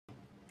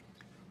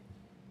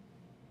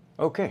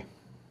Okay,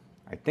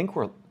 I think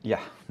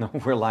yeah, no,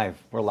 we're live.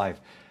 We're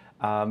live.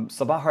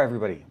 Sabaha,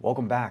 everybody.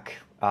 Welcome back.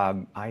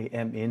 I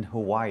am in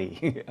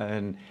Hawaii,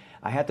 and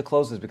I had to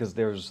close this because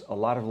there's a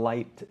lot of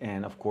light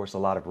and, of course, a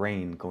lot of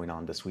rain going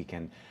on this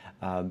weekend.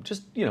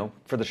 Just,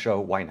 for the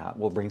show, why not?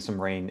 We'll bring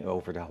some rain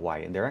over to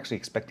Hawaii, and they're actually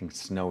expecting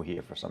snow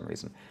here for some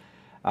reason.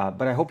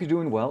 But I hope you're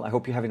doing well. I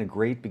hope you're having a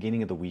great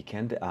beginning of the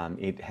weekend.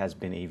 It has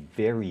been a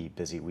very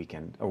busy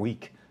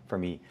week for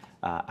me.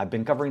 I've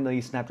been covering the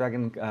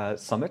Snapdragon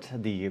Summit.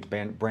 The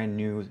brand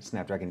new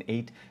Snapdragon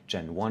 8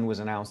 Gen 1 was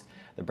announced.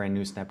 The brand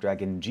new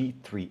Snapdragon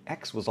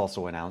G3X was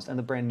also announced. And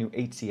the brand new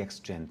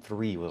 8CX Gen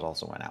 3 was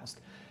also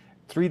announced.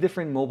 Three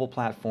different mobile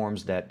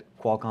platforms that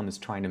Qualcomm is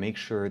trying to make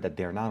sure that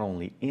they're not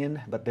only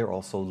in, but they're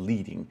also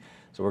leading.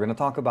 So we're going to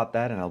talk about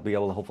that, and I'll be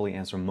able to hopefully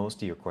answer most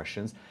of your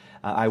questions.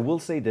 I will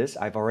say this,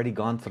 I've already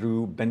gone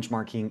through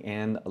benchmarking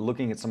and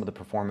looking at some of the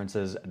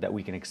performances that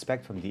we can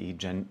expect from the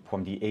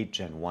 8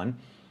 Gen 1.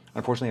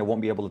 Unfortunately, I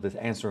won't be able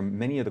to answer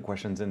many of the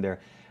questions in there.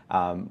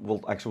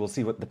 We'll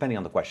see what, depending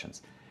on the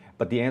questions.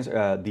 But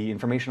the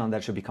information on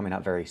that should be coming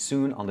out very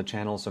soon on the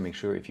channel, so make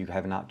sure if you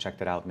have not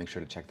checked it out, make sure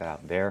to check that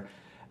out there.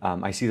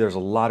 I see there's a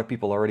lot of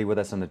people already with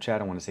us in the chat.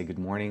 I want to say good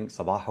morning.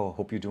 Sabaho,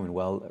 hope you're doing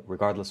well.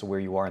 Regardless of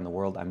where you are in the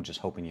world, I'm just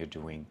hoping you're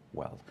doing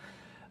well.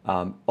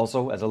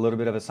 Also, as a little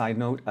bit of a side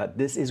note,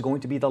 this is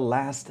going to be the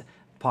last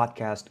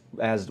podcast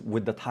as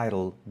with the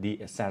title, The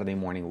Saturday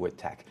Morning with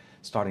Tech.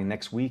 Starting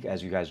next week,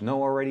 as you guys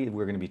know already,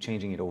 we're going to be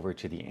changing it over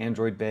to the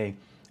Android Bay.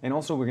 And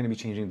also we're going to be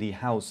changing the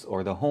house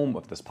or the home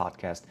of this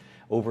podcast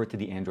over to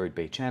the Android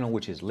Bay channel,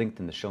 which is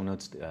linked in the show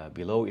notes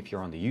below if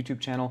you're on the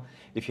YouTube channel.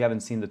 If you haven't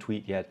seen the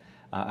tweet yet,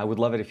 I would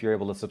love it if you're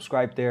able to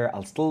subscribe there.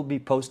 I'll still be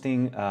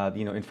posting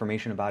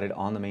information about it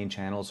on the main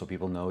channel so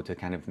people know to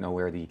kind of know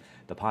where the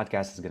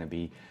podcast is going to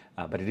be.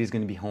 But it is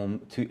going to be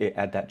home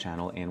at that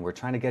channel, and we're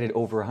trying to get it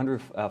over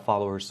 100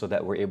 followers so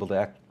that we're able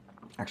to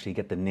actually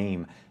get the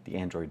name, the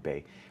Android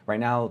Bay. Right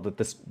now,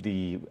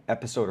 the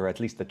episode, or at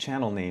least the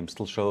channel name,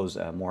 still shows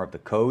more of the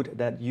code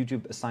that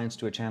YouTube assigns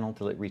to a channel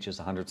till it reaches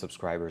 100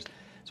 subscribers.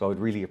 So I would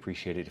really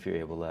appreciate it if you're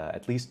able to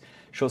at least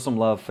show some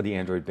love for the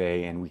Android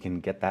Bay, and we can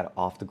get that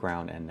off the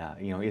ground. And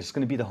it's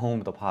going to be the home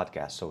of the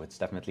podcast, so it's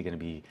definitely going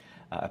to be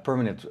a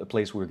permanent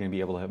place where we're going to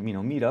be able to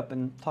meet up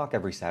and talk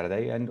every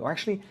Saturday. And or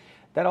actually,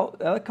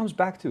 that comes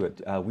back to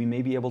it. We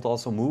may be able to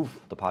also move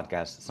the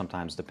podcast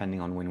sometimes, depending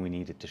on when we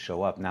need it to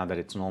show up. Now that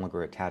it's no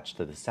longer attached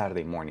to the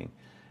Saturday morning.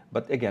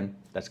 But again,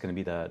 that's going to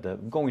be the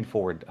going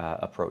forward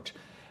approach.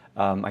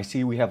 I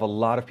see we have a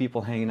lot of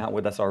people hanging out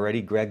with us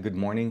already. Greg, good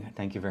morning.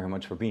 Thank you very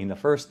much for being the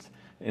first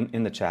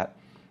in the chat.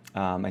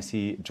 I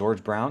see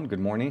George Brown, good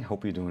morning.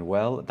 Hope you're doing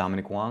well.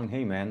 Dominic Wong,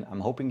 hey man, I'm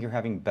hoping you're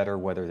having better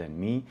weather than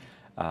me.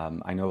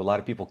 I know a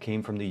lot of people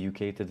came from the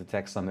UK to the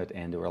Tech Summit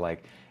and they were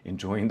like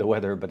enjoying the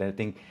weather, but I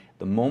think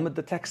the moment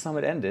the Tech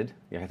Summit ended,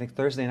 I think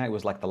Thursday night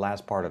was like the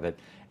last part of it,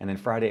 and then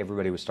Friday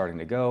everybody was starting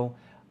to go.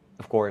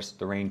 Of course,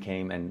 the rain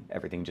came and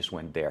everything just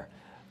went there.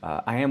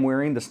 I am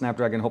wearing the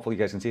Snapdragon, hopefully you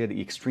guys can see it, the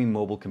Extreme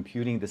Mobile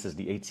Computing. This is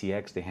the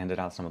 8CX. They handed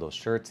out some of those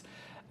shirts.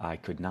 I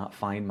could not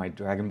find my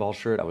Dragon Ball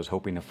shirt. I was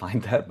hoping to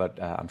find that,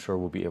 but I'm sure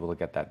we'll be able to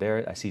get that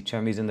there. I see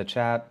Chemi's in the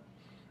chat.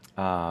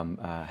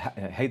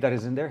 Haydar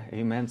is in there.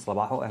 Hey man,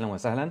 Sabaho, ahlan wa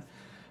sahlan.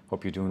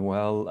 Hope you're doing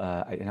well.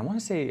 And I want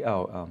to say,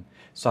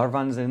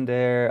 Sarvan's in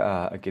there.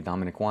 Okay,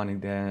 Dominic Wan in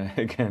there.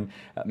 Again,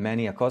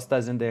 Manny Acosta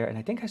is in there. And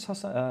I think I saw,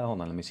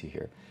 hold on, let me see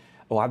here.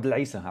 Oh, Abdul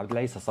Isa,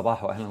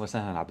 Sabaho, ahlan wa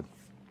sahlan, Abdul.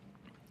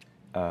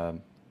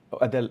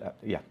 Adel,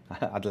 yeah,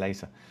 Adel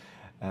Isa.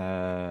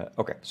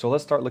 Okay, so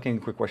let's start looking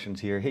at quick questions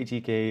here. Hey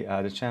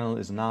TK, the channel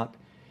is not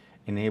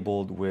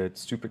enabled with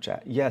Super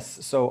Chat.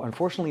 Yes, so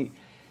unfortunately,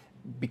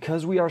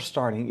 because we are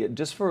starting,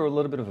 just for a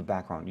little bit of a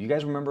background, you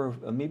guys remember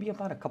maybe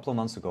about a couple of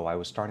months ago, I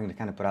was starting to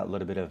kind of put out a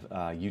little bit of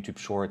YouTube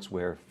shorts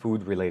where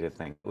food-related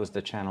thing. It was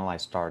the channel I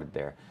started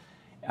there.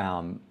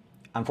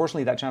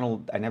 Unfortunately, that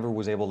channel, I never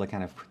was able to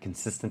kind of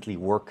consistently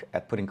work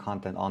at putting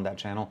content on that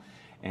channel,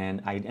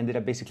 and I ended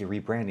up basically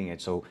rebranding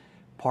it. So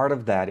part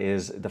of that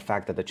is the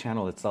fact that the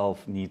channel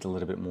itself needs a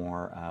little bit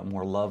more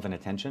love and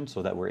attention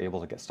so that we're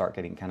able to start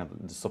getting kind of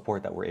the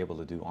support that we're able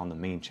to do on the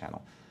main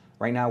channel.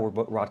 Right now, we're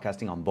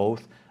broadcasting on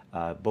both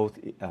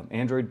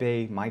Android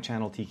Bay, my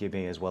channel, TK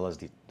Bay, as well as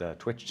the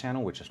Twitch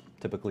channel, which is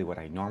typically what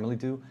I normally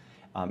do.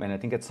 And I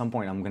think at some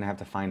point I'm going to have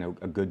to find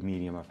a good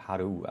medium of how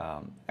to,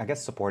 I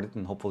guess, support it,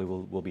 and hopefully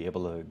we'll be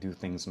able to do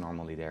things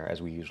normally there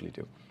as we usually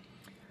do.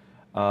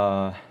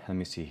 Let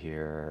me see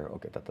here.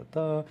 Okay,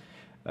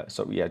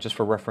 so yeah, just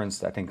for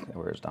reference, I think,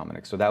 where's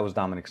Dominic? So that was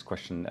Dominic's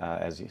question.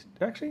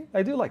 Actually,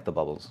 I do like the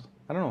bubbles.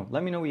 I don't know.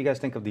 Let me know what you guys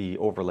think of the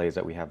overlays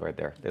that we have right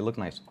there. They look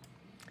nice.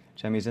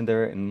 Chemi's in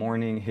there in the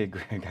morning. Hey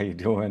Greg, how you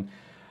doing?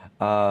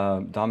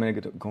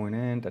 Dominic going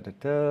in.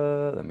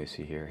 Let me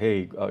see here.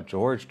 Hey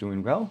George,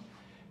 doing well?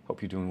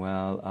 Hope you're doing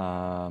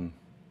well.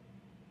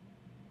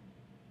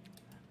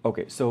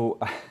 Okay, so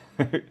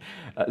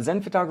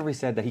Zen Photography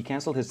said that he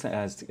canceled his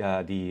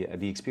the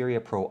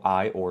Xperia Pro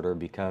I order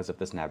because of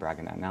the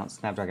Snapdragon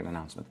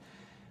announcement.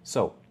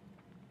 So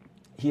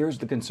here's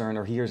the concern,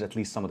 or here's at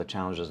least some of the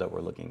challenges that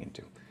we're looking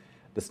into.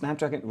 The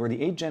Snapdragon, or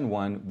the 8 Gen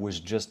 1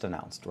 was just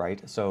announced,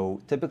 right? So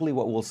typically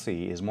what we'll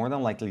see is more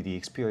than likely the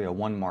Xperia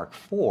 1 Mark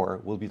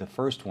IV will be the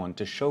first one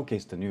to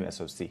showcase the new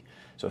SoC.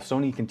 So if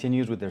Sony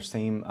continues with their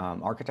same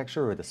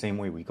architecture or the same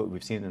way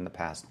we've seen it in the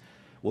past,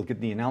 we'll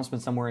get the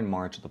announcement somewhere in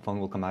March. The phone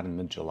will come out in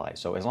mid-July.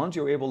 So as long as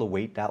you're able to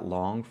wait that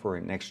long for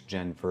a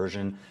next-gen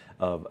version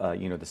of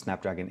the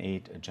Snapdragon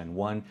 8 Gen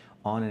 1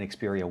 on an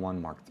Xperia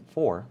 1 Mark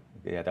IV,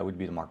 yeah, that would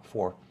be the Mark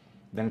IV,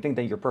 then I think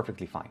that you're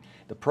perfectly fine.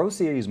 The Pro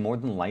series, more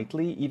than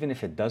likely, even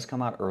if it does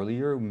come out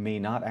earlier, may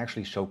not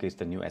actually showcase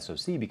the new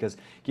SoC, because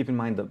keep in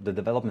mind the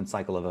development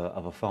cycle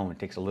of a phone, it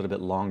takes a little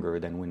bit longer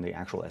than when the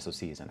actual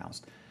SoC is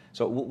announced.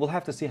 So we'll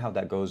have to see how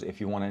that goes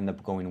if you want to end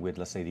up going with,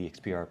 let's say, the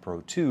Xperia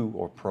Pro 2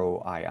 or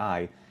Pro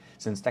II,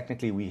 since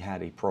technically we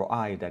had a Pro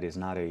I that is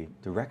not a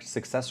direct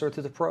successor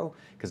to the Pro,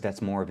 because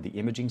that's more of the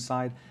imaging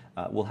side.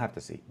 We'll have to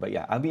see. But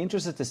yeah, I'll be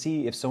interested to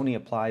see if Sony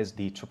applies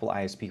the triple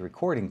ISP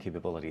recording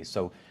capabilities.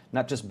 So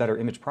not just better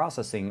image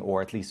processing,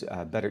 or at least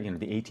better,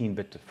 the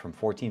 18-bit from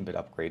 14-bit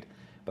upgrade,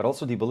 but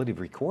also the ability of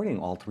recording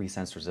all three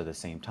sensors at the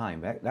same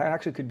time. That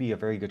actually could be a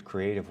very good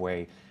creative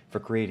way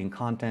for creating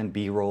content,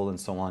 B-roll, and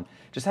so on.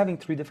 Just having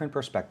three different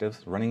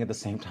perspectives running at the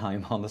same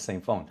time on the same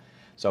phone.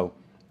 So,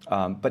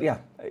 but yeah,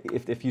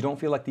 if you don't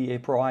feel like the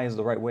Pro I is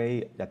the right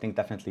way, I think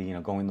definitely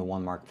going the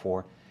 1 Mark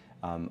IV.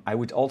 I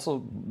would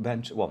also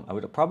I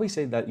would probably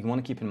say that you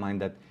want to keep in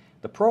mind that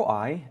the Pro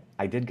I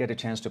did get a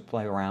chance to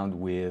play around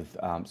with.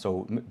 What's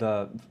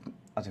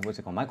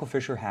it called? Michael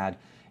Fisher had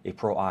a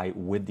Pro I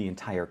with the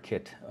entire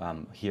kit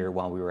here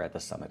while we were at the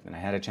summit, and I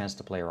had a chance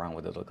to play around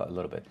with it a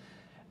little bit.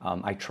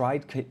 I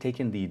tried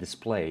taking the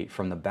display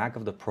from the back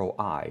of the Pro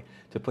I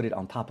to put it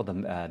on top of the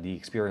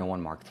Xperia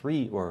 1 Mark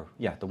III,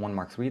 the 1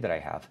 Mark III that I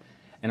have.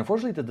 And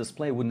unfortunately, the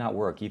display would not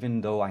work, even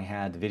though I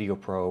had Video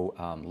Pro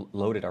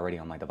loaded already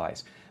on my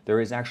device. There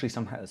is actually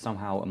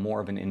somehow more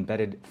of an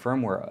embedded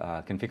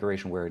firmware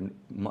configuration where it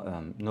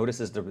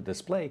notices the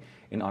display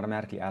and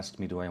automatically asks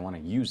me, do I want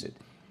to use it?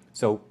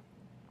 So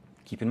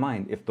keep in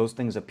mind, if those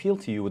things appeal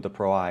to you with the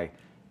Pro I,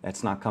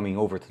 that's not coming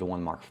over to the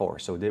 1 Mark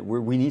IV. So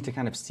we need to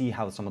kind of see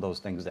how some of those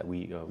things that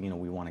we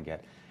want to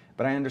get.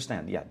 But I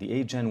understand, yeah, the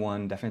 8 Gen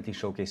 1 definitely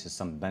showcases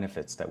some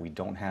benefits that we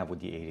don't have with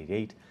the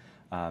 888.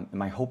 And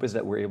my hope is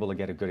that we're able to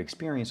get a good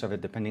experience of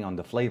it depending on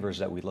the flavors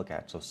that we look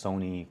at. So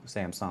Sony,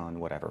 Samsung,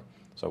 whatever.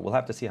 So we'll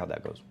have to see how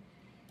that goes.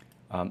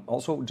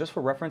 Also, just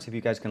for reference, if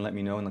you guys can let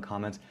me know in the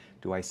comments,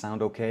 do I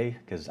sound okay?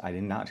 Because I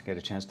did not get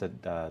a chance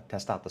to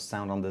test out the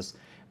sound on this.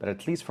 But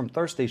at least from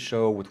Thursday's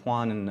show with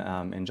Juan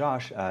and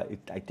Josh,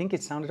 I think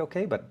it sounded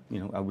okay. But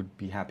I would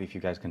be happy if you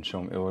guys can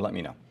show me or let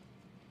me know.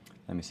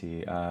 Let me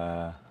see.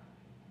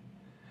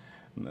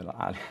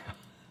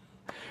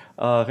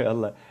 اخي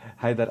الله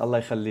هيدر الله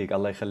يخليك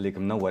الله يخليك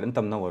منور انت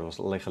منور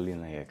الله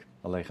يخلينا هيك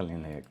الله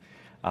يخلينا هيك.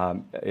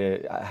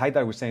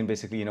 Haidar was saying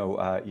basically,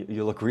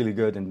 you look really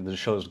good and the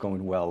show is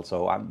going well.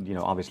 So I'm,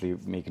 obviously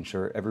making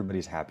sure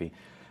everybody's happy.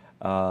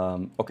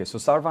 Okay, so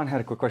Sarvan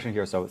had a quick question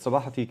here. So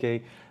Sabah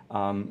TK,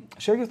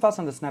 share your thoughts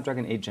on the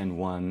Snapdragon 8 Gen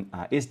 1.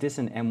 Is this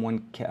an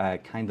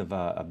M1 kind of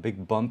a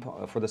big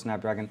bump for the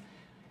Snapdragon?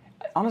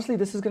 Honestly,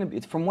 this is going to be,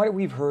 from what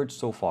we've heard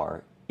so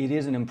far, it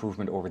is an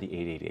improvement over the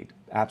 888.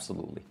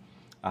 Absolutely.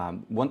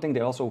 One thing they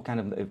also kind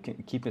of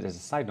keep it as a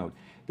side note,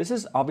 this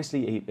is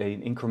obviously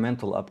an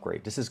incremental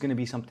upgrade. This is going to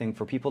be something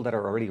for people that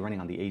are already running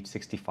on the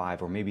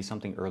 865 or maybe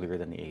something earlier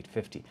than the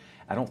 850.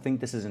 I don't think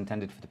this is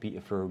intended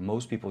for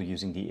most people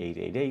using the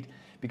 888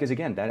 because,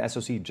 again, that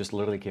SoC just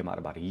literally came out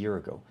about a year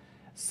ago.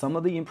 Some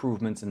of the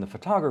improvements in the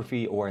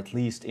photography, or at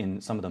least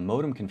in some of the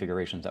modem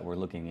configurations that we're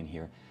looking in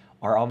here,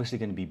 are obviously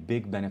going to be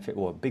big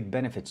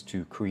benefits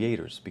to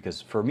creators.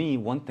 Because for me,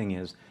 one thing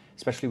is,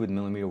 especially with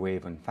millimeter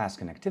wave and fast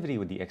connectivity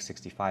with the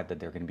X65 that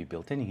they're going to be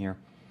built in here,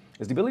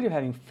 is the ability of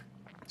having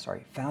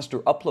faster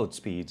upload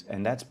speeds,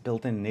 and that's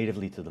built in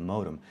natively to the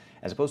modem,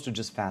 as opposed to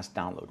just fast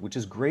download, which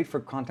is great for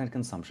content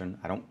consumption.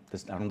 I don't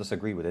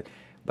disagree with it,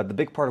 but the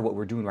big part of what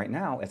we're doing right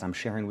now, as I'm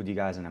sharing with you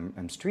guys and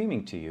I'm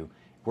streaming to you,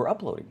 we're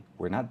uploading,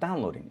 we're not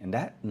downloading, and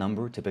that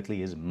number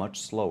typically is much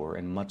slower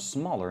and much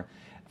smaller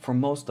for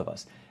most of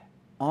us.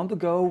 On the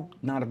go,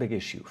 not a big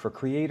issue. For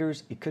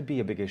creators, it could be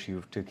a big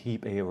issue to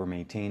keep or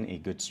maintain a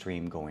good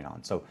stream going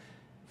on. So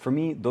for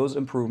me, those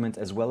improvements,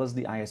 as well as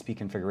the ISP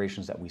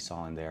configurations that we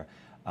saw in there,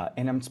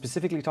 and I'm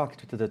specifically talking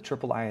to the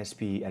triple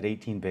ISP at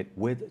 18-bit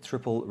with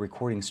triple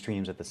recording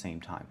streams at the same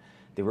time.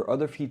 There were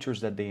other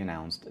features that they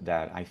announced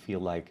that I feel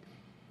like,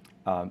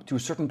 to a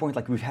certain point,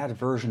 like we've had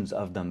versions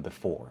of them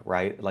before,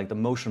 right? Like the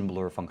motion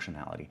blur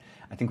functionality.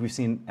 I think we've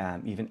seen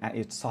even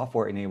it's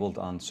software enabled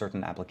on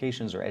certain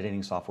applications or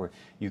editing software,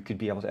 you could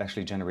be able to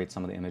actually generate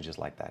some of the images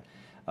like that.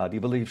 The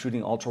ability of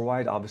shooting ultra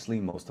wide, obviously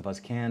most of us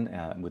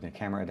can with a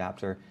camera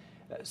adapter.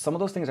 Some of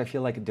those things I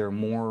feel like they're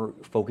more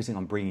focusing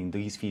on bringing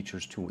these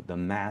features to the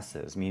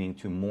masses, meaning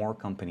to more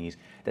companies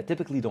that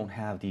typically don't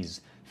have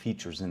these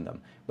features in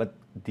them. But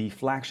the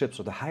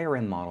flagships or the higher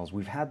end models,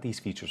 we've had these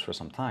features for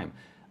some time.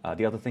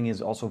 The other thing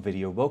is also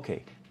video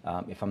bokeh.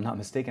 If I'm not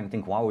mistaken, I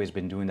think Huawei has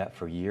been doing that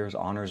for years.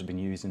 Honor's been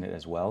using it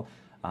as well.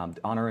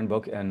 Honor and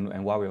bokeh, and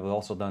Huawei have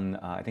also done,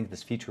 I think,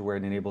 this feature where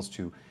it enables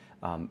to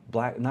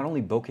not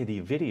only bokeh the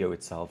video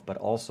itself, but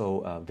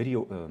also what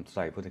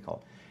do they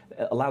call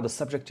it? Allow the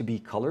subject to be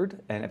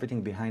colored and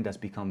everything behind us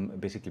become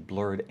basically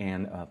blurred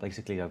and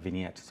basically a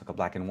vignette. It's like a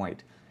black and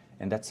white.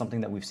 And that's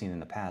something that we've seen in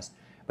the past.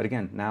 But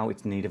again, now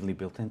it's natively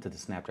built into the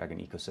Snapdragon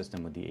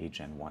ecosystem with the 8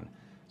 Gen 1.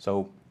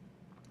 So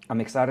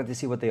I'm excited to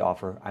see what they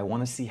offer. I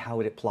want to see how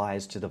it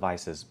applies to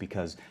devices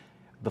because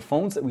the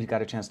phones that we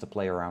got a chance to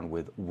play around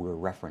with were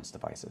reference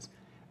devices.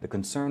 The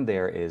concern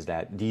there is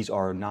that these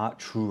are not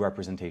true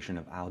representation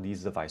of how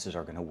these devices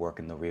are going to work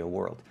in the real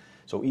world.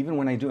 So even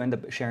when I do end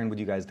up sharing with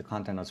you guys the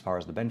content as far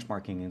as the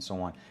benchmarking and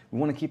so on, we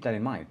want to keep that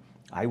in mind.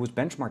 I was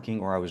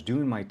benchmarking or I was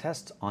doing my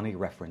tests on a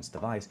reference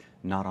device,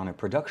 not on a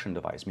production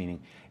device,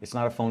 meaning it's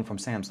not a phone from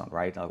Samsung,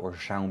 right? Or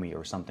Xiaomi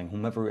or something,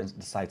 whomever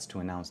decides to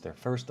announce their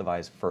first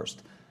device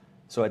first.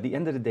 So at the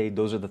end of the day,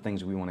 those are the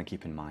things we want to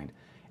keep in mind.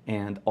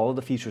 And all of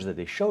the features that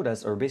they showed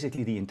us are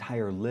basically the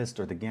entire list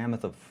or the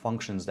gamut of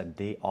functions that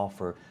they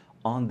offer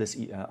on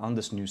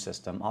this new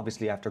system,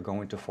 obviously after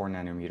going to 4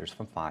 nanometers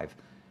from 5.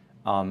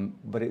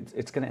 But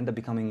it's going to end up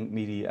becoming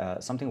maybe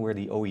something where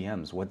the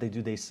OEMs, what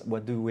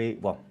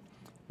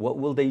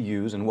will they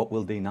use and what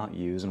will they not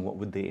use and what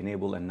would they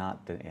enable and not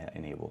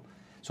enable.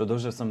 So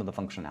those are some of the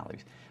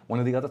functionalities. One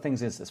of the other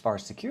things is, as far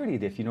as security,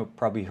 if you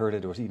probably heard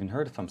it or even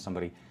heard it from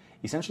somebody,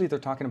 essentially they're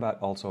talking about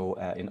also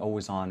in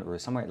always on or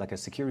somewhere like a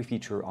security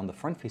feature on the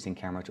front-facing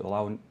camera to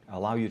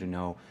allow you to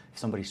know if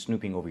somebody's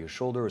snooping over your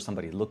shoulder or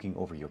somebody looking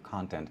over your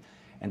content.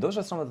 And those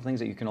are some of the things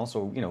that you can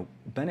also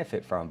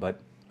benefit from, but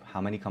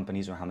how many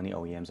companies or how many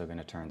OEMs are going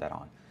to turn that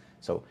on?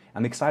 So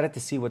I'm excited to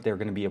see what they're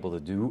going to be able to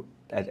do.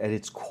 At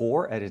its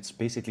core, at its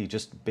basically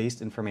just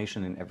based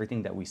information and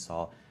everything that we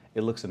saw,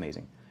 it looks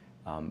amazing.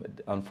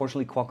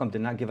 Unfortunately, Qualcomm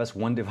did not give us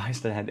one device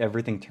that had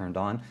everything turned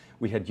on.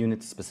 We had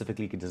units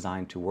specifically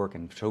designed to work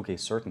and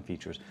showcase certain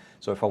features.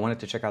 So if I wanted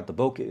to check out the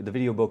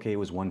video bokeh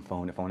was one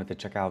phone. If I wanted to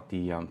check out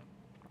the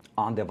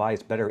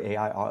on-device, better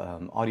AI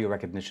audio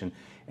recognition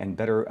and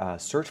better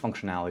search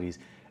functionalities,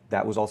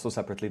 that was also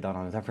separately done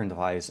on a different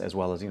device, as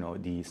well as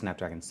the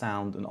Snapdragon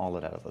sound and all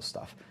of that other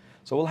stuff.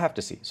 So we'll have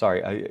to see.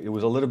 Sorry, it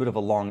was a little bit of a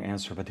long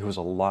answer, but there was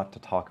a lot to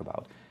talk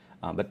about.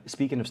 But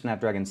speaking of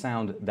Snapdragon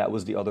sound, that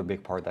was the other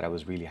big part that I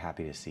was really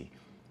happy to see.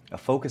 A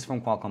focus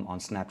from Qualcomm on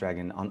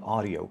Snapdragon on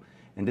audio.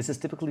 And this is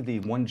typically the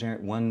one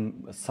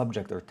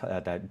subject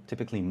that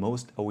typically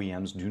most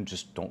OEMs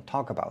just don't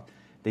talk about.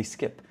 They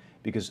skip,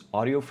 because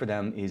audio for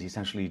them is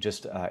essentially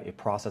just a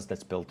process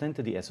that's built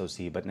into the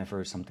SoC, but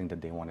never something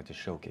that they wanted to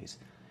showcase.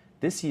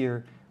 This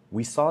year,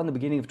 we saw in the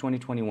beginning of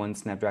 2021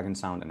 Snapdragon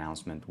Sound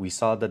announcement. We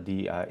saw that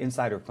the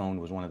Insider phone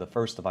was one of the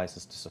first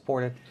devices to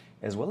support it,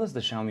 as well as the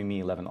Xiaomi Mi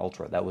 11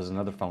 Ultra. That was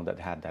another phone that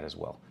had that as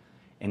well.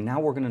 And now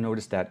we're going to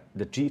notice that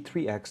the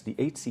G3X, the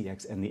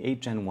 8CX, and the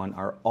 8 Gen 1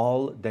 are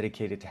all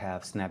dedicated to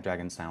have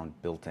Snapdragon Sound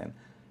built in.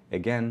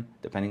 Again,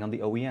 depending on the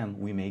OEM,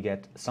 we may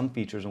get some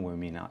features and we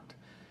may not.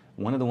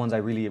 One of the ones I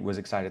really was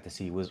excited to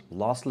see was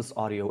lossless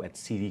audio at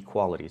CD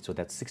quality. So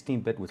that's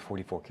 16-bit with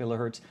 44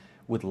 kilohertz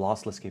with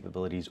lossless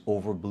capabilities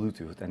over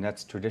Bluetooth, and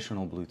that's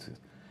traditional Bluetooth.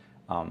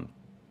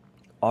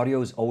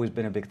 Audio has always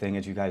been a big thing,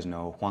 as you guys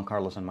know. Juan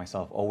Carlos and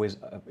myself always,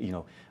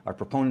 are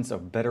proponents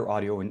of better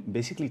audio and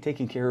basically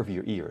taking care of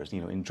your ears,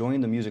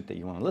 enjoying the music that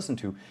you want to listen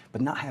to, but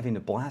not having to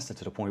blast it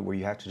to the point where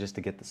you have to just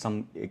to get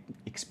some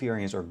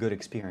experience or good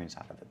experience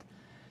out of it.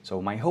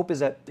 So my hope is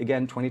that,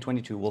 again,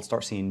 2022, we'll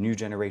start seeing new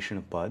generation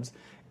of buds.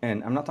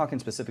 And I'm not talking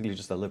specifically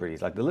just the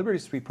Liberties. Like the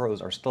Liberties 3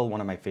 Pros are still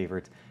one of my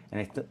favorites,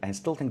 and I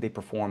still think they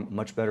perform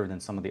much better than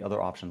some of the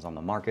other options on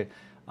the market.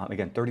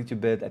 Again,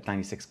 32-bit at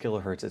 96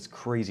 kilohertz, it's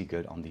crazy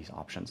good on these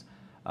options.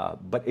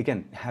 But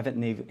again,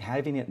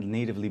 having it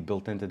natively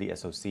built into the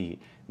SoC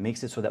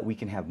makes it so that we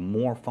can have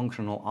more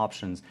functional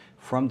options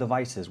from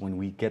devices when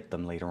we get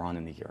them later on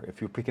in the year.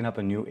 If you're picking up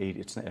a new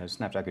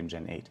Snapdragon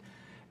Gen 8,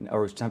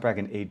 or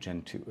Snapdragon 8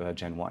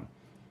 Gen 1.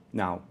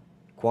 Now,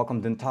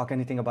 Qualcomm didn't talk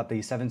anything about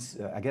the 7.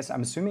 I guess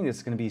I'm assuming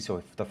it's going to be, so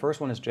if the first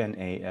one is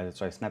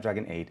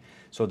Snapdragon 8,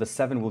 so the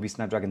 7 will be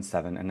Snapdragon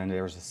 7, and then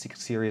there's the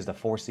 6 series, the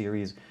 4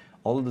 series,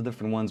 all of the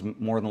different ones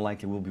more than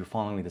likely will be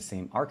following the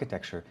same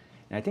architecture.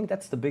 And I think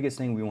that's the biggest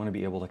thing we want to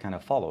be able to kind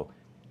of follow.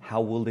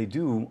 How will they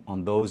do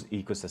on those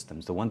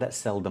ecosystems, the one that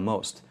sell the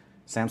most?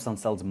 Samsung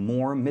sells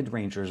more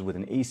mid-rangers with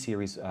an A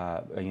series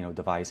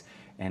device,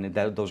 and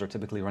those are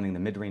typically running the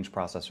mid-range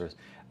processors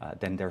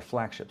than their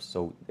flagships.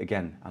 So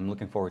again, I'm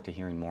looking forward to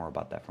hearing more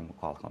about that from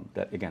Qualcomm.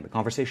 That, again, the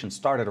conversation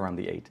started around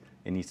the 8.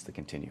 It needs to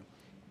continue.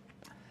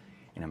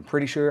 And I'm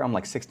pretty sure I'm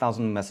like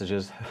 6,000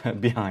 messages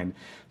behind.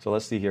 So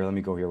let's see here. Let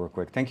me go here real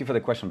quick. Thank you for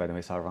the question, by the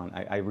way, Sarvan.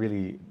 I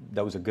really,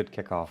 that was a good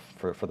kickoff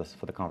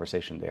for the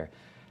conversation there.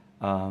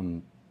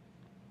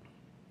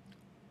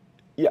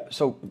 Yeah,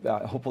 so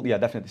hopefully, yeah,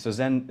 definitely. So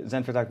Zen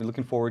Fatak,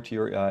 looking forward to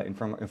your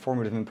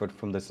informative input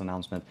from this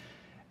announcement.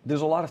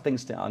 There's a lot of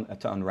things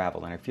to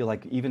unravel, and I feel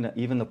like even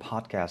the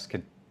podcast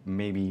could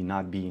maybe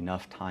not be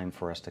enough time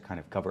for us to kind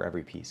of cover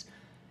every piece.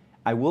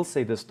 I will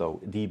say this though,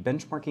 the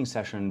benchmarking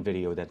session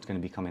video that's going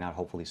to be coming out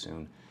hopefully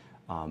soon,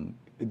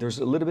 there's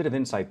a little bit of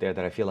insight there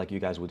that I feel like you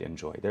guys would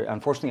enjoy.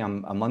 Unfortunately,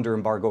 I'm under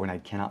embargo and I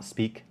cannot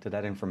speak to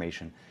that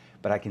information,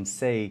 but I can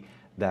say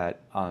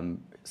that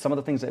some of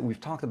the things that we've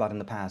talked about in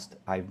the past,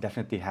 I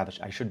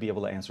should be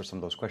able to answer some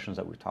of those questions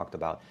that we've talked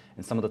about,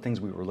 and some of the things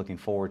we were looking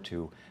forward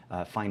to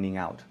finding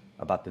out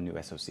about the new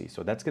SoC.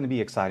 So that's going to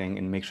be exciting,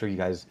 and make sure you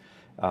guys,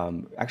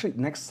 actually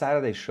next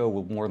Saturday's show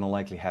will more than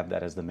likely have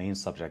that as the main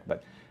subject,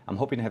 but I'm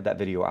hoping to have that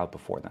video out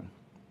before then.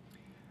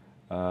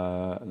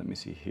 Let me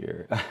see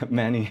here.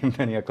 Manny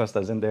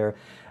Acosta's in there.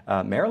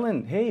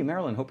 Marilyn, hey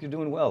Marilyn, hope you're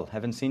doing well.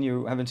 Haven't seen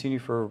you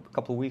for a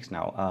couple of weeks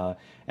now.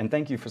 And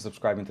thank you for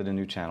subscribing to the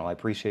new channel. I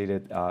appreciate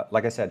it.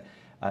 Like I said,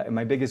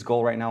 my biggest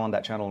goal right now on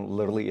that channel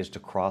literally is to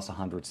cross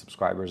 100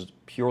 subscribers,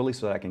 purely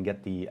so that I can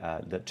get the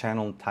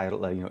channel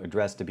title,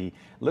 address to be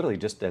literally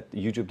just at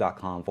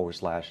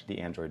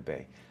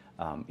youtube.com/theandroidbay.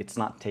 It's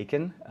not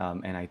taken,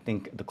 and I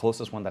think the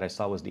closest one that I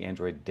saw was the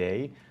Android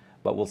Day,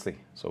 but we'll see.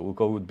 So we'll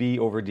go with B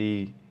over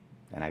D.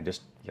 And I'm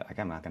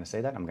not going to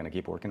say that. I'm going to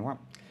keep working on it.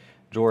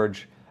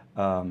 George,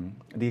 the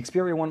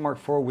Xperia 1 Mark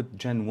IV with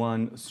Gen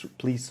 1,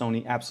 please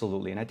Sony,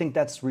 absolutely. And I think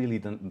that's really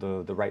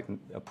the right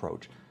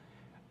approach.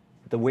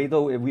 The way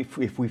though,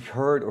 if we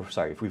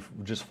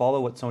just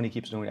follow what Sony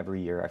keeps doing every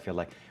year, I feel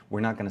like we're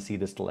not going to see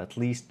this till at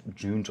least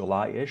June,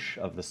 July-ish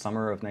of the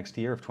summer of next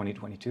year, of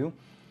 2022.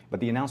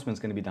 But the announcement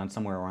is going to be done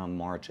somewhere around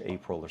March,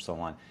 April, or so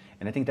on.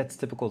 And I think that's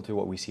typical to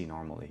what we see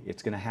normally.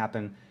 It's going to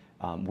happen.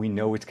 We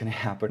know it's going to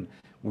happen.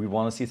 We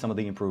want to see some of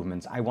the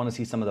improvements. I want to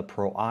see some of the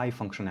Pro I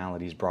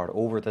functionalities brought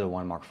over to the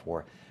 1 Mark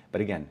IV. But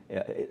again,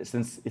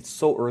 since it's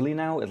so early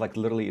now,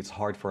 it's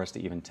hard for us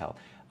to even tell.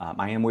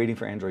 I am waiting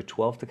for Android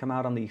 12 to come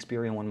out on the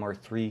Xperia 1 Mark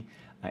III,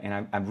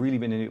 and I've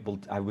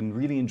been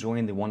really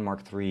enjoying the 1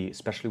 Mark III,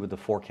 especially with the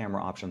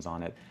 4-camera options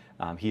on it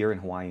here in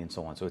Hawaii and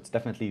so on. So it's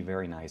definitely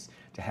very nice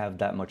to have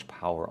that much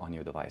power on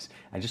your device.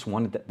 I just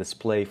wanted that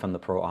display from the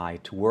Pro I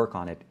to work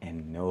on it,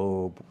 and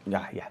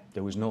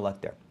there was no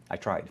luck there. I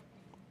tried.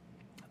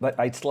 But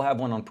I still have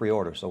one on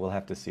pre-order, so we'll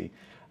have to see.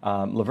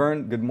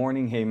 Laverne, good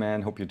morning. Hey,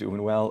 man, hope you're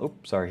doing well.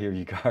 Oops, sorry, here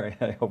you go.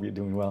 I hope you're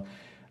doing well.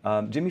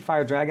 Jimmy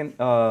Fire Dragon,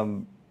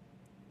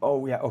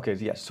 oh, yeah, okay,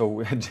 yeah,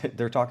 so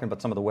they're talking about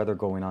some of the weather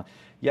going on.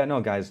 Yeah, no,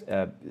 guys,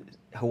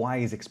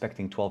 Hawaii is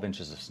expecting 12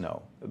 inches of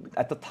snow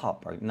at the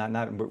top, right? Not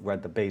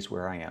at the base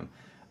where I am.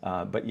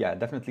 But yeah,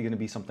 definitely going to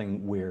be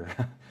something where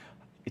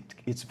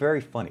it's very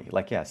funny.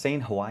 Like, yeah,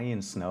 saying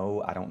Hawaiian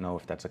snow, I don't know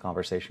if that's a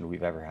conversation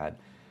we've ever had.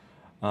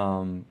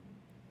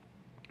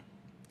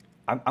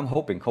 I'm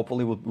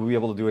hopefully we'll be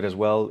able to do it as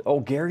well. Oh,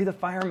 Gary the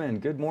Fireman,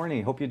 good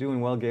morning. Hope you're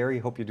doing well, Gary.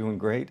 Hope you're doing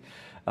great.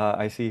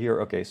 I see here,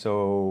 okay,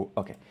 so,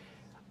 okay.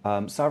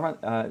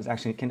 Sarvan is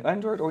actually, can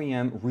Android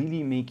OEM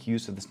really make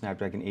use of the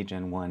Snapdragon 8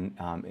 Gen 1,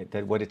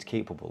 what it's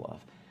capable of?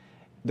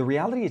 The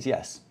reality is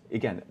yes.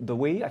 Again, the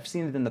way I've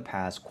seen it in the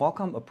past,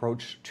 Qualcomm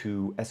approach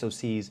to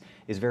SoCs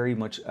is very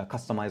much a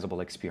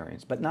customizable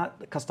experience, but not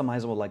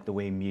customizable like the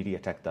way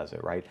MediaTek does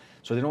it, right?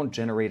 So they don't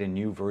generate a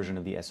new version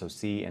of the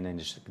SoC and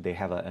then they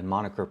have a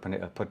moniker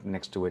put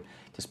next to it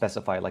to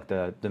specify, like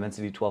the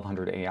Dimensity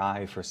 1200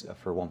 AI for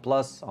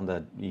OnePlus on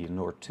the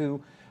Nord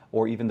 2,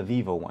 or even the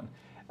Vivo one.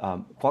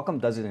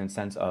 Qualcomm does it in the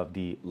sense of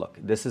look,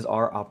 this is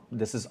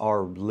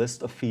our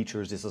list of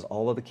features, this is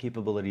all of the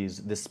capabilities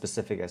this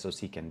specific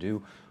SoC can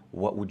do.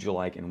 What would you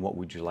like, and what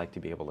would you like to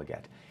be able to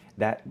get?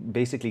 That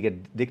basically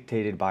get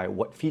dictated by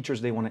what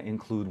features they want to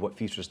include, what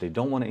features they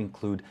don't want to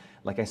include.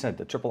 Like I said,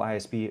 the triple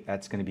ISP,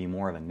 that's going to be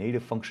more of a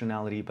native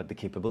functionality, but the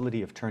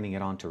capability of turning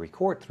it on to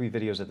record 3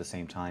 videos at the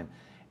same time,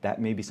 that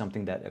may be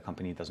something that a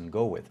company doesn't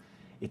go with.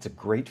 It's a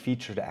great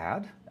feature to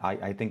add.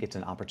 I think it's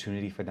an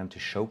opportunity for them to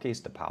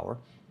showcase the power.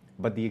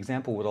 But the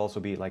example would also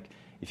be like,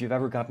 if you've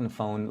ever gotten a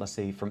phone, let's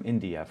say from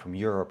India, from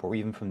Europe, or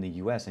even from the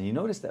US, and you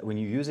notice that when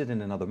you use it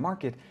in another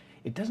market,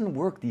 it doesn't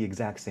work the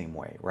exact same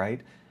way,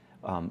 right?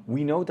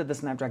 We know that the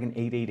Snapdragon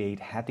 888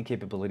 had the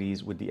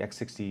capabilities with the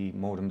X60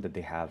 modem that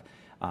they have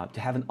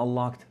to have an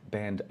unlocked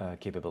band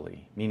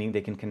capability, meaning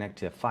they can connect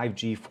to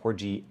 5G,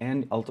 4G,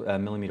 and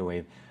millimeter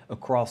wave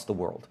across the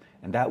world.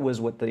 And that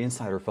was what the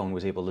Insider phone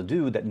was able to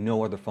do that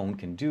no other phone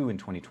can do in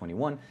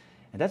 2021.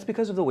 And that's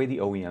because of the way the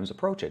OEMs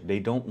approach it. They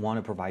don't want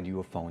to provide you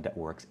a phone that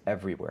works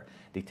everywhere.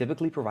 They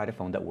typically provide a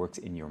phone that works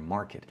in your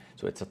market.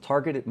 So it's a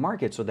targeted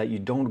market so that you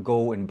don't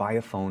go and buy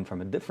a phone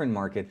from a different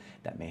market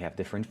that may have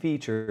different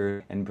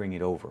features and bring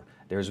it over.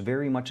 There's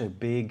very much a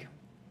big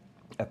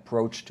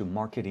approach to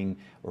marketing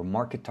or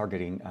market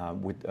targeting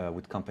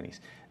with companies.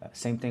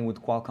 Same thing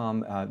with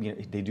Qualcomm.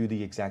 They do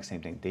the exact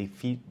same thing.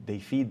 They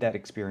feed that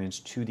experience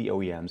to the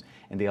OEMs,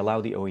 and they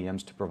allow the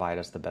OEMs to provide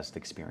us the best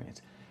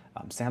experience.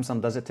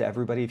 Samsung does it to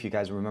everybody. If you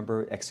guys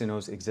remember,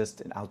 Exynos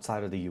exists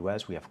outside of the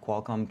US. We have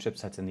Qualcomm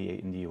chipsets in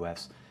the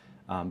US.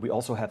 We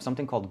also have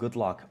something called Good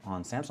Lock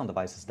on Samsung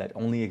devices that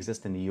only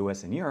exist in the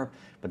US and Europe,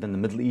 but then the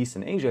Middle East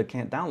and Asia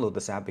can't download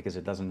this app because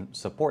it doesn't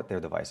support their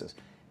devices.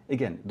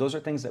 Again, those are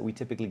things that we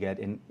typically get,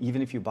 and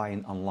even if you buy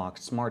an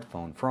unlocked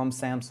smartphone from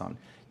Samsung,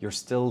 you're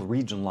still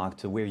region locked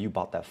to where you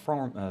bought that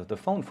the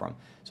phone from.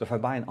 So if I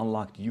buy an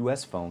unlocked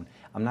US phone,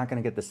 I'm not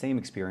going to get the same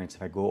experience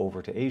if I go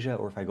over to Asia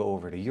or if I go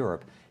over to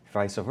Europe.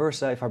 vice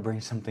versa if I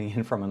bring something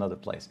in from another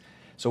place.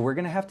 So we're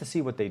going to have to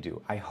see what they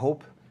do.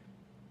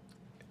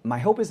 My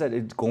hope is that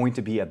it's going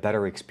to be a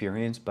better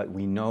experience, but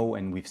we know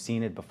and we've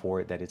seen it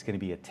before that it's going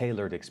to be a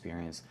tailored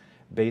experience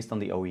based on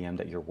the OEM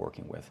that you're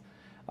working with.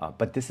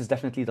 But this is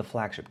definitely the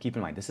flagship. Keep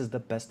in mind, this is the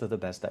best of the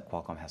best that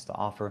Qualcomm has to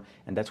offer,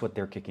 and that's what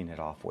they're kicking it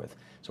off with.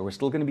 So we're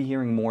still going to be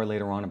hearing more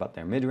later on about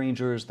their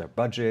mid-rangers, their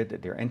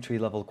budget, their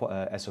entry-level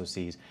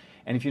SoCs.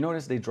 And if you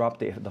notice, they dropped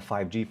the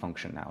 5G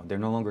function now. They're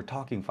no longer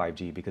talking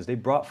 5G because they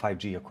brought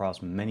 5G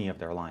across many of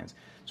their lines.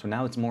 So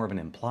now it's more of an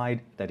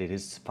implied that it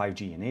is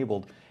 5G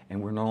enabled,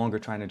 and we're no longer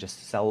trying to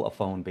just sell a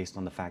phone based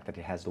on the fact that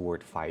it has the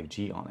word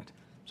 5G on it.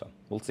 So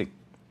we'll see.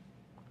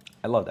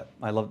 I love that.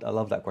 I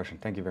love that question.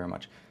 Thank you very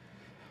much.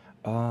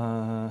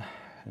 Let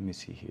me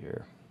see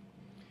here.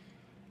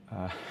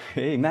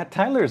 Hey, Matt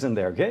Tyler's in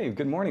there. Okay,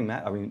 good morning,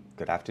 Matt. I mean,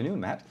 good afternoon,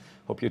 Matt.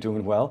 Hope you're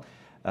doing well.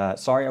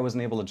 Sorry I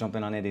wasn't able to jump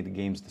in on any of the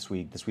games this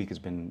week. This week has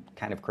been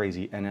kind of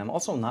crazy, and I'm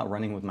also not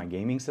running with my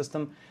gaming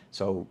system.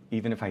 So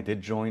even if I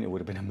did join, it would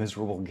have been a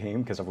miserable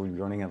game because I would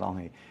be running it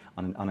on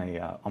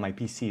my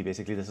PC.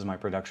 Basically, this is my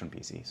production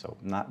PC, so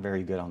not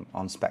very good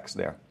on specs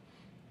there.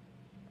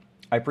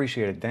 I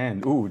appreciate it,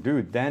 Dan. Ooh,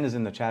 dude, Dan is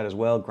in the chat as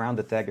well.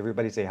 Grounded Tech,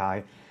 everybody say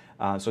hi.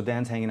 So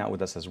Dan's hanging out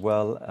with us as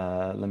well.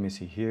 Let me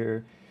see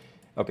here.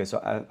 Okay, so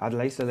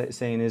Adelaisa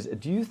saying is,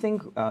 do you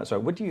think,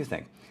 what do you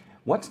think?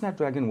 What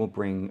Snapdragon will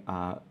bring,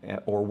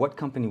 or what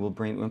company will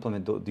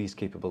implement these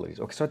capabilities?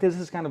 Okay, so this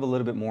is kind of a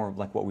little bit more of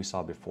like what we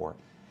saw before.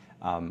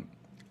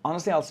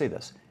 Honestly, I'll say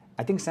this.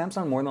 I think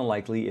Samsung more than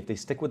likely, if they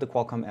stick with the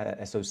Qualcomm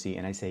SoC,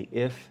 and I say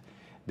if,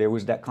 there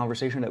was that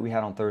conversation that we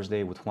had on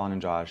Thursday with Juan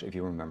and Josh, if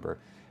you remember,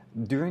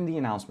 during the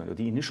announcement, or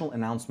the initial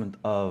announcement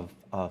of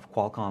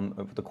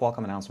Qualcomm, the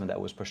Qualcomm announcement that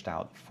was pushed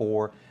out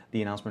for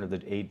the announcement of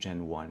the 8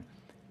 Gen 1,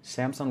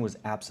 Samsung was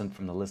absent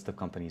from the list of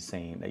companies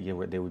saying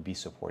that they would be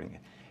supporting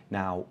it.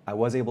 Now,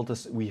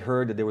 we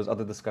heard that there was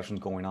other discussions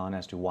going on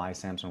as to why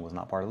Samsung was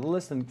not part of the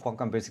list, and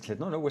Qualcomm basically said,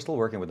 no, we're still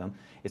working with them.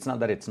 It's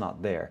not that it's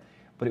not there.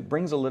 But it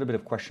brings a little bit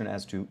of question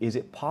as to, is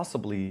it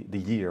possibly the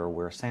year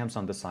where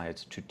Samsung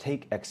decides to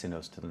take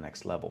Exynos to the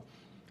next level?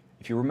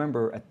 If you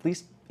remember, at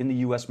least in the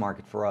US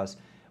market for us,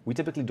 we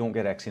typically don't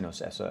get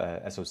Exynos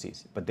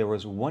SoCs, but there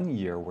was one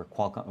year where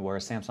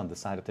Samsung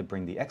decided to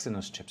bring the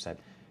Exynos chipset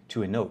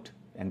to a Note,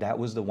 and that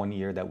was the one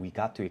year that we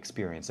got to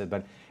experience it.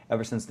 But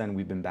ever since then,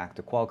 we've been back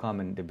to Qualcomm,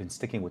 and they've been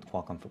sticking with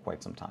Qualcomm for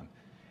quite some time.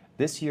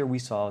 This year, we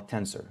saw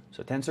Tensor.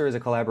 So Tensor is a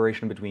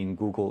collaboration between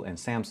Google and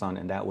Samsung,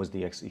 and that was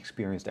the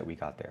experience that we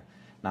got there.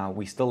 Now,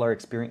 we still are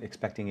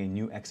expecting a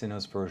new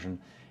Exynos version.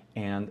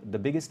 And the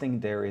biggest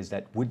thing there is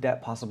that would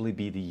that possibly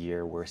be the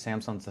year where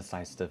Samsung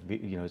decides to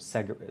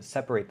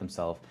separate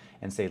themselves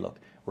and say, look,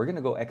 we're going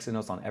to go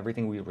Exynos on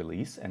everything we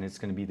release, and it's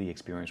going to be the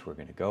experience we're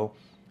going to go.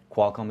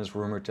 Qualcomm is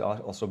rumored to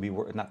also be,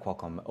 not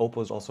Qualcomm,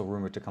 Oppo is also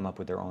rumored to come up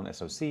with their own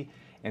SoC.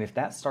 And if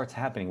that starts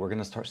happening, we're going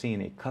to start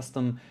seeing a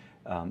custom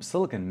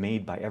silicon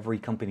made by every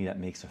company that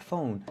makes a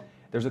phone.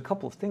 There's a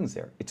couple of things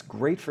there. It's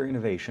great for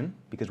innovation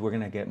because we're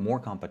going to get more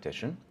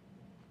competition.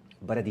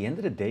 But at the end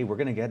of the day, we're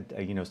going to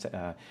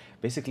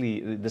get,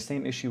 basically the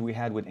same issue we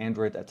had with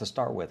Android to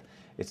start with.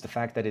 It's the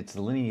fact that it's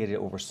delineated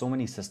over so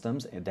many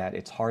systems that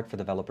it's hard for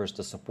developers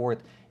to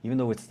support. Even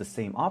though it's the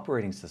same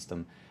operating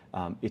system,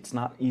 it's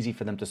not easy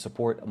for them to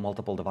support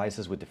multiple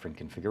devices with different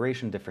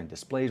configuration, different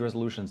display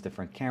resolutions,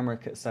 different camera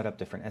setup,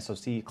 different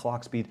SoC,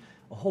 clock speed,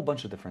 a whole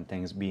bunch of different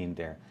things being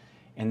there.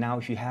 And now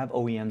if you have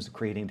OEMs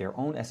creating their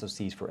own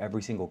SoCs for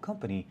every single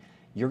company,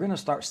 you're going to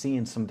start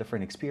seeing some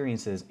different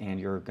experiences, and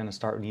you're going to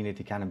start needing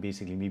to kind of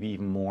basically maybe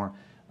even more,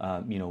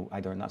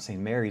 either not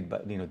saying married,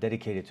 but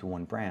dedicated to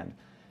one brand.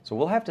 So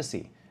we'll have to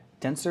see.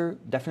 Tensor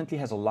definitely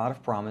has a lot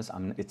of promise.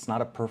 It's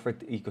not a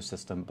perfect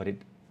ecosystem, but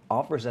it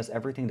offers us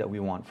everything that we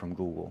want from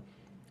Google.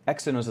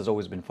 Exynos has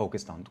always been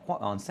focused on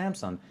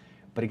Samsung,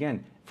 but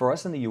again, for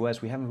us in the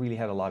US, we haven't really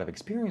had a lot of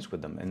experience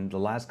with them. And the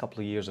last couple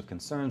of years of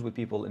concerns with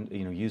people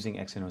using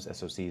Exynos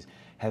SoCs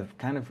have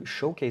kind of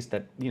showcased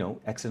that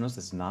Exynos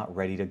is not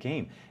ready to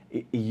game.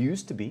 It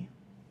used to be,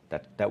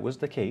 that was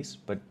the case,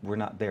 but we're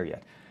not there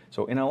yet.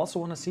 So, and I also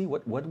want to see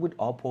what would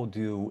Oppo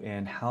do,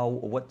 and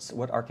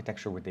what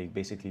architecture would they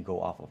basically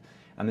go off of.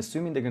 I'm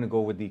assuming they're going to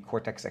go with the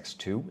Cortex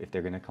X2 if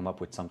they're going to come up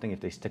with something,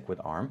 if they stick with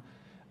ARM.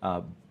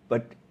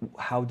 But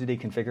how do they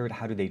configure it?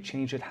 How do they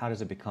change it? How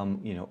does it become,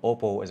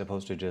 Oppo as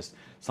opposed to just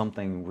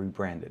something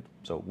rebranded?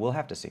 So we'll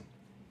have to see.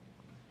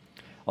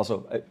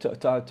 Also,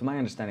 to my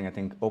understanding, I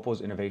think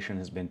Oppo's innovation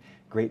has been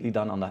greatly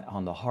done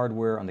on the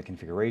hardware, on the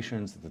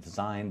configurations, the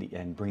design,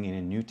 and bringing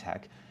in new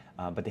tech.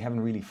 But they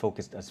haven't really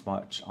focused as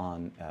much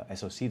on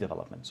SoC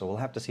development. So we'll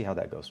have to see how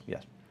that goes.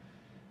 Yes.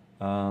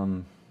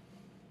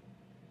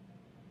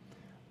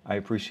 I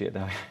appreciate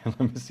that. Let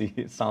me see.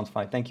 It sounds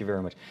fine. Thank you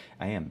very much.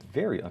 I am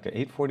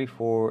okay.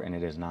 8:44 and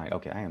it is 9.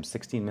 Okay, I am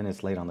 16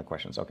 minutes late on the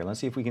questions. Okay, let's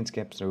see if we can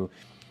skip through.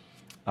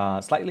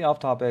 Slightly off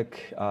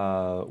topic.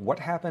 What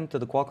happened to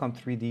the Qualcomm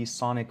 3D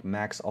Sonic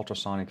Max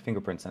ultrasonic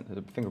fingerprint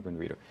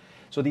reader?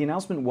 So the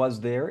announcement was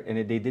there, and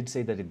they did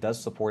say that it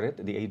does support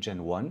it, the 8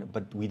 Gen 1,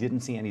 but we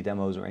didn't see any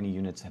demos or any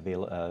units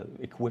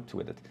equipped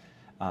with it.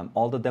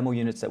 All the demo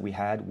units that we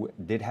had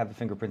did have a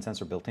fingerprint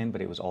sensor built in,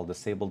 but it was all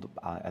disabled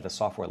at the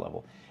software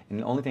level. And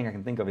the only thing I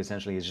can think of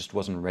essentially is just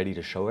wasn't ready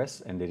to show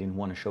us, and they didn't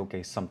want to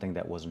showcase something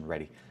that wasn't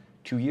ready.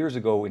 2 years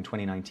ago in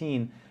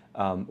 2019,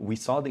 we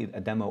saw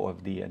a demo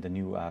of the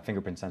new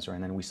fingerprint sensor,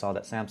 and then we saw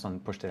that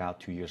Samsung pushed it out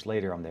 2 years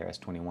later on their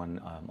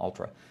S21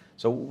 Ultra.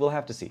 So we'll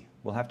have to see.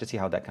 We'll have to see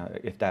how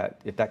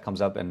that if that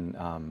comes up, and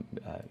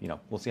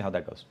we'll see how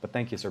that goes. But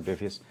thank you, Sir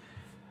Bifius.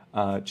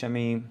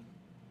 Chemi,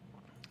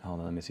 hold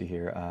on, let me see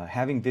here.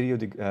 Having video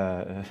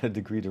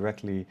degree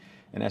directly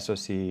in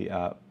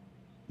SoC.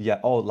 Yeah,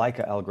 oh,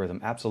 Leica algorithm,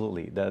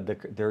 absolutely.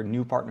 Their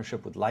new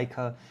partnership with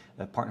Leica,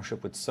 the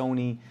partnership with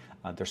Sony.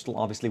 They're still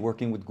obviously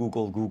working with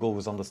Google. Google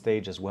was on the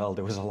stage as well.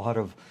 There was a lot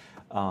of,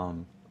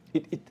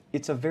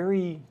 it's a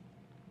very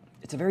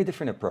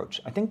different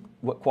approach. I think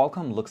what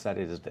Qualcomm looks at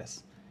it is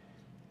this.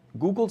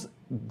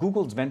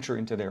 Google's venture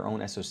into their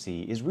own SoC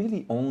is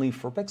really only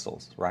for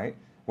Pixels, right?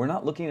 We're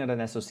not looking at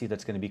an SoC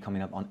that's going to be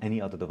coming up on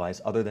any other device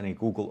other than a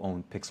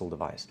Google-owned Pixel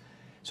device.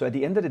 So at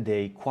the end of the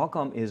day,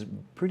 Qualcomm is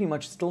pretty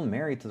much still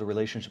married to the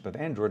relationship of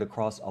Android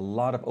across a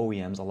lot of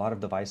OEMs, a lot of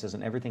devices,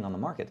 and everything on the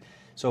market.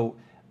 So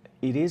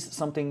it is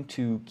something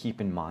to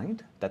keep in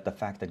mind, that the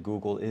fact that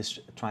Google is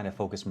trying to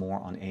focus more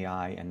on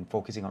AI and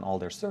focusing on all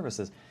their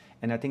services.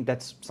 And I think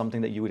that's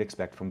something that you would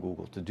expect from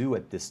Google to do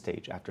at this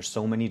stage. After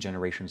so many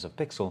generations of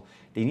Pixel,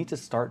 they need to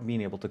start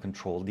being able to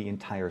control the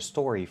entire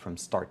story from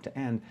start to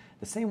end,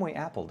 the same way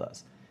Apple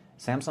does.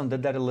 Samsung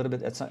did that a little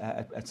bit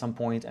at some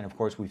point, and of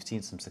course we've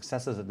seen some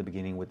successes at the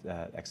beginning with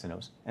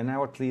Exynos. And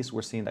now at least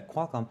we're seeing that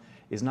Qualcomm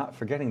is not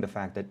forgetting the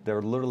fact that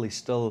they're literally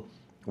still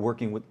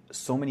working with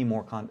so many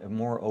more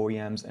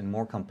OEMs and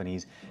more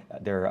companies.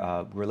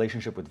 Their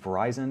relationship with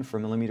Verizon for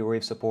millimeter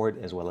wave support,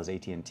 as well as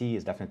AT&T,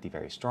 is definitely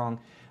very strong.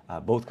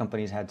 Both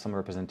companies had some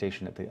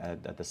representation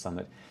at the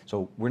summit.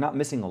 So we're not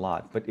missing a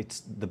lot, but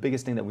it's the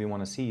biggest thing that we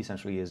want to see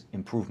essentially is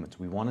improvements.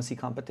 We want to see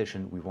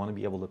competition. We want to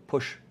be able to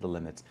push the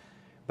limits,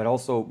 but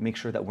also make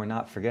sure that we're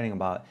not forgetting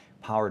about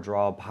power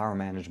draw, power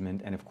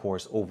management, and of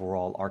course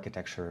overall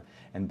architecture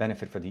and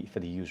benefit for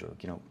the user.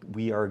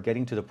 We are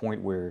getting to the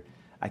point where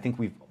I think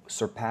we've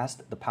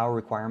surpassed the power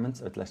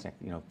requirements, or at least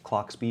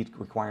clock speed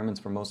requirements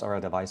for most of our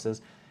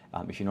devices.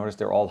 If you notice,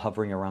 they're all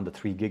hovering around the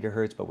 3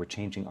 gigahertz, but we're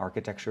changing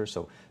architecture,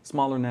 so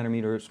smaller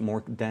nanometers,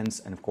 more dense,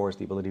 and of course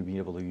the ability to be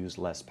able to use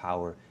less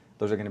power.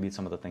 Those are going to be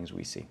some of the things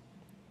we see.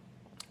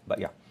 But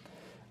yeah,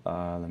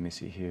 let me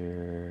see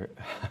here.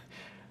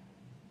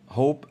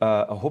 Hope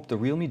the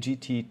Realme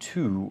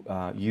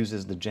GT2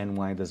 uses the Gen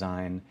Y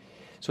design.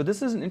 So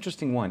this is an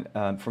interesting one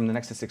from the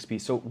Nexus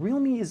 6P. So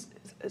Realme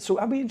so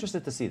I'll be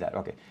interested to see that.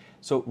 Okay,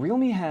 so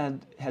Realme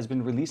has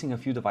been releasing a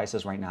few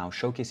devices right now,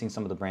 showcasing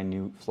some of the brand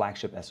new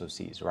flagship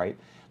SoCs, right?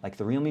 Like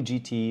the Realme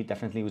GT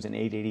definitely was an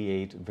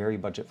 888, very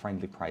budget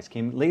friendly price.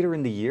 Came later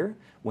in the year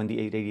when the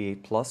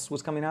 888 Plus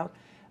was coming out.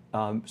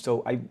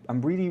 So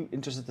I'm really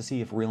interested to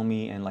see if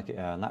Realme and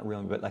not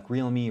Realme, but like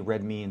Realme,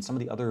 Redmi, and some of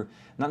the other,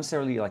 not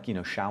necessarily like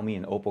Xiaomi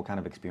and Oppo kind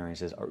of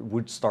experiences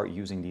would start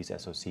using these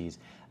SoCs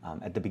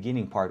at the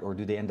beginning part, or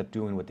do they end up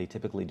doing what they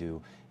typically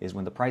do, is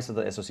when the price of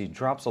the SoC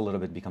drops a little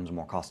bit, becomes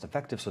more cost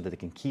effective so that they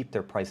can keep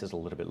their prices a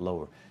little bit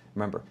lower.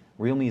 Remember,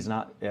 Realme is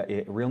not,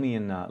 Realme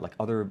and like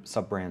other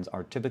sub-brands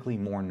are typically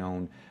more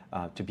known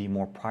to be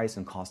more price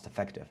and cost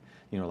effective.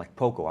 Like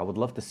Poco, I would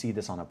love to see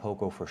this on a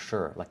Poco for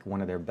sure, like one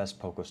of their best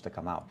Pocos to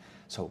come out.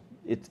 So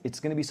it's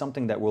going to be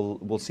something that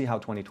we'll see how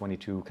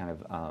 2022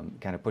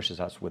 kind of pushes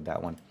us with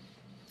that one.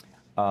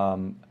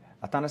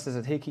 Atana says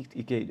that, hey,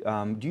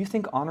 do you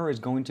think Honor is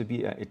going to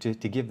be to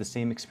give the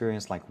same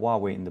experience like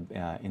Huawei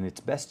in its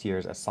best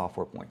years as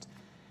software points?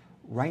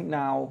 Right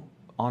now,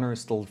 Honor is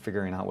still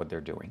figuring out what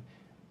they're doing.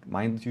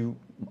 Mind you,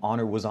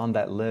 Honor was on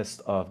that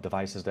list of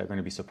devices that are going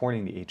to be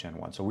supporting the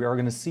HN1, so we are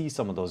going to see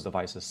some of those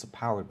devices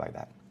powered by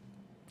that.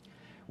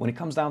 When it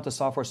comes down to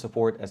software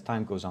support, as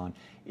time goes on,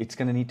 it's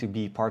going to need to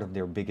be part of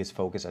their biggest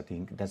focus. I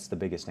think that's the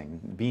biggest thing.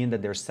 Being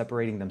that they're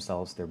separating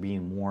themselves, they're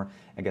being more,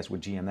 I guess,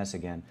 with GMS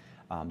again.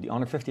 The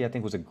Honor 50, I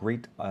think, was a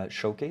great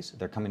showcase.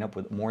 They're coming up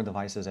with more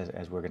devices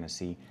as we're going to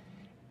see.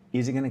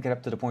 Is it going to get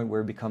up to the point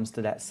where it becomes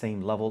to that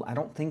same level? I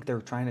don't think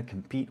they're trying to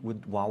compete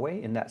with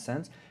Huawei in that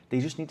sense.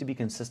 They just need to be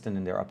consistent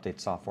in their update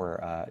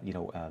software,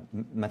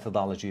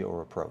 methodology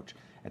or approach.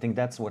 I think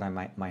that's what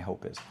my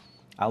hope is.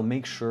 I'll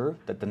make sure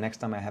that the next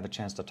time I have a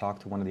chance to talk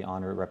to one of the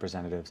Honor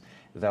representatives,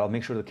 that I'll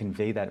make sure to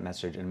convey that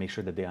message and make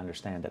sure that they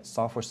understand that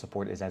software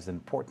support is as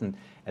important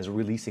as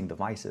releasing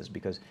devices,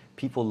 because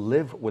people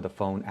live with a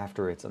phone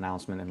after its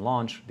announcement and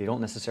launch. They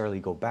don't necessarily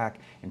go back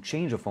and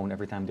change a phone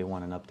every time they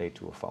want an update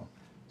to a phone.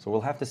 So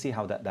we'll have to see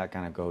how that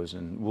kind of goes,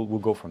 and we'll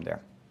go from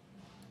there.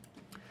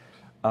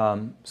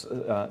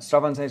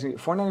 Stravan says,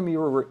 4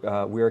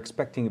 nanometer, we're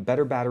expecting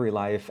better battery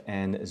life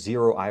and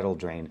zero idle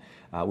drain,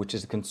 which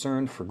is a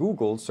concern for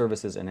Google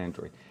services and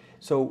Android.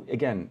 So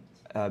again,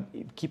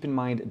 keep in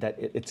mind that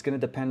it's going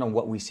to depend on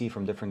what we see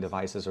from different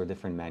devices or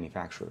different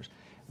manufacturers.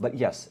 But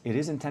yes, it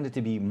is intended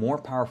to be more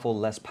powerful,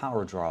 less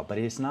power draw, but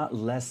it's not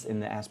less in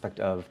the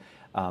aspect of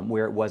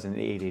where it was in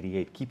the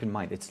 888. Keep in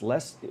mind, it's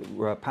less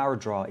power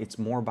draw. It's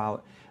more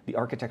about the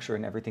architecture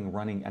and everything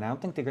running. And I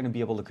don't think they're going to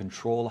be able to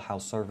control how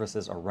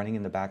services are running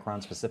in the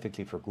background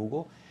specifically for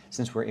Google,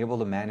 since we're able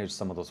to manage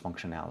some of those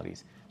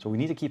functionalities. So we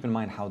need to keep in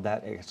mind how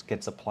that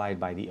gets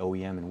applied by the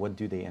OEM and what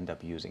do they end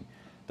up using.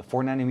 The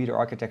 4nm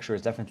architecture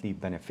is definitely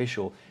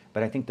beneficial,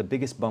 but I think the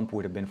biggest bump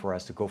would have been for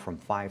us to go from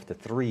 5 to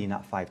 3,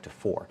 not 5 to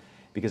 4.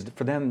 Because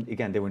for them,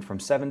 again, they went from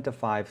 7 to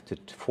 5 to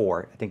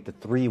 4. I think the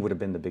 3 would have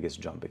been the biggest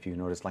jump, if you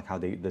notice like how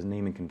the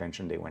naming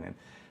convention they went in.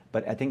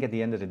 But I think at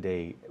the end of the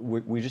day,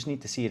 we just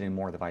need to see it in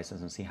more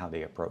devices and see how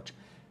they approach.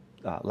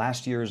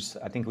 Last year's,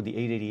 I think with the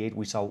 888,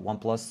 we saw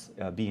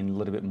OnePlus being a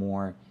little bit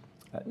more,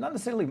 not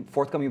necessarily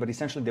forthcoming, but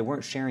essentially they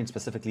weren't sharing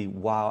specifically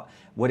what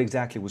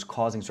exactly was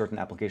causing certain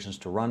applications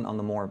to run on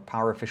the more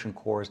power efficient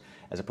cores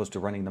as opposed to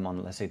running them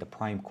on, let's say, the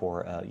Prime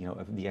core,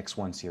 of the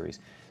X1 series.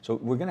 So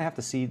we're going to have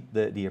to see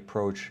the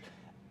approach.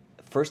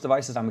 First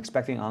devices I'm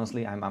expecting,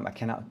 honestly,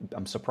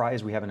 I'm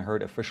surprised we haven't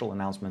heard official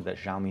announcement that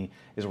Xiaomi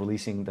is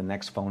releasing the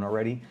next phone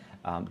already.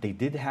 They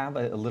did have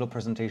a little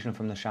presentation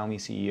from the Xiaomi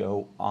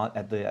CEO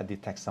at the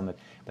Tech Summit,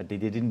 but they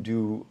did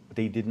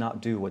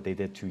not do what they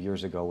did 2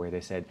 years ago, where they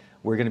said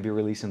we're going to be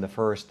releasing the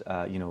first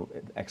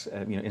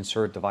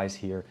insert device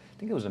here. I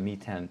think it was a Mi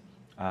 10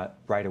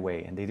 right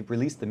away, and they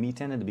released the Mi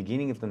 10 at the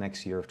beginning of the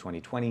next year of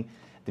 2020.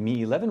 The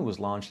Mi 11 was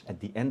launched at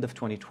the end of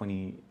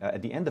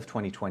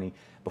 2020,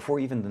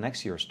 before even the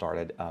next year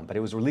started, but it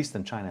was released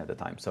in China at the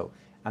time. So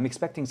I'm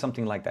expecting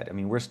something like that. I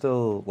mean, we're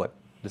still,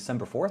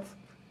 December 4th?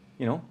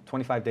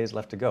 25 days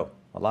left to go.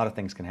 A lot of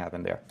things can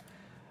happen there.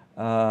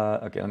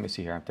 Okay, let me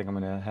see here. I think I'm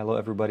gonna, hello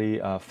everybody.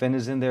 Finn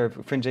is in there,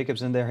 Finn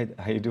Jacobs in there.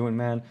 How you doing,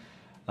 man?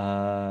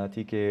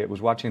 TK was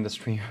watching the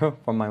stream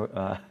from my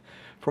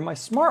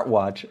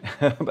smartwatch,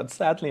 but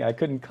sadly I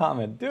couldn't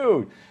comment.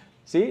 Dude,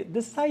 see,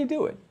 this is how you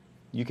do it.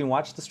 You can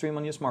watch the stream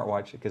on your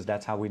smartwatch because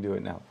that's how we do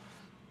it now.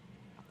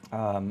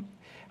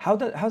 How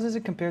does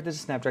it compare to the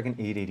Snapdragon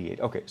 888?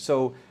 Okay,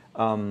 so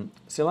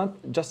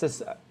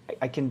Justice,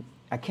 I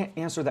can't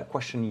answer that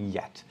question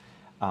yet.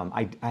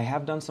 I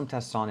have done some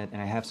tests on it,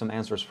 and I have some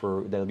answers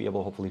that I'll be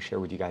able to hopefully share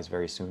with you guys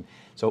very soon.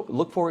 So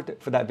look forward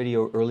for that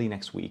video early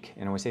next week.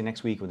 And when I say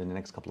next week, within the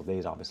next couple of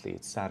days, obviously,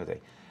 it's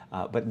Saturday.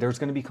 But there's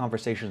going to be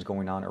conversations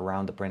going on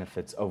around the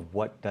benefits of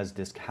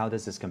how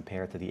does this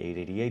compare to the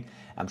 888.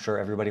 I'm sure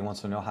everybody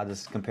wants to know how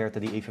this compares to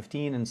the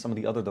A15 and some of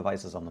the other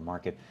devices on the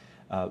market.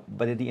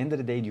 But at the end of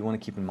the day, you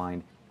want to keep in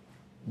mind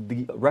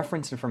the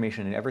reference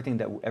information and everything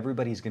that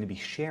everybody's going to be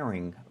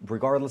sharing,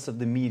 regardless of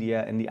the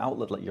media and the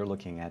outlet that you're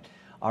looking at,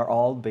 are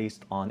all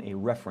based on a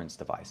reference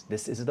device.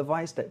 This is a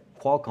device that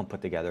Qualcomm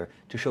put together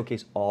to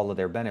showcase all of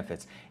their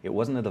benefits. It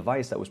wasn't a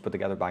device that was put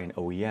together by an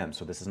OEM.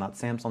 So this is not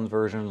Samsung's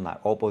version,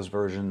 not Oppo's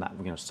version, not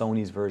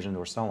Sony's version,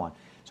 or so on.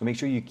 So make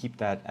sure you keep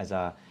that as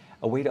a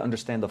way to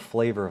understand the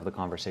flavor of the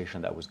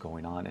conversation that was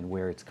going on and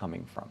where it's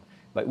coming from.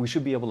 But we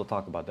should be able to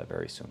talk about that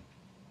very soon.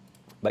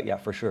 But yeah,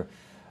 for sure.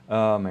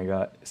 Oh my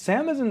God.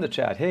 Sam is in the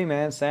chat. Hey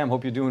man, Sam,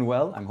 hope you're doing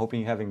well. I'm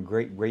hoping you're having a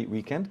great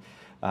weekend.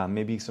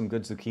 Maybe some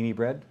good zucchini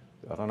bread.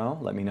 I don't know.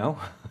 Let me know.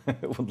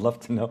 Would love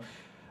to know.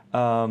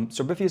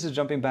 So Biffius is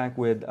jumping back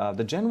with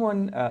the Gen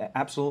 1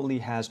 absolutely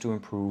has to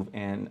improve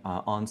and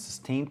on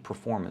sustained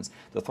performance.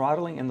 The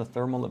throttling and the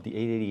thermal of the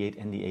 888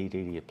 and the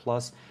 888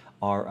 Plus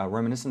are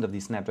reminiscent of the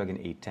Snapdragon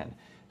 810.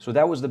 So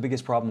that was the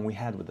biggest problem we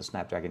had with the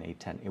Snapdragon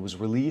 810. It was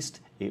released,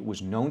 it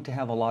was known to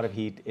have a lot of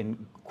heat.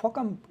 In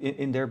Qualcomm,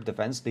 in their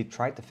defense, they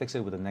tried to fix it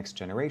with the next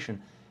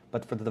generation,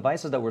 but for the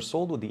devices that were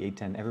sold with the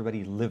 810,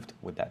 everybody lived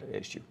with that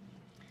issue.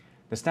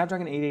 The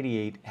Snapdragon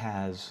 888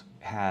 has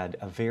had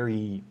a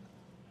very,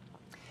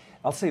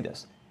 I'll say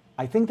this,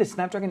 I think the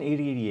Snapdragon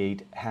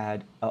 888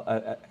 had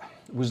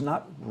was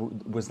not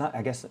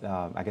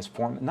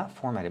not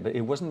formatted, but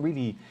it wasn't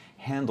really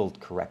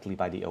handled correctly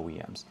by the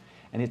OEMs.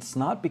 And it's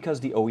not because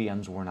the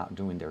OEMs were not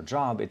doing their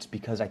job, it's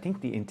because I think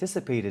they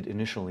anticipated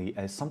initially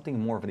as something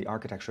more of the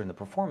architecture and the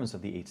performance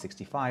of the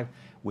 865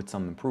 with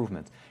some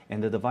improvements.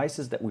 And the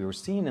devices that we were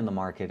seeing in the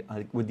market,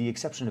 with the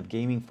exception of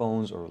gaming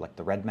phones or like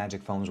the Red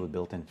Magic phones with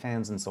built-in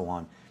fans and so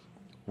on,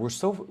 were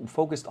so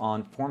focused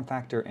on form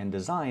factor and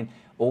design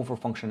over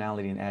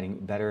functionality and adding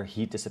better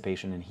heat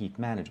dissipation and heat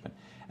management.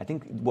 I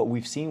think what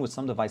we've seen with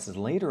some devices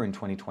later in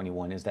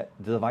 2021 is that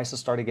the devices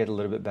started to get a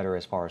little bit better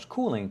as far as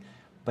cooling.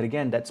 But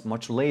again, that's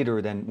much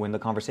later than when the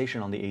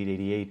conversation on the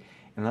 888,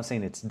 I'm not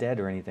saying it's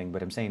dead or anything,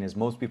 but I'm saying is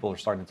most people are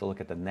starting to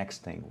look at the next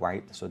thing,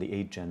 right? So the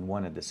 8 Gen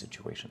 1 of this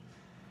situation.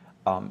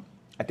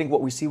 I think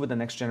what we see with the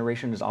next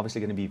generation is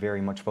obviously going to be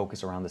very much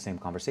focused around the same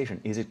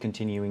conversation. Is it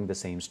continuing the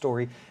same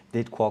story?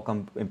 Did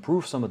Qualcomm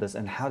improve some of this?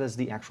 And how does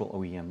the actual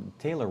OEM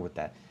tailor with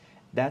that?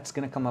 That's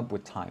going to come up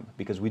with time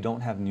because we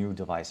don't have new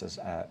devices.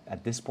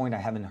 At this point, I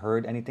haven't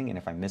heard anything, and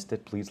if I missed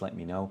it, please let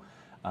me know.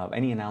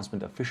 Any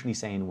announcement officially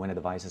saying when a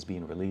device is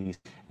being released.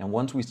 And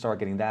once we start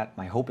getting that,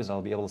 my hope is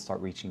I'll be able to start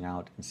reaching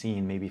out and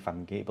seeing maybe if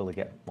I'm able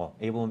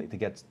to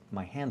get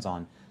my hands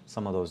on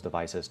some of those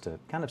devices to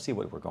kind of see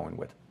what we're going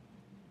with.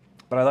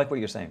 But I like what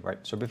you're saying, right?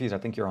 So Biffies, I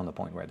think you're on the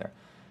point right there.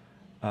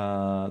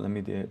 Let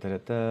me do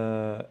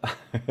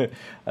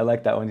I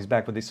like that one. He's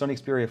back. But the Sony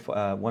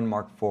Xperia 1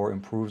 Mark IV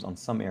improves on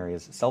some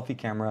areas. Selfie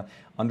camera,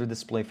 under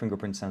display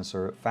fingerprint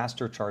sensor,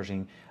 faster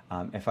charging.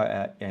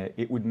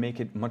 It would make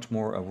it much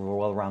more of a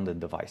well-rounded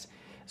device.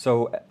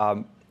 So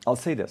I'll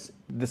say this: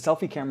 the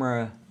selfie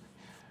camera.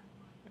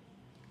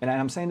 And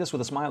I'm saying this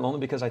with a smile only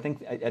because I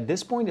think at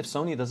this point, if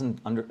Sony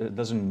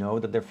doesn't know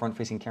that their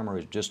front-facing camera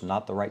is just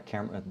not the right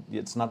camera,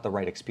 it's not the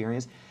right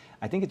experience,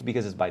 I think it's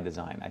because it's by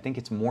design. I think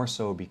it's more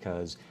so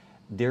because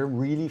they're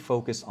really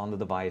focused on the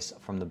device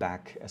from the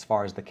back as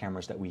far as the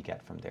cameras that we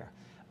get from there,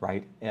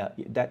 right?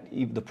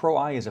 The Pro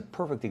Eye is a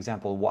perfect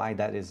example why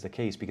that is the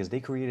case, because they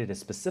created a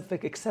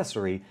specific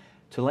accessory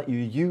to let you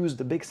use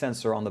the big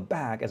sensor on the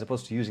back as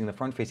opposed to using the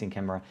front-facing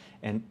camera,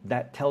 and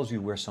that tells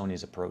you where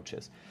Sony's approach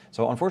is.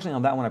 So unfortunately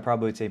on that one, I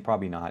probably would say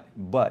probably not,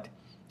 but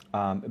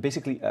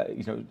basically,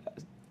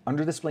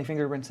 under display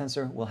fingerprint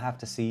sensor, we'll have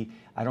to see.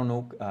 I don't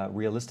know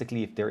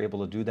realistically if they're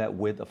able to do that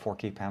with a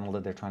 4K panel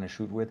that they're trying to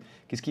shoot with.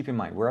 Because keep in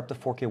mind, we're up to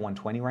 4K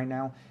 120 right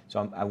now.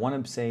 So I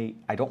want to say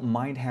I don't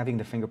mind having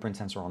the fingerprint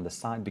sensor on the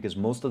side because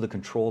most of the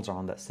controls are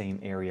on that same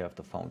area of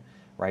the phone,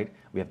 right?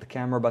 We have the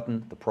camera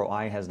button. The Pro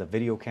Eye has the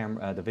video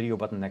camera, the video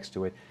button next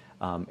to it.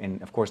 And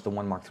of course, the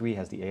 1 Mark III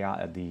has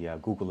the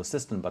Google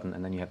Assistant button,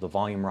 and then you have the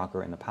volume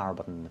rocker and the power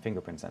button and the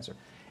fingerprint sensor.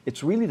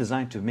 It's really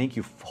designed to make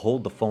you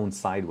hold the phone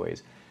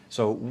sideways.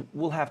 So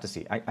we'll have to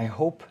see. I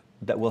hope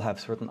that we'll have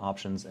certain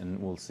options,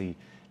 and we'll see.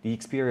 The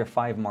Xperia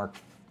 5 Mark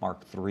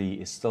III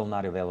is still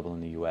not available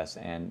in the US,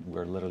 and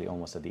we're literally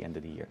almost at the end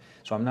of the year.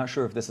 So I'm not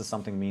sure if this is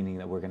something meaning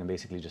that we're going to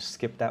basically just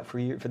skip that for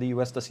the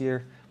US this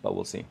year, but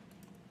we'll see.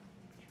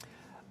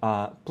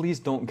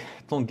 Please don't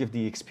give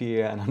the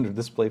Xperia an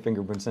under-display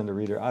fingerprint sensor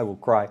reader. I will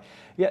cry.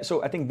 Yeah,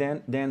 so I think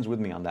Dan's with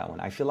me on that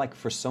one. I feel like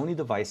for Sony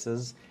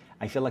devices,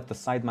 I feel like the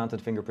side-mounted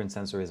fingerprint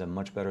sensor is a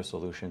much better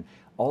solution.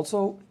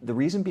 Also, the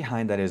reason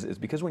behind that is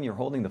because when you're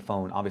holding the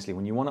phone, obviously,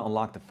 when you want to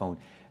unlock the phone,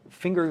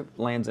 finger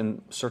lands in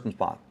a certain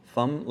spot.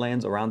 Thumb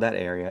lands around that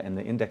area, and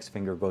the index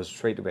finger goes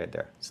straight to right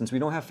there. Since we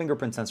don't have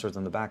fingerprint sensors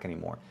on the back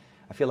anymore,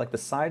 I feel like the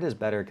side is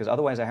better because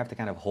otherwise I have to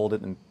kind of hold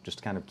it and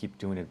just kind of keep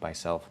doing it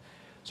myself.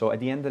 So at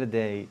the end of the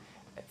day,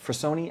 for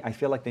Sony, I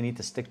feel like they need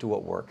to stick to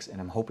what works,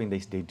 and I'm hoping they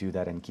do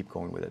that and keep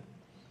going with it.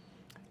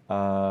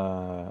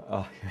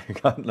 Oh,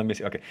 God, let me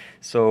see. Okay,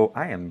 so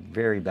I am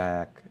very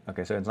back.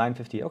 Okay, so it's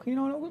 9:50. Okay,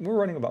 we're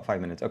running about 5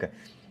 minutes. Okay,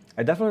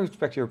 I definitely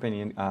respect your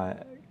opinion.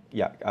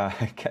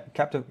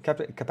 Capacitive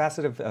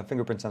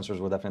fingerprint sensors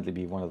will definitely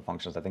be one of the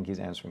functions. I think he's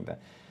answering that.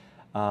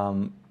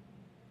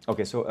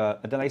 Okay, so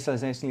Adelaide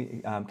says,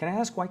 can I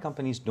ask why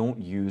companies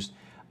don't use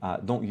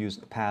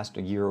past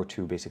a year or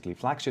two, basically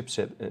flagship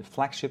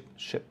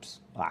ships.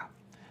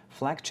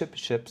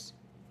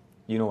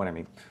 You know what I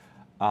mean.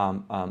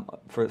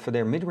 For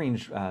their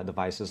mid-range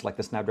devices like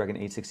the Snapdragon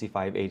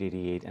 865,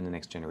 888, and the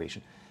next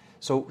generation.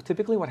 So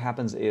typically what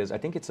happens is, I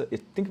think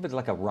think of it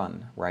like a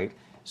run, right?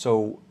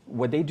 So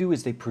what they do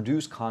is they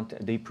produce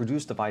content, they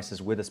produce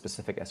devices with a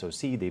specific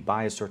SoC, they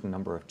buy a certain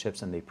number of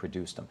chips and they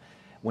produce them.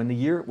 When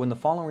the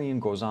following year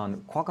goes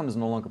on, Qualcomm is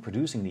no longer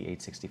producing the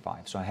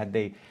 865. So had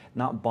they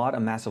not bought a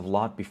massive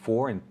lot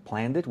before and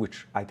planned it,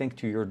 which I think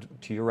to your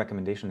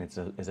recommendation is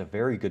a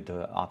very good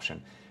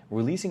option.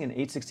 Releasing an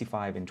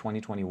 865 in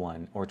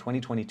 2021 or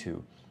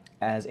 2022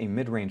 as a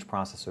mid-range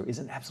processor is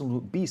an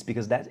absolute beast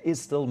because that is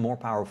still more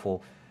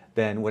powerful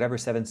than whatever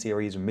 7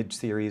 series or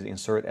mid-series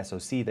insert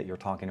SoC that you're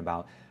talking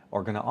about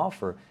are going to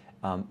offer,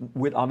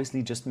 with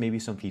obviously just maybe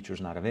some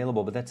features not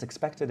available, but that's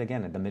expected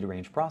again at the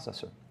mid-range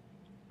processor.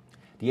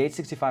 The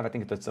 865, I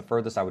think that's the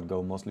furthest I would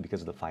go, mostly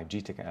because of the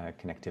 5G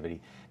connectivity.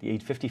 The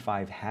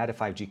 855 had a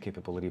 5G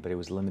capability, but it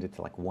was limited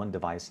to like one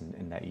device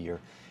in that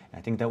year. And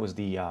I think that was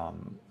the,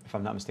 if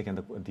I'm not mistaken,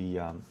 it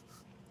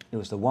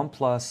was the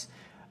OnePlus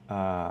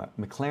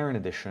McLaren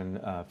edition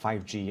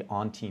 5G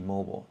on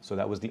T-Mobile. So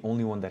that was the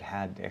only one that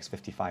had the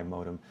X55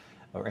 modem,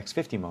 or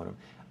X50 modem.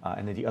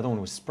 And then the other one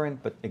was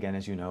Sprint, but again,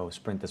 as you know,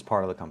 Sprint is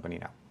part of the company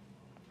now.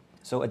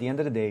 So at the end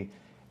of the day,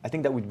 I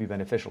think that would be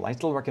beneficial. I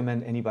still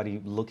recommend anybody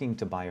looking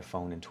to buy a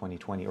phone in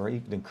 2020 or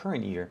even the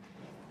current year,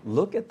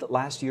 look at the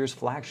last year's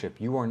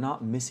flagship. You are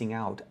not missing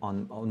out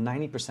on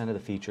 90% of the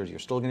features. You're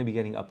still going to be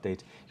getting updates.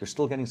 You're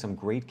still getting some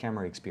great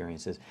camera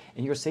experiences,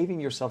 and you're saving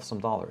yourself some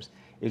dollars.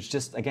 It's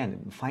just,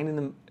 again, finding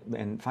them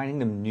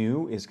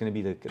new is going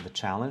to be the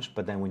challenge,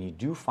 but then when you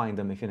do find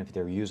them, even if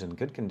they're used in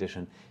good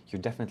condition,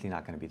 you're definitely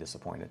not going to be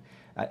disappointed.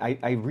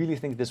 I really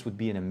think this would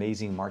be an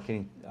amazing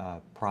marketing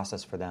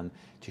process for them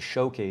to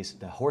showcase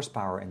the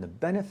horsepower and the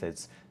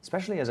benefits,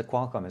 especially as a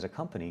Qualcomm, as a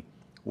company,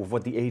 with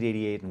what the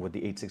 888 and what the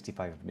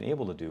 865 have been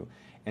able to do.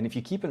 And if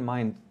you keep in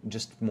mind,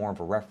 just more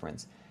of a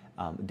reference,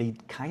 they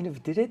kind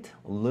of did it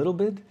a little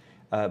bit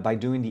by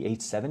doing the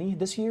 870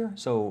 this year.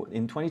 So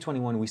in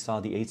 2021, we saw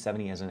the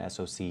 870 as an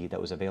SoC that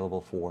was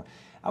available for,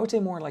 I would say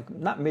more like,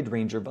 not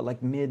mid-ranger, but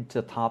like mid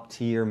to top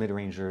tier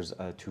mid-rangers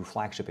to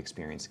flagship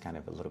experience kind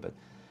of a little bit.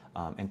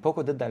 And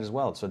Poco did that as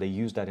well. So they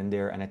used that in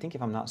there. And I think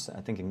if I'm not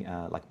thinking,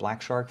 like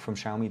Black Shark from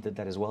Xiaomi did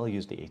that as well,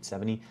 used the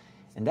 870.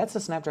 And that's the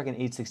Snapdragon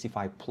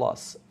 865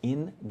 Plus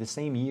in the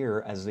same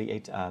year as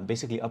the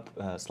basically up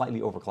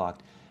slightly overclocked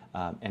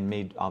and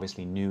made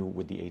obviously new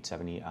with the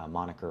 870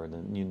 moniker,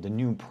 the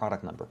new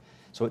product number.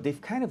 So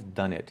they've kind of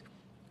done it,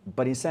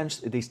 but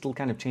essentially they still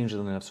kind of changed it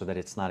enough so that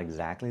it's not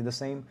exactly the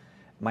same.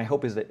 My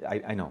hope is that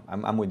I know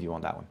I'm with you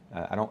on that one.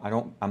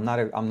 I'm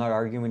not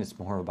arguing. It's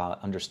more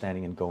about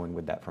understanding and going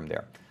with that from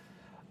there.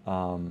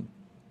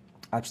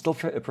 I've still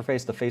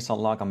prefaced the face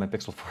unlock on my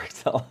Pixel 4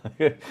 XL.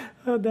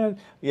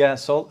 Yeah,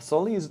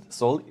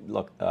 Sony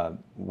look.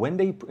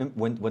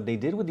 When what they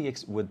did with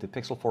the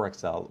Pixel 4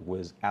 XL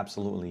was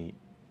absolutely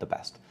the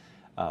best.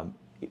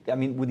 I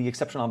mean, with the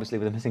exception, obviously,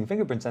 with the missing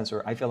fingerprint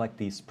sensor, I feel like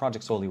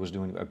Project Soli was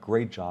doing a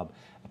great job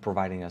of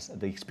providing us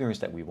the experience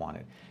that we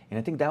wanted. And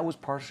I think that was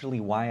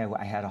partially why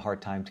I had a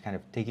hard time to kind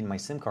of taking my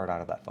SIM card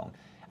out of that phone.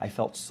 I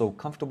felt so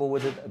comfortable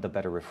with it, the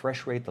better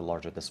refresh rate, the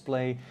larger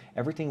display,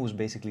 everything was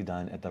basically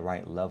done at the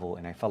right level,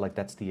 and I felt like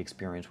that's the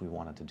experience we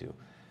wanted to do.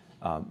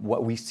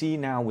 What we see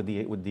now with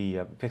the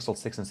Pixel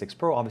 6 and 6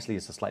 Pro, obviously,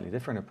 is a slightly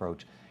different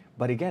approach.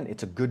 But again,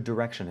 it's a good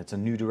direction. It's a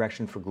new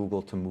direction for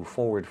Google to move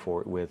forward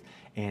with,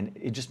 and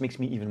it just makes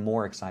me even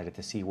more excited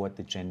to see what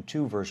the Gen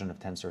 2 version of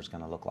Tensor is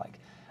going to look like.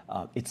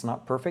 It's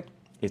not perfect.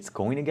 It's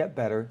going to get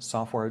better.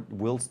 Software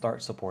will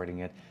start supporting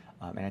it,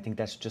 and I think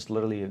that's just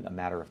literally a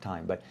matter of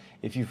time. But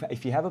if you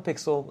have a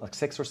Pixel, like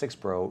 6 or 6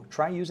 Pro,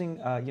 try using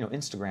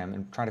Instagram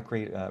and try to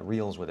create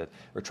Reels with it,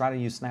 or try to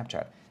use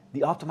Snapchat.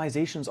 The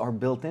optimizations are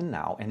built in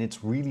now, and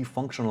it's really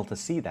functional to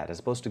see that, as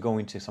opposed to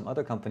going to some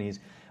other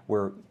companies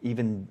where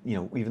even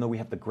though we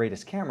have the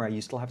greatest camera, you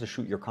still have to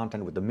shoot your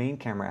content with the main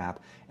camera app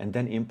and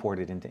then import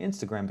it into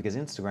Instagram, because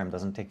Instagram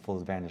doesn't take full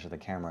advantage of the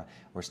camera,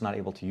 or it's not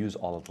able to use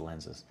all of the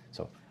lenses.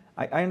 So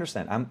I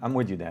understand. I'm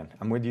with you, Dan.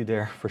 I'm with you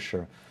there for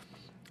sure.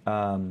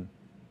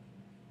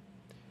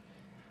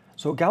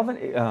 So Golan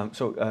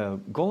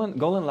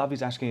Lavi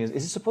is asking, is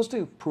it supposed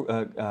to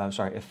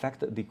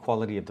affect the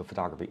quality of the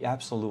photography?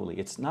 Absolutely.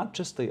 It's not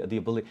just the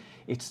ability,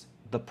 it's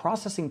the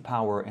processing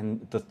power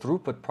and the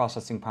throughput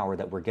processing power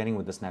that we're getting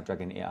with the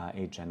Snapdragon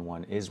 8 Gen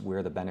 1 is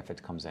where the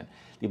benefit comes in.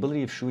 The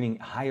ability of shooting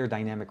higher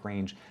dynamic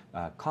range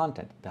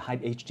content, the high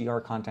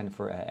HDR content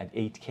at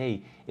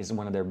 8K is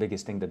one of their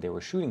biggest things that they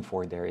were shooting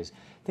for there. Is,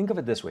 think of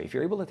it this way, if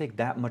you're able to take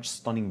that much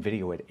stunning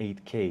video at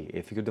 8K,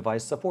 if your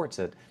device supports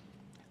it,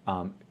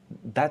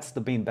 that's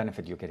the main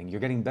benefit you're getting.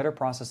 You're getting better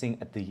processing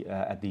at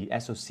the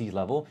SoC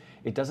level.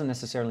 It doesn't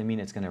necessarily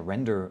mean it's going to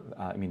render,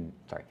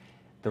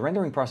 the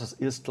rendering process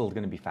is still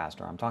going to be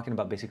faster. I'm talking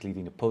about basically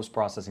the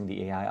post-processing,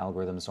 the AI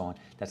algorithm, and so on.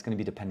 That's going to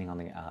be depending on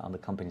the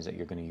companies that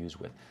you're going to use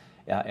with.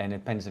 And it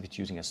depends if it's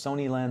using a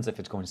Sony lens, if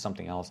it's going to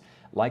something else.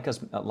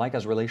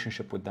 Leica's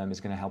relationship with them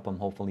is going to help them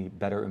hopefully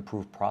better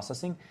improve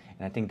processing.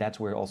 And I think that's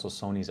where also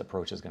Sony's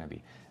approach is going to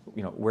be.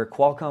 Where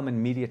Qualcomm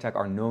and MediaTek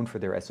are known for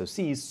their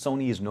SoCs,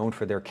 Sony is known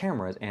for their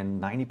cameras,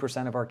 and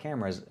 90% of our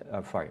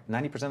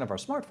 90% of our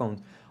smartphones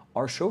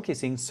are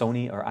showcasing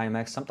Sony or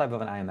IMX, some type of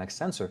an IMX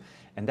sensor,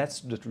 and that's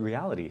the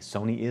reality.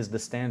 Sony is the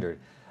standard.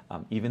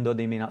 Even though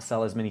they may not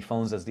sell as many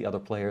phones as the other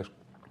players,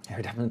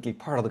 they're definitely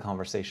part of the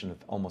conversation of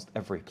almost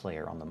every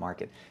player on the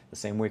market, the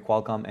same way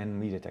Qualcomm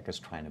and MediaTek is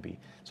trying to be.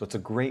 So it's a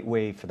great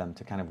way for them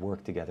to kind of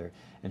work together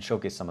and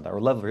showcase some of that, or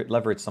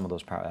leverage some of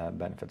those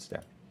benefits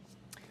there.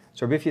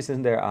 So Bifius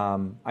in there,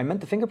 I meant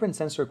the fingerprint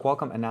sensor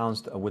Qualcomm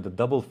announced with the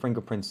double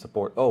fingerprint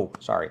support. Oh,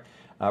 sorry.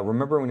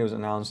 Remember when it was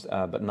announced,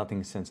 but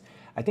nothing since.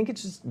 I think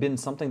it's just been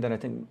something that I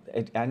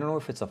don't know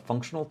if it's a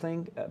functional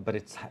thing, but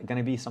it's going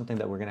to be something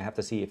that we're going to have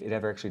to see if it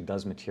ever actually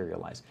does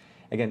materialize.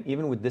 Again,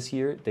 even with this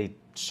year, they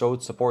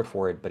showed support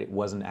for it, but it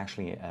wasn't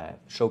actually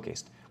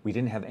showcased. We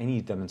didn't have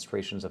any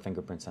demonstrations of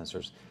fingerprint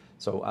sensors.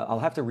 So I'll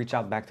have to reach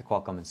out back to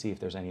Qualcomm and see if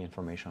there's any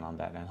information on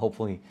that. And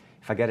hopefully,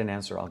 if I get an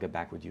answer, I'll get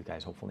back with you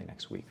guys, hopefully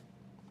next week.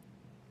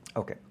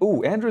 Okay.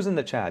 Ooh, Andrew's in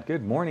the chat.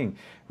 Good morning.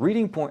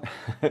 Reading points.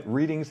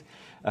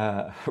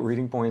 I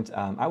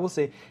will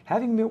say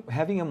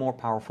having a more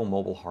powerful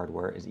mobile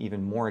hardware is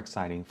even more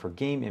exciting for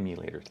game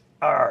emulators.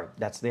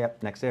 That's the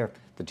next there.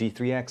 The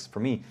G3X for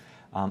me.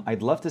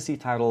 I'd love to see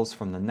titles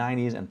from the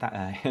 90s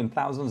and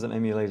thousands of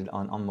emulated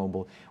on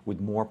mobile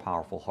with more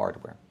powerful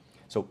hardware.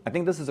 So I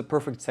think this is a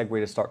perfect segue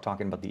to start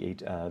talking about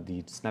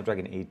the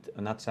Snapdragon 8,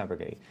 not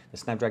Snapdragon 8, the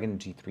Snapdragon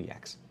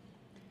G3X.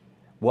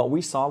 What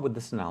we saw with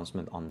this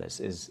announcement on this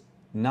is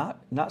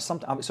not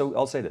something. So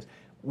I'll say this: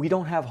 we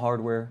don't have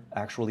hardware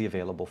actually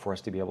available for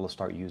us to be able to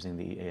start using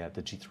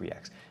the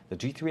G3X. The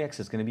G3X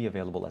is going to be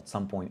available at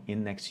some point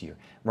in next year.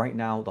 Right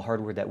now, the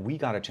hardware that we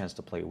got a chance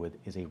to play with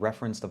is a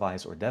reference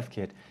device or dev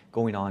kit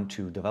going on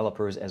to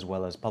developers as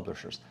well as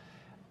publishers.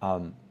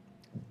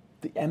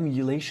 The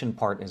emulation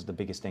part is the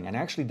biggest thing. And I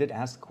actually did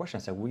ask the question.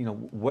 I said, well,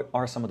 what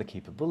are some of the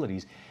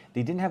capabilities?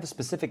 They didn't have the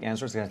specific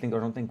answers. I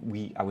don't think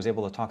I was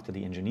able to talk to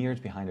the engineers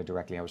behind it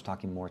directly. I was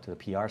talking more to the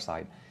PR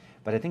side.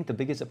 But I think the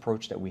biggest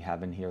approach that we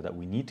have in here that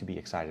we need to be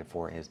excited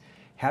for is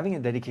having a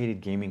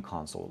dedicated gaming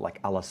console, like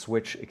a la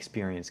Switch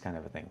experience kind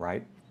of a thing,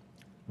 right?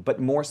 But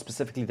more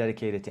specifically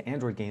dedicated to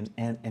Android games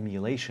and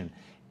emulation.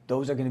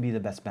 those are going to be the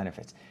best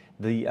benefits.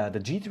 The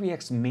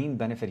G3X main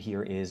benefit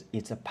here is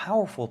it's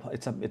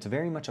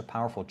very much a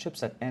powerful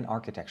chipset and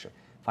architecture.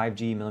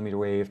 5G, millimeter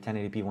wave,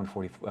 1080p,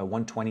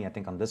 120, I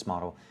think on this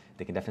model.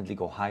 They can definitely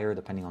go higher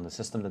depending on the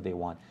system that they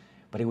want.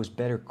 But it was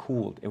better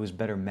cooled, it was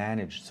better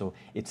managed, so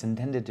it's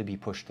intended to be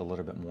pushed a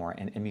little bit more,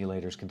 and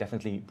emulators could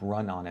definitely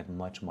run on it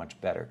much, much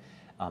better.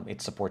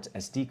 It supports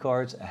SD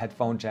cards, a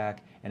headphone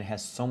jack, and it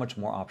has so much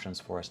more options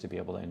for us to be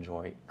able to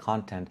enjoy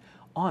content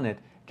on it,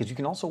 because you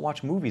can also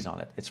watch movies on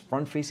it. It's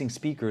front-facing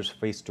speakers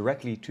faced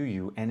directly to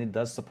you, and it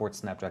does support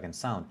Snapdragon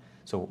sound,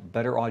 so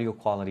better audio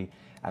quality.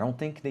 I don't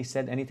think they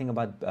said anything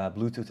about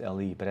Bluetooth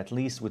LE, but at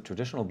least with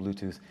traditional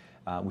Bluetooth,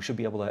 we should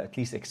be able to at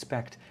least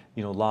expect,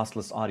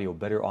 lossless audio,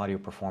 better audio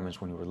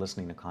performance when we're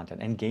listening to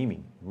content, and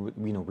gaming.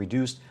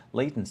 Reduced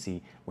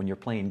latency when you're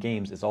playing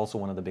games is also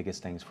one of the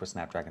biggest things for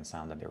Snapdragon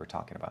sound that they were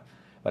talking about.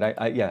 But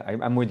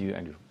I'm with you,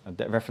 Andrew.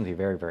 Definitely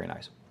very, very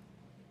nice.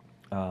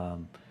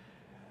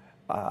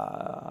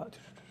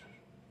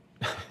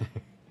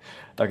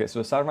 Okay,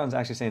 so Sarvan's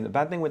actually saying the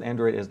bad thing with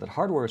Android is that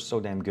hardware is so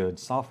damn good,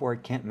 software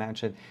can't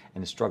match it,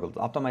 and it struggled.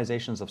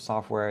 Optimizations of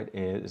software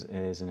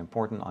is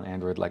important on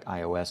Android like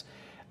iOS.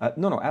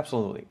 No,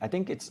 absolutely. I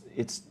think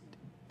it's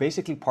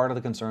basically part of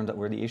the concern that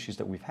were the issues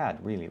that we've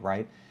had, really,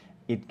 right?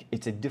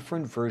 It's a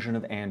different version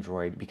of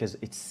Android because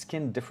it's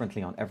skinned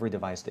differently on every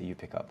device that you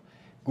pick up.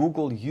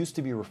 Google used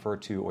to be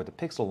referred to, or the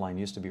Pixel line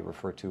used to be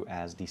referred to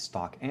as the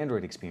stock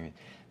Android experience.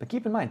 But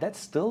keep in mind, that's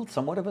still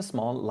somewhat of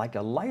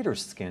a lighter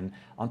skin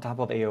on top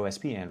of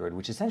AOSP Android,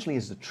 which essentially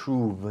is the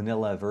true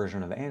vanilla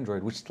version of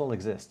Android, which still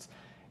exists.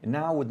 And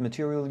now with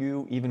Material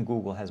You, even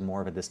Google has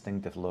more of a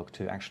distinctive look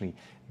to actually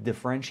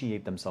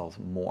differentiate themselves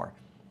more.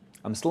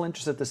 I'm still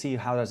interested to see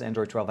how does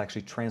Android 12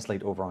 actually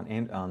translate over on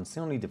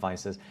Sony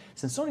devices,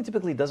 since Sony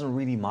typically doesn't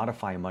really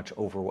modify much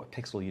over what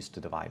Pixel used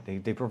to divide.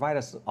 They provide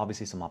us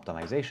obviously some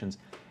optimizations,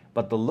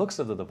 but the looks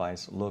of the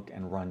device look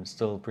and run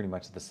still pretty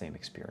much the same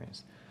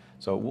experience.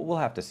 So we'll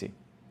have to see.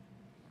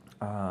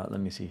 Let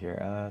me see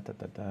here.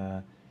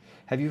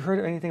 Have you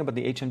heard anything about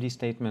the HMD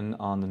statement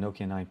on the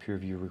Nokia 9 peer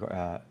review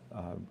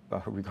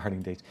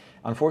regarding dates?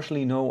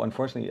 Unfortunately, no.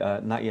 Unfortunately,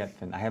 not yet.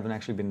 And I haven't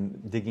actually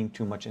been digging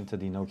too much into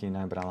the Nokia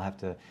 9, but I'll have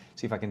to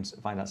see if I can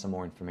find out some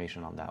more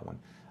information on that one.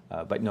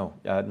 But no,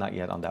 not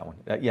yet on that one.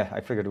 Yeah, I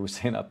figured it was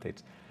saying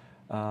updates.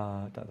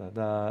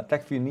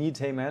 Tech for your needs.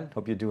 Hey, man.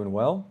 Hope you're doing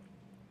well.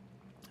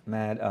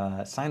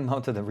 Mad. Sign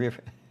mounted and rear.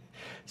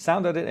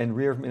 Sound at it and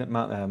rear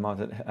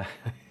mounted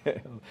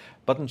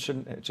buttons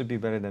should be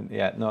better than,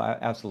 yeah, no,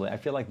 absolutely. I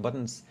feel like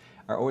buttons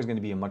are always going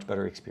to be a much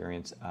better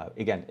experience.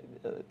 Again,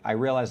 I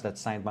realize that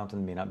side mounted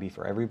may not be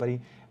for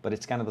everybody, but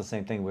it's kind of the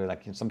same thing where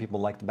like some people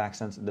like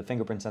the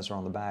fingerprint sensor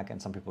on the back,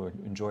 and some people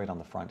enjoy it on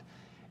the front.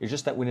 It's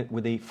just that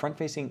with the front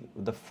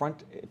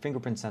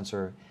fingerprint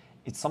sensor,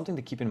 it's something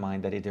to keep in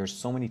mind that there's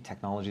so many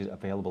technologies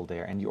available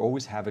there, and you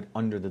always have it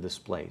under the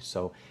display.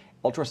 So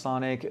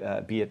ultrasonic,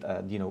 be it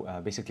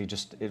basically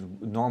just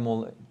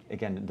normal.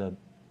 Again,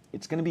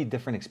 it's going to be a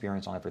different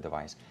experience on every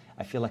device.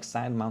 I feel like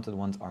side-mounted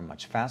ones are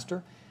much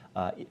faster.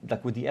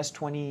 Like with the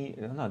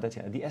S20, no, that's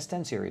the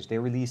S10 series. They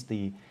released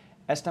the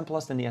S10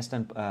 Plus and the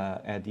S10,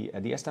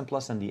 the S10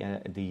 Plus and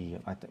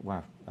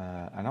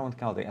I don't want to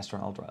call it the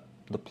S10 Ultra.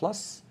 The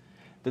Plus,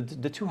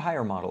 the two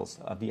higher models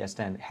of the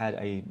S10 had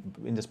a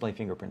in-display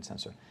fingerprint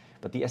sensor.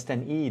 But the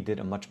S10e did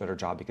a much better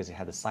job because it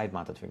had a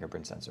side-mounted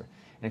fingerprint sensor.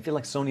 And I feel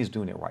like Sony's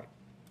doing it right.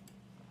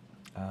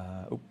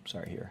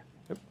 Sorry here.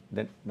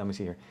 Let me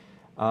see here.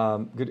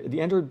 Good.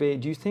 The Android Bay,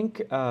 do you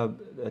think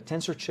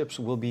tensor chips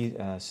will be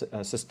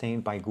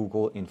sustained by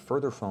Google in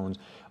further phones,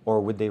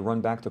 or would they run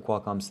back to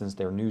Qualcomm since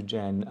their new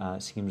gen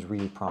seems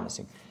really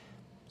promising?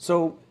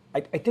 So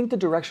I think the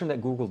direction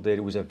that Google did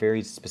was a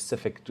very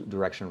specific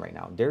direction right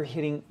now. They're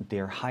hitting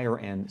their higher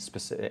end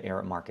specific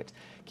market.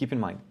 Keep in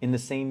mind, in the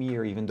same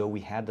year, even though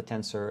we had the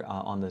Tensor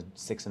on the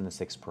 6 and the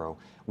 6 Pro,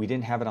 we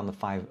didn't have it on the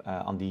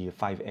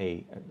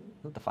 5A,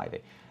 not the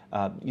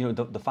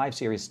 5A. The 5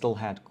 series still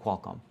had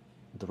Qualcomm.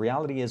 The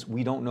reality is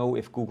we don't know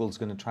if Google's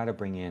going to try to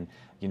bring in,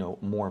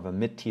 more of a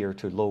mid-tier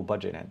to low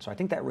budget end. So I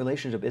think that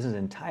relationship isn't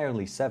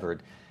entirely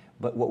severed.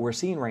 But what we're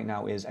seeing right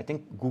now is, I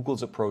think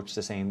Google's approach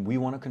to saying we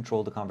want to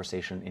control the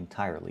conversation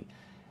entirely.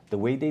 The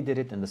way they did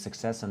it and the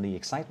success and the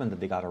excitement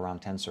that they got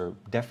around Tensor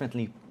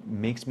definitely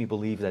makes me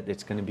believe that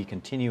it's going to be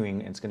continuing,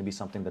 and it's going to be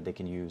something that they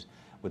can use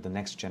with the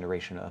next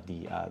generation of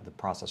the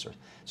processors.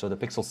 So the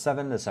Pixel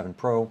 7, the 7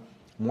 Pro,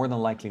 more than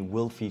likely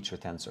will feature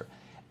Tensor.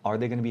 Are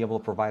they going to be able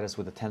to provide us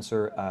with a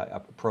Tensor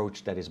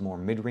approach that is more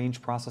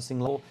mid-range processing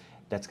level?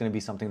 That's going to be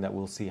something that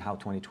we'll see how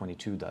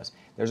 2022 does.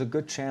 There's a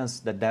good chance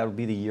that will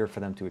be the year for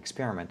them to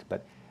experiment,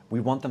 but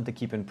we want them to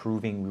keep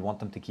improving. We want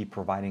them to keep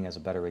providing us a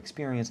better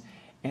experience,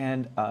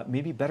 and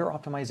maybe better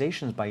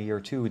optimizations by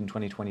year 2 in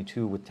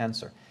 2022 with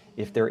Tensor.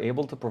 If they're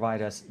able to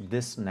provide us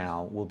this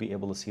now, we'll be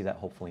able to see that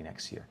hopefully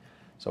next year.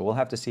 So we'll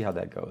have to see how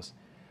that goes.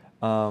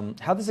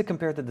 How does it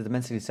compare to the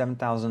Dimensity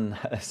 7000?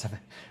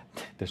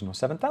 There's no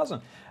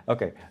 7000.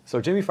 Okay,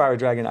 so Jimmy Fire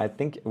Dragon, I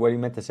think what he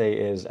meant to say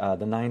is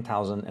the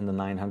 9000 and the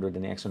 900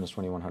 and the Exynos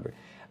 2100.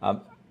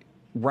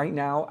 Right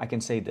now, I can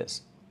say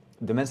this.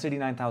 Dimensity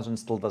 9000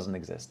 still doesn't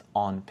exist.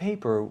 On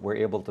paper, we're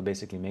able to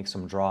basically make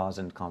some draws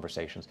and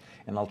conversations,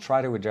 and I'll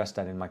try to address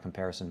that in my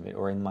comparison video,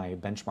 or in my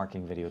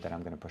benchmarking video that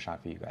I'm going to push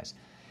out for you guys.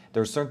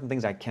 There are certain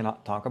things I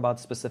cannot talk about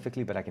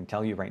specifically, but I can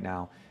tell you right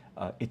now,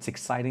 it's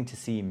exciting to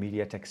see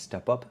MediaTek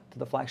step up to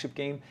the flagship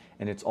game,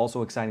 and it's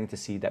also exciting to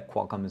see that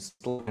Qualcomm is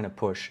still going to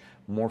push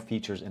more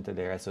features into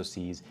their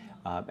SoCs,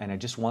 and I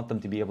just want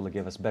them to be able to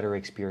give us better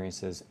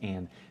experiences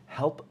and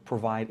help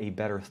provide a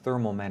better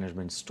thermal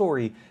management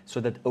story so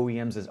that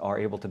OEMs are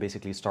able to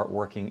basically start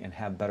working and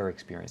have better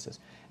experiences.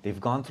 They've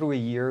gone through a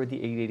year with the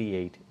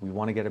 888. We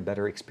want to get a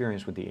better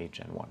experience with the 8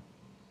 Gen 1.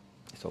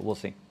 So we'll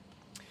see.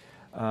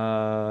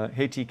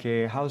 Hey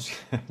TK, how's...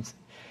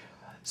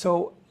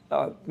 So,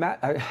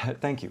 Matt,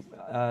 thank you.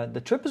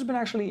 The trip has been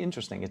actually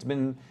interesting. It's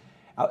been,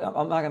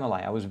 I'm not gonna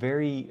lie, I was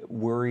very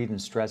worried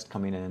and stressed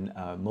coming in,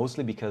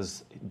 mostly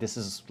because this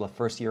is the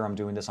first year I'm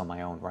doing this on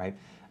my own, right?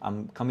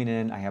 I'm coming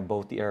in, I have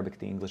both the Arabic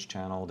and the English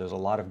channel. There's a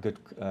lot of good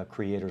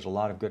creators, a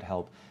lot of good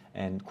help,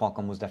 and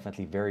Qualcomm was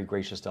definitely very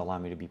gracious to allow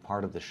me to be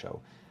part of the show.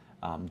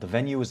 The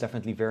venue was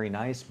definitely very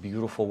nice,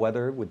 beautiful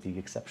weather with the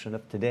exception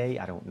of today.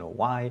 I don't know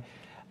why.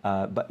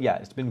 But yeah,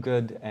 it's been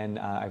good, and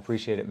I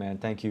appreciate it, man.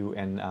 Thank you.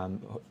 And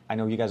I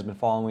know you guys have been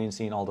following and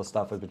seeing all the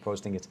stuff I've been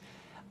posting.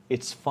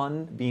 It's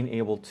fun being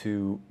able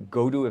to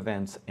go to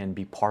events and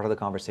be part of the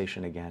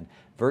conversation again.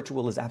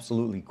 Virtual is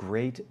absolutely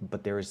great,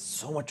 but there is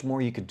so much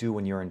more you could do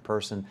when you're in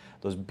person.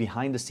 Those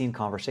behind-the-scene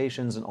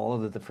conversations and all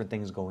of the different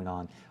things going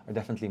on are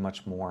definitely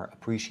much more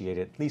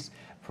appreciated, at least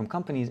from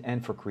companies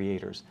and for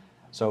creators.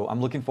 So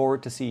I'm looking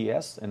forward to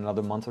CES in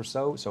another month or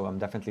so. So I'm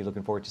definitely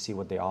looking forward to see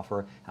what they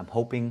offer. I'm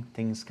hoping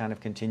things kind of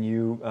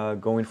continue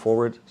going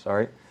forward.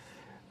 Sorry.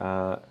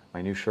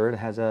 My new shirt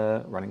has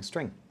a running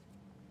string.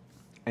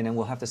 And then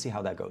we'll have to see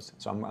how that goes.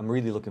 So I'm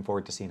really looking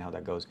forward to seeing how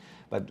that goes.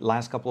 But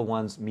last couple of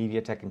ones,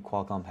 MediaTek and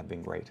Qualcomm have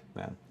been great,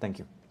 man. Thank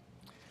you.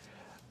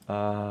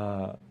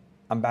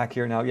 I'm back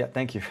here now. Yeah,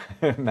 thank you,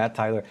 Matt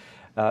Tyler.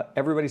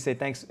 Everybody say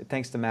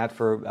thanks to Matt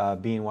for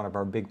being one of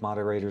our big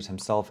moderators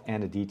himself,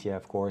 and Aditya,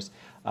 of course.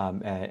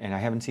 And I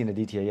haven't seen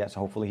Aditya yet, so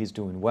hopefully he's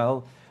doing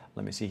well.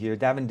 Let me see here.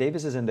 Davin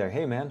Davis is in there.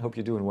 Hey, man, hope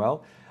you're doing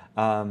well.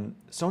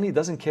 Sony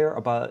doesn't care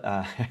about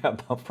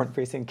about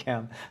front-facing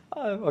cam.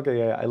 Okay,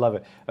 yeah, I love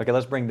it. Okay,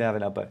 let's bring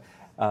Davin up. But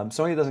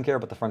Sony doesn't care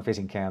about the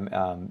front-facing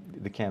cam.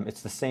 The cam,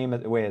 it's the same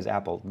way as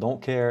Apple.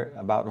 Don't care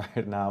about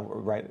right now.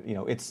 Right, you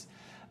know, it's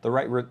the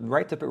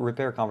right to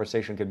repair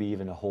conversation could be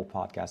even a whole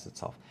podcast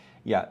itself.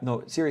 Yeah,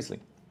 no, seriously.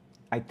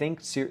 I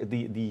think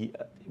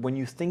when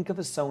you think of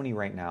a Sony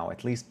right now,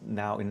 at least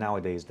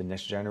nowadays, the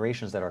next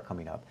generations that are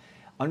coming up,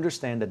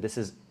 understand that this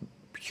is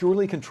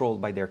purely controlled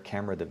by their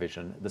camera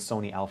division, the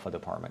Sony Alpha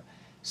department.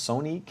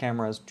 Sony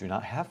cameras do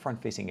not have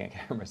front-facing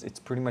cameras. It's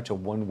pretty much a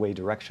one-way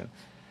direction.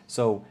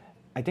 So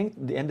I think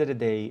at the end of the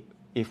day,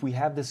 if we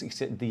have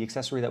the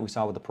accessory that we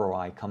saw with the Pro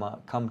I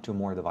come to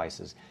more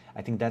devices,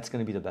 I think that's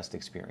going to be the best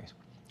experience.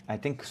 I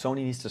think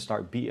Sony needs to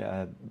start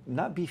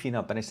not beefing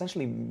up, but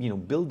essentially,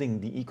 building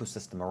the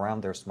ecosystem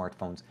around their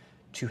smartphones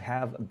to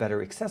have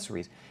better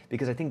accessories,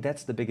 because I think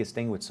that's the biggest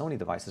thing with Sony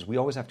devices. We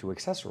always have to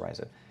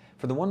accessorize it.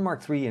 For the One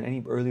Mark III and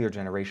any earlier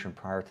generation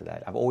prior to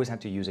that, I've always had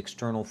to use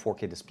external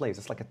 4K displays.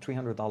 It's like a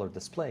 $300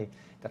 display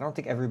that I don't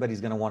think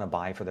everybody's going to want to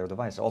buy for their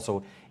device.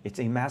 Also, it's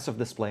a massive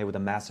display with a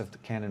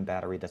massive Canon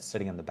battery that's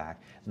sitting on the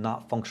back,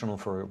 not functional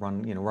for a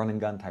run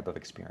and gun type of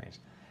experience.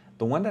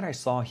 The one that I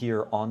saw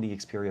here on the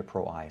Xperia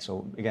Pro I,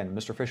 so again,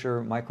 Mr.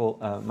 Fisher, Michael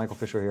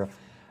Fisher here,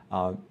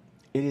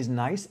 it is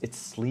nice, it's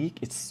sleek,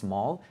 it's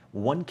small.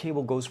 One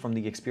cable goes from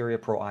the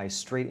Xperia Pro I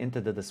straight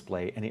into the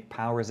display, and it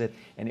powers it,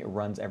 and it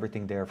runs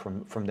everything there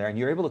from there, and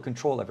you're able to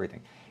control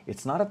everything.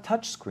 It's not a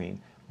touch screen,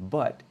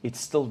 but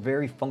it's still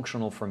very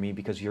functional for me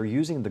because you're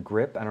using the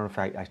grip. I don't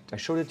know if I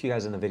showed it to you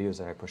guys in the videos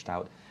that I pushed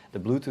out, the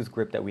Bluetooth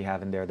grip that we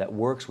have in there that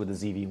works with the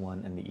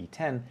ZV-1 and the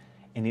E10,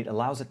 and it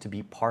allows it to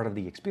be part of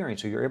the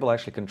experience. So you're able to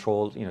actually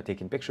control,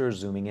 taking pictures,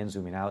 zooming in,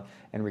 zooming out,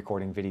 and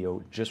recording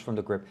video just from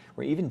the grip,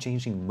 or even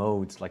changing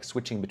modes, like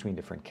switching between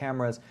different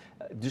cameras.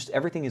 Just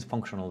everything is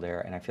functional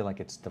there, and I feel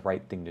like it's the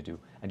right thing to do.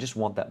 I just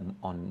want that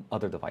on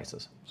other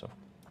devices. So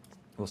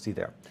we'll see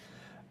there.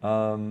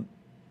 Davin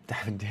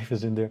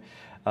Davis in there.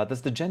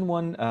 Does the Gen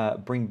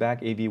 1 bring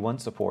back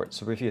AV1 support?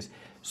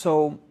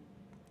 So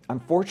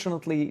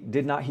unfortunately,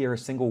 did not hear a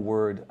single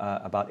word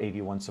about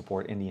AV1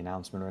 support in the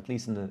announcement, or at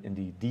least in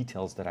the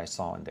details that I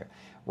saw in there.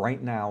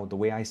 Right now, the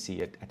way I see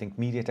it, I think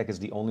MediaTek is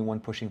the only one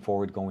pushing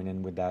forward, going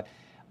in with that.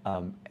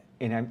 And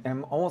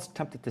I'm almost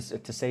tempted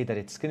to say that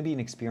it's going to be an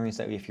experience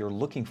that if you're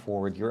looking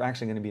forward, you're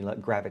actually going to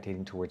be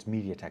gravitating towards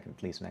MediaTek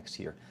at least next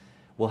year.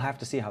 We'll have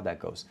to see how that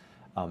goes.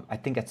 I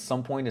think at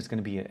some point it's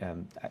going to be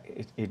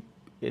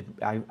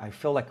I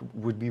feel like it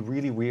would be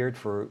really weird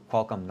for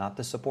Qualcomm not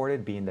to support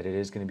it, being that it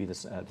is going to be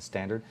the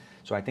standard.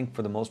 So I think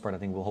for the most part, I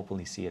think we'll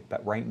hopefully see it.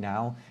 But right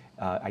now,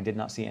 I did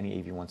not see any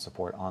AV1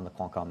 support on the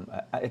Qualcomm,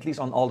 at least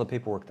on all the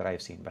paperwork that I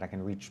have seen. But I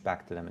can reach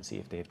back to them and see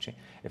if they have changed,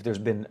 if there's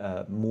been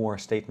more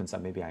statements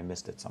that maybe I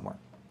missed it somewhere.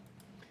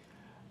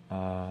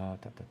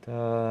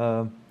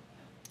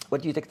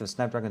 What do you think of the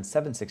Snapdragon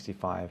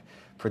 765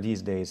 for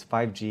these days,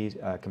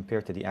 5G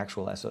compared to the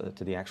actual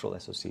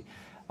SoC?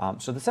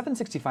 So the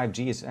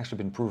 765G has actually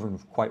been proven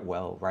quite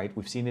well, right?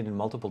 We've seen it in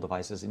multiple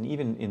devices, and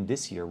even in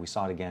this year, we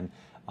saw it again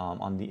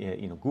on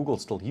the, Google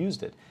still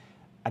used it.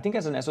 I think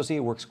as an SoC, it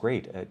works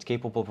great. It's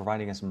capable of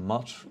providing us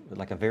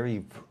like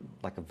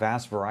a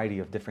vast variety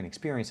of different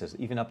experiences,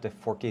 even up to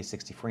 4K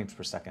 60 frames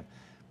per second.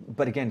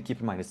 But again,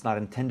 keep in mind, it's not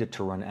intended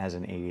to run as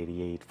an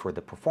 8088 for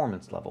the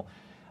performance level.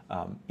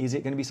 Is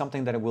it going to be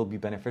something that it will be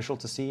beneficial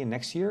to see in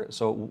next year?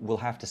 So we'll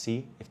have to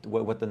see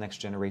what the next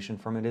generation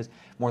from it is.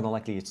 More than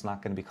likely, it's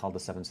not going to be called the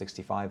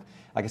 765.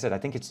 Like I said, I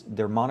think it's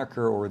their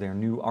moniker or their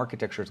new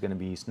architecture is going to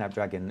be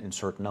Snapdragon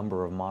insert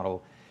number of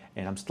model.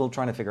 And I'm still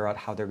trying to figure out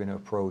how they're going to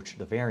approach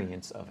the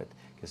variants of it,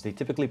 because they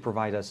typically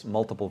provide us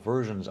multiple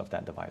versions of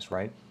that device,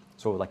 right?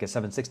 So like a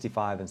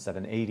 765 and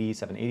 780,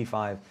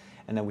 785,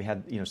 and then we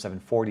had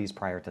 740s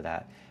prior to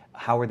that.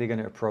 How are they going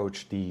to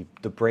approach the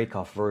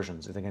break-off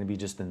versions? Are they going to be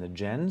just in the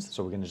gens,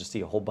 so we're going to just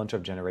see a whole bunch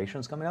of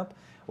generations coming up,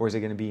 or is it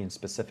going to be in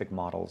specific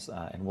models?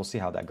 And we'll see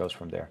how that goes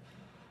from there.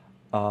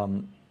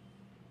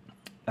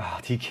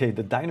 TK,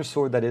 the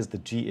dinosaur that is the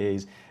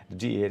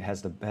G8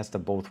 has the best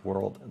of both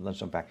worlds. Let's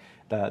jump back.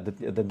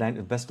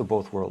 The best of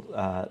both worlds.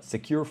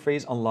 Secure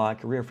face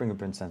unlock, rear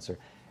fingerprint sensor.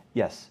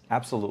 Yes,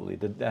 absolutely.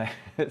 The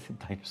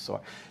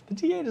dinosaur. The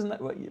G8 is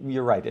not.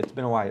 You're right. It's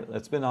been a while.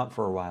 It's been out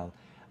for a while.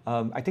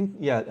 I think,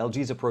 yeah,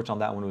 LG's approach on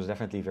that one was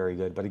definitely very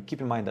good. But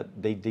keep in mind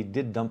that they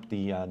did dump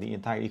the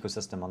entire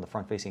ecosystem on the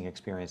front-facing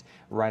experience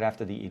right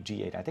after the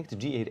G8. I think the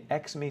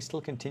G3X may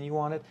still continue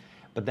on it,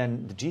 but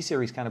then the G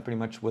series kind of pretty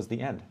much was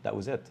the end. That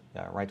was it,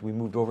 right? We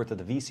moved over to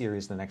the V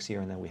series the next year,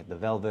 and then we had the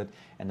Velvet,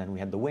 and then we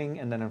had the Wing,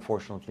 and then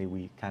unfortunately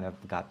we kind of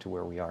got to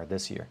where we are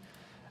this year.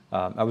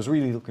 I was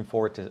really looking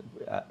forward to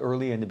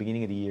early in the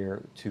beginning of the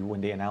year to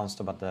when they announced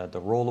about the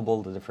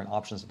rollable, the different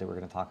options that they were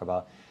going to talk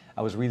about.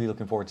 I was really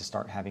looking forward to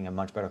start having a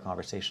much better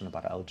conversation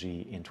about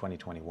LG in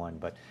 2021.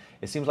 But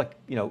it seems like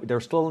they're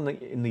still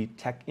in the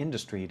tech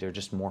industry. They're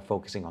just more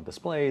focusing on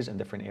displays and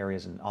different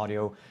areas in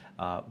audio.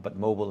 But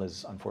mobile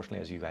is, unfortunately,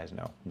 as you guys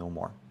know, no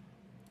more.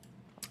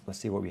 Let's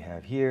see what we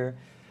have here.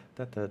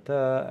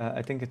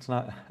 I think it's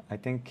not. I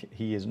think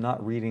he is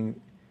not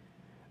reading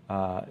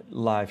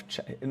live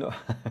chat. No.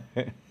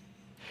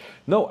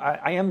 No,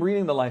 I am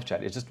reading the live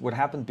chat. It's just what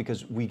happened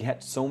because we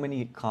get so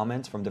many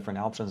comments from different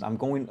options. I'm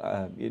going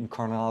in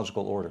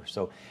chronological order.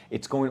 So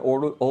it's going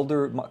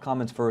older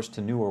comments first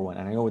to newer one.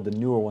 And I know the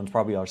newer ones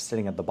probably are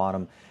sitting at the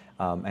bottom.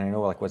 And I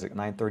know, like, was it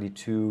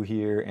 9:32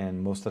 here?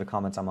 And most of the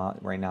comments I'm on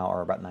right now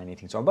are about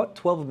 9:18. So I'm about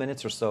 12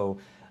 minutes or so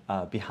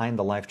behind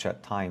the live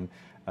chat time.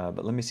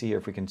 But let me see here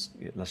if we can,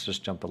 let's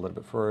just jump a little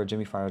bit further.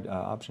 Jimmy fired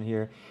option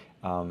here.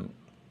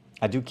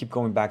 I do keep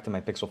going back to my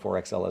Pixel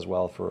 4 XL as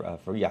well for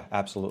yeah,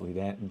 absolutely.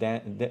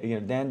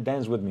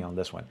 Dan's with me on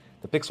this one.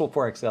 The Pixel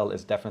 4 XL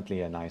is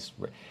definitely a nice,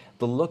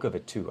 the look of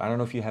it too. I don't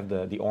know if you have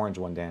the orange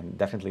one, Dan.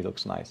 Definitely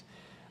looks nice.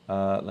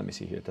 Let me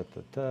see here.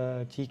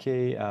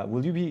 TK,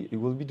 will you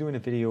be doing a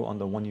video on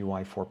the One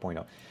UI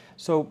 4.0?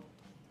 So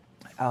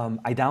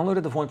I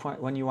downloaded the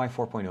One UI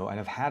 4.0 and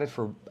I've had it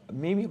for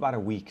maybe about a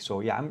week.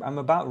 So yeah, I'm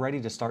about ready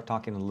to start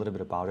talking a little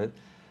bit about it.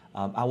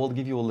 I will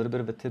give you a little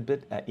bit of a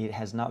tidbit. It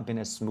has not been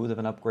as smooth of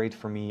an upgrade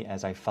for me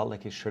as I felt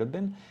like it should have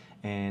been.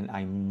 And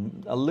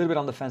I'm a little bit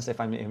on the fence if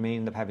I may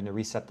end up having to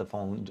reset the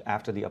phone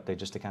after the update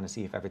just to kind of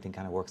see if everything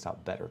kind of works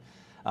out better.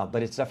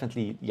 But it's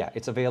definitely, yeah,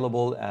 it's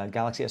available.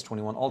 Galaxy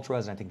S21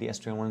 Ultras, and I think the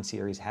S21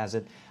 series has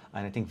it.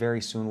 And I think very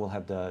soon we'll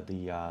have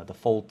the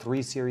Fold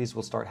 3 series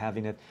will start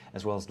having it,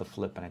 as well as the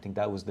Flip. And I think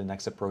that was the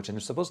next approach. And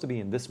it's supposed to be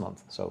in this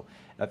month. So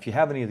if you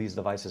have any of these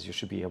devices, you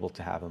should be able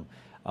to have them.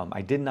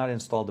 I did not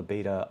install the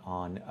beta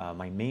on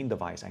my main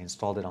device. I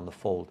installed it on the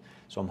Fold.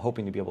 So I'm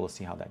hoping to be able to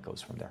see how that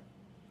goes from there.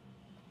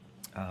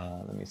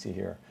 Let me see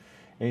here.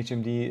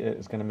 HMD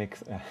is going to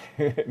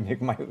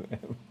make my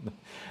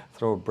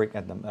throw a break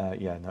at them.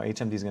 Yeah, no,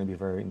 HMD is going to be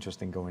very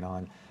interesting going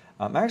on.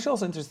 I'm actually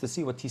also interested to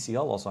see what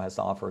TCL also has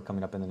to offer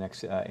coming up in the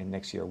next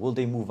year. Will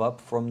they move up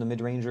from the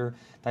mid-ranger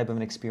type of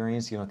an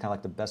experience? Kind of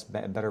like the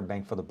better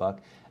bang for the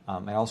buck.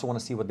 I also want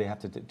to see what they have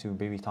to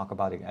maybe talk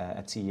about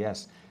at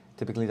CES.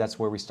 Typically, that's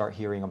where we start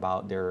hearing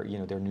about their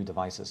new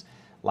devices.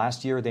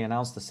 Last year, they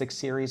announced the 6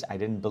 Series. I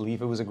didn't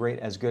believe it was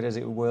as good as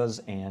it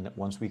was. And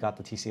once we got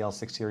the TCL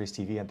 6 Series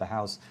TV at the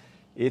house,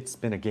 it's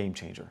been a game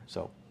changer.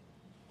 So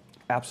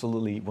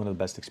absolutely one of the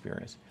best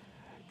experience.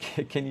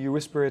 Can you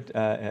whisper it?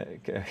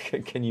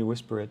 Can you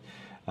whisper it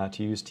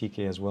to use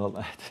TK as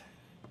well?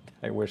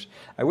 I wish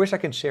I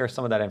could share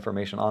some of that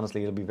information.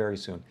 Honestly, it'll be very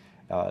soon.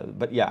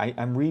 But yeah,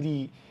 I'm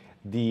really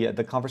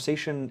the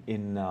conversation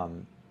in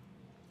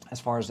as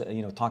far as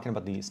talking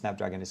about the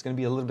Snapdragon. It's going to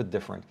be a little bit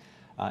different.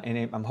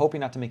 And I'm hoping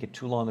not to make it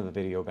too long of a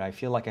video, but I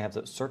feel like I have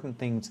certain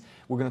things.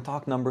 We're going to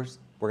talk numbers,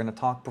 we're going to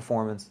talk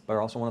performance, but I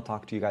also want to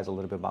talk to you guys a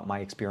little bit about my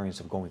experience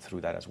of going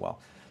through that as well.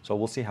 So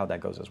we'll see how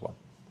that goes as well.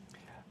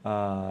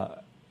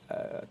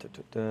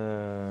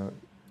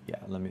 Yeah,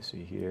 let me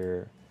see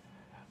here.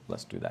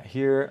 Let's do that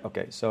here.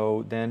 Okay,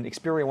 so then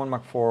Xperia 1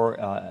 Mark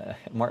 4,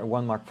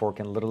 1 Mark 4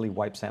 can literally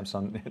wipe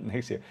Samsung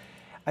next year.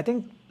 I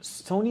think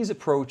Sony's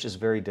approach is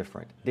very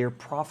different. They're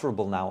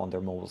profitable now on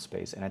their mobile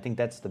space, and I think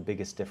that's the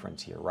biggest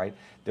difference here, right?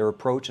 Their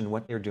approach and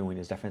what they're doing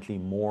is definitely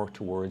more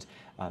towards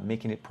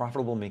making it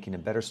profitable, making a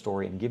better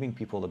story, and giving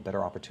people a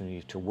better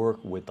opportunity to work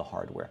with the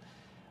hardware.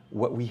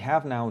 What we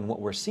have now and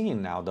what we're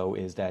seeing now, though,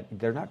 is that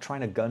they're not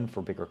trying to gun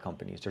for bigger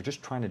companies. They're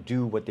just trying to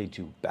do what they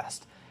do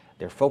best.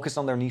 They're focused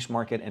on their niche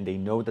market, and they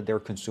know that their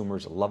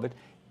consumers love it.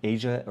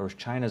 Asia or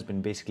China has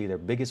been basically their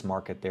biggest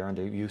market there, and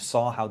you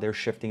saw how they're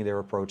shifting their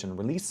approach and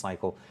release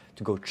cycle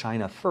to go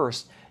China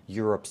first,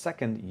 Europe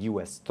second,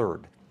 US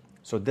third.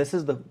 So this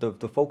is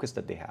the focus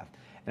that they have.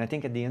 And I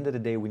think at the end of the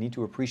day, we need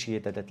to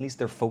appreciate that at least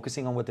they're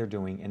focusing on what they're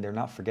doing and they're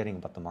not forgetting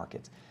about the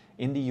markets.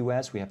 In the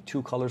US, we have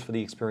two colors for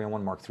the Xperia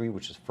 1 Mark III,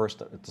 which is first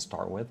to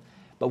start with,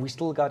 but we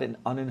still got an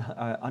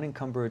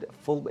unencumbered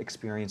full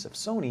experience of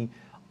Sony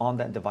on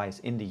that device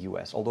in the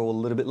US, although a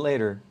little bit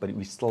later, but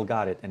we still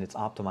got it, and it's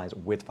optimized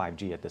with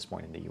 5G at this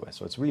point in the US,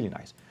 so it's really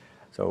nice.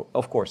 So,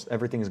 of course,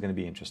 everything is going to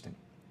be interesting.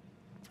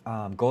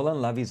 Golan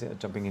Levy's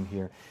jumping in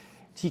here.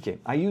 TK,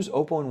 I use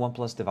Oppo and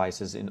OnePlus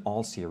devices in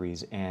all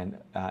series, and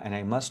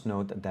I must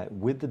note that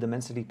with the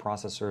Dimensity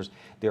processors,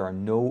 there are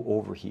no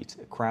overheats,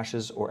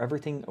 crashes, or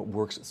everything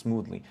works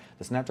smoothly.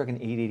 The Snapdragon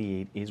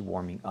 888 is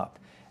warming up.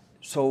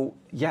 So,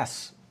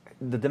 yes,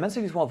 the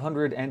Dimensity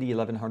 1200 and the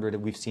 1100,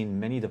 we've seen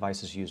many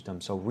devices use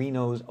them. So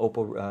Renos,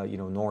 Oppo,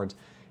 Nords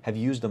have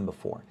used them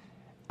before.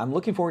 I'm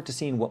looking forward to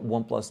seeing what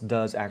OnePlus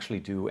does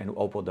actually do and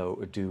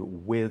Oppo do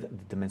with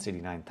the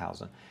Dimensity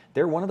 9000.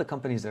 They're one of the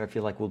companies that I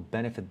feel like will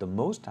benefit the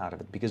most out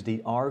of it because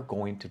they are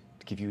going to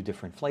give you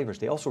different flavors.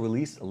 They also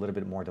release a little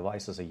bit more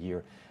devices a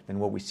year than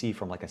what we see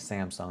from like a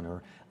Samsung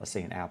or let's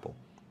say an Apple.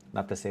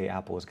 Not to say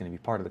Apple is going to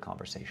be part of the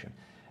conversation.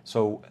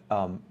 So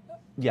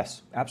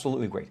yes,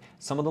 absolutely great.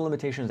 Some of the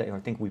limitations that I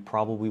think we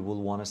probably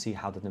will want to see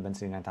how the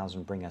Dimensity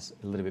 9000 bring us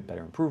a little bit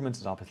better improvements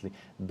is obviously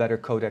better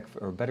codec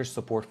or better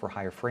support for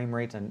higher frame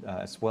rates, and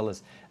as well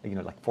as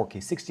like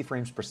 4K 60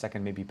 frames per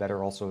second, maybe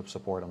better also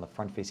support on the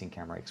front-facing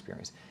camera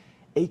experience.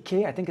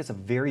 8K, I think it's a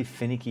very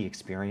finicky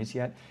experience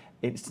yet.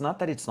 It's not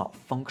that it's not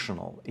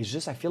functional. It's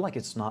just I feel like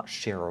it's not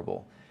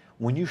shareable.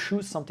 When you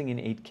shoot something in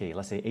 8K,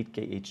 let's say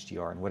 8K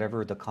HDR and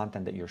whatever the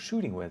content that you're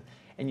shooting with,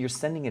 and you're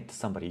sending it to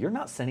somebody, you're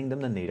not sending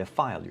them the native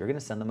file. You're going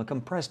to send them a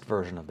compressed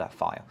version of that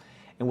file.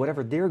 And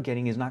whatever they're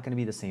getting is not going to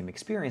be the same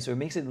experience. So it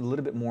makes it a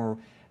little bit more,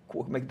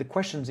 the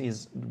question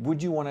is,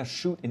 would you want to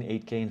shoot in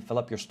 8K and fill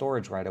up your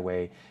storage right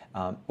away?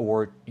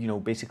 Or,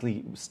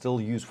 basically still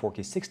use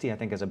 4K 60, I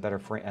think, as a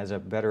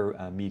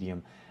better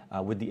medium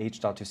with the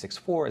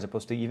H.264, as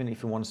opposed to even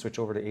if you want to switch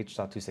over to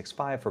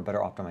H.265 for better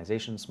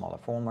optimization, smaller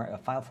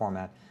file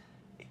format.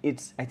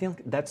 I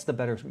think that's the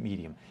better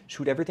medium.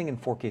 Shoot everything in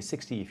 4K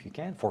 60 if you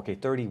can. 4K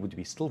 30 would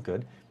be still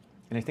good.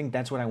 And I think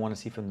that's what I want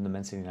to see from the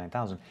Dimensity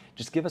 9000.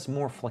 Just give us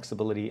more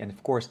flexibility. And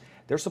of course,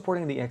 they're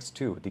supporting the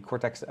X2, the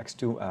Cortex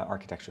X2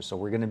 architecture. So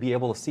we're going to be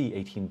able to see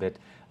 18-bit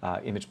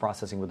image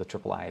processing with the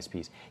triple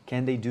ISPs.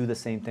 Can they do the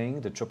same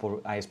thing, the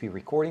triple ISP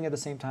recording at the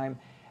same time?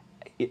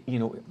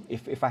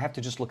 If I have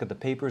to just look at the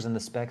papers and the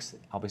specs,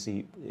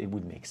 obviously it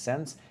would make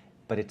sense.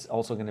 But it's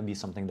also going to be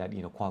something that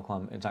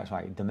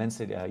Qualcomm,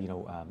 Dimensity,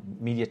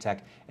 MediaTek,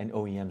 and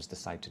OEMs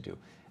decide to do,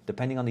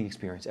 depending on the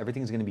experience.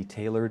 Everything's going to be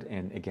tailored,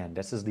 and again,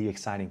 this is the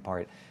exciting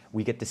part.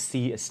 We get to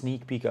see a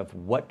sneak peek of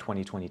what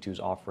 2022 is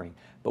offering,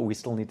 but we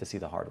still need to see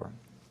the hardware.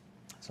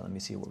 So let me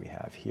see what we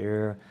have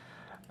here.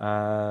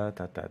 Okay,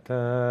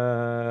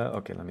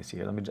 let me see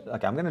here.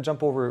 Okay, I'm going to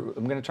jump over.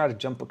 I'm going to try to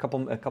jump a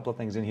couple of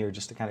things in here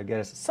just to kind of get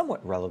us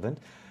somewhat relevant.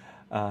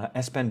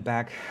 S Pen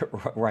back,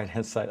 right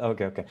hand side.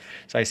 Okay.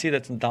 So I see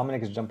that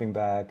Dominic is jumping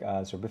back.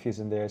 So Biffy's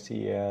in there.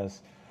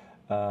 CES.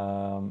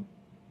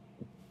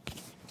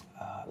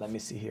 Let me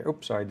see here.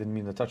 Oops, sorry, I didn't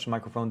mean to touch the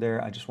microphone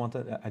there. I just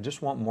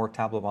want more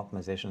tablet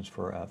optimizations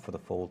for the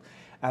Fold.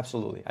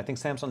 Absolutely. I think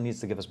Samsung needs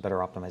to give us better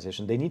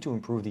optimization. They need to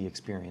improve the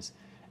experience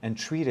and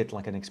treat it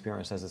like an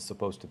experience as it's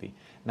supposed to be.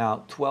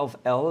 Now,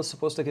 12L is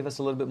supposed to give us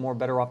a little bit more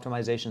better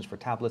optimizations for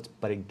tablets,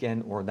 but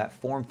again, or that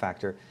form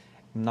factor.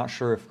 I'm not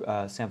sure if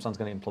Samsung's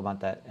going to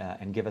implement that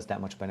and give us that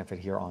much benefit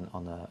here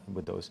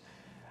with those.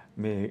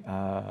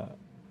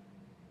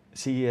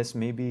 CES,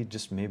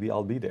 maybe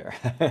I'll be there.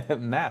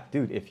 Matt,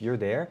 dude, if you're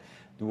there,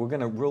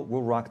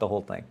 we'll rock the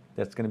whole thing.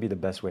 That's going to be the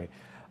best way.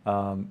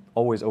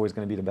 Always going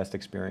to be the best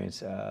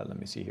experience. Let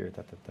me see here.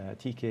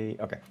 TK.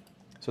 Okay.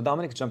 So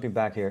Dominic's jumping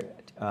back here.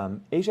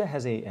 Asia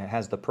has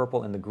the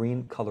purple and the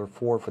green color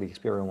 4 for the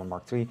Xperia 1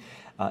 Mark III.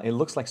 It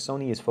looks like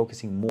Sony is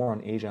focusing more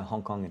on Asia,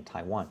 Hong Kong, and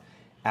Taiwan.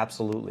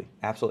 Absolutely.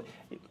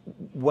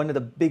 One of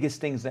the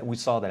biggest things that we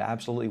saw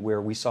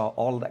where we saw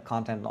all of that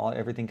content and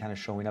everything kind of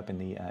showing up in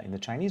the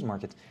Chinese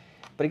markets.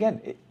 But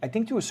again, I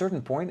think to a certain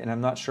point, and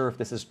I'm not sure if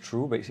this is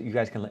true, but you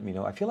guys can let me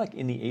know. I feel like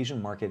in the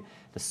Asian market,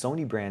 the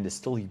Sony brand is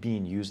still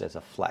being used as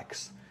a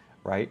flex,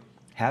 right?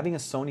 Having a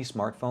Sony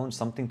smartphone,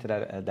 something to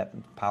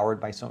that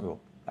powered by Sony, well,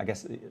 I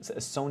guess, it's a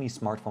Sony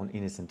smartphone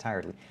in its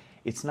entirety.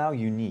 It's now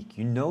unique.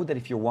 You know that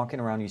if you're walking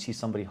around and you see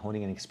somebody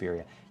holding an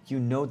Xperia, you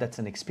know that's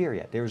an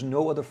Xperia. There's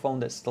no other phone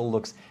that still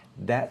looks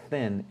that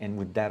thin and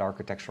with that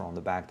architecture on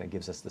the back that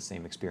gives us the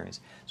same experience.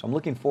 So I'm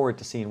looking forward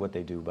to seeing what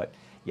they do. But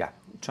yeah,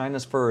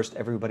 China's first,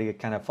 everybody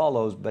kind of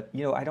follows. But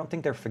you know, I don't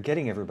think they're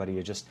forgetting everybody.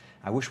 It just,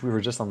 I wish we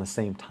were just on the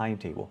same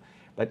timetable.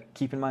 But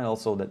keep in mind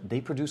also that they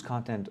produce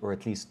content, or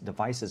at least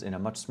devices, in a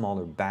much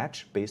smaller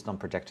batch based on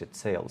projected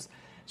sales.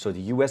 So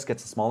the US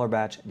gets a smaller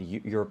batch,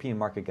 the European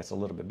market gets a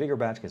little bit bigger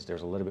batch because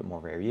there's a little bit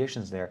more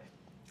variations there.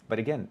 But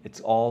again,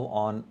 it's all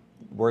on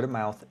word of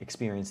mouth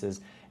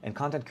experiences, and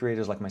content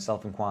creators like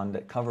myself and Quan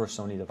that cover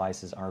Sony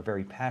devices are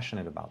very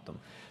passionate about them.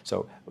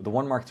 So the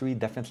One Mark III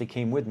definitely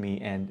came with me,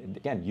 and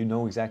again, you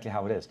know exactly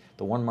how it is.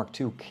 The One Mark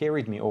II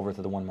carried me over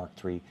to the One Mark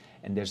III,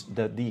 and there's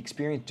the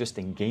experience just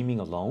in gaming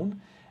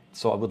alone.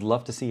 So I would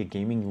love to see a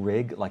gaming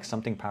rig, like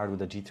something powered with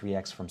the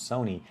G3X from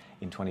Sony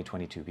in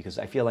 2022, because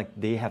I feel like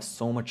they have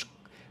so much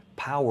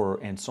power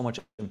and so much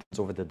influence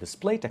over the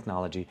display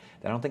technology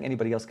that I don't think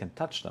anybody else can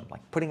touch them. Like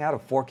putting out a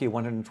 4K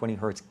 120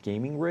 hertz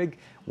gaming rig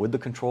with the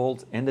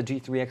controls and the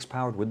G3X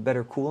powered with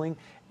better cooling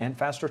and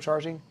faster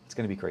charging, it's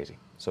going to be crazy.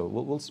 So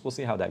we'll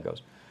see how that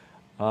goes.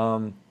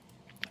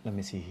 Let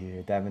me see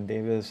here, Davin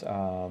Davis.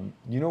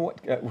 You know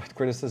what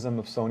criticism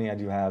of Sony I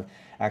do have?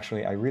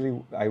 Actually, I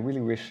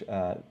really wish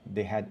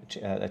they had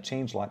a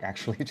change log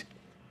actually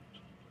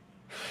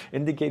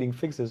indicating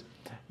fixes.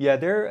 Yeah,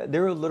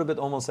 they're a little bit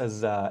almost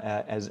as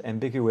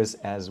ambiguous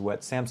as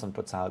what Samsung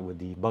puts out with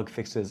the bug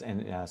fixes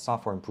and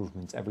software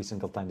improvements every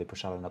single time they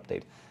push out an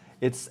update.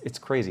 It's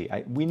crazy.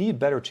 We need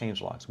better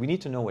change logs. We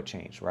need to know what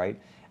changed, right?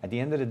 At the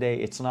end of the day,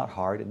 it's not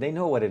hard. They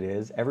know what it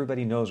is.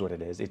 Everybody knows what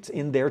it is. It's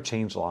in their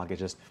change log. It's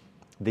just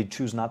they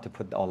choose not to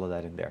put all of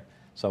that in there.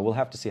 So we'll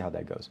have to see how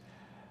that goes.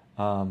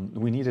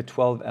 We need a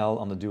 12L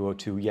on the Duo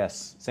 2.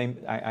 Yes, same.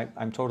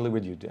 I'm totally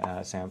with you,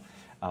 Sam.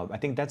 I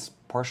think that's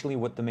partially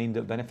what the main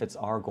benefits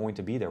are going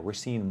to be there. We're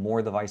seeing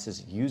more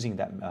devices using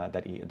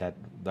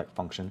that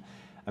function.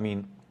 I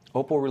mean,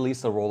 Oppo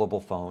released a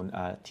rollable phone.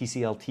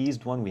 TCL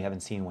teased one. We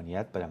haven't seen one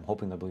yet, but I'm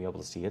hoping that we'll be able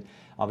to see it.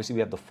 Obviously, we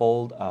have the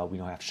Fold. We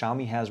know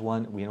Xiaomi has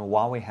one. We know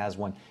Huawei has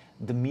one.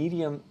 The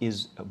medium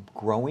is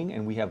growing,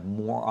 and we have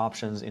more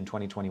options in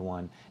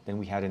 2021 than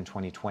we had in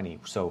 2020.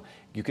 So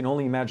you can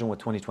only imagine what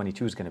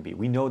 2022 is going to be.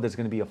 We know there's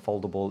going to be a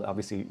foldable,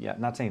 obviously, yeah,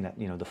 not saying that,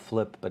 you know, the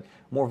flip, but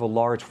more of a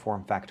large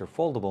form factor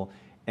foldable.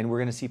 And we're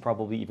going to see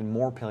probably even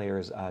more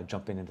players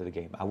jumping into the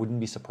game. I wouldn't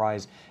be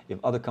surprised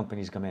if other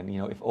companies come in, you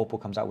know, if Oppo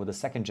comes out with a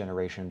second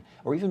generation,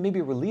 or even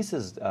maybe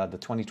releases the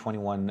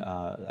 2021,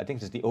 I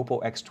think it's the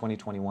Oppo X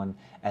 2021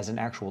 as an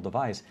actual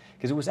device.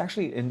 Because it was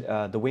actually, in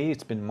the way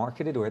it's been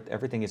marketed or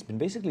everything, it's been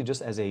basically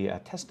just as a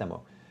test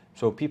demo.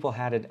 So people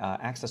had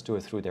access to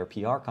it through their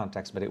PR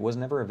contacts, but it was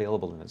never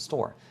available in the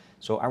store.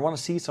 So I want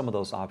to see some of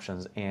those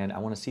options, and I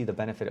want to see the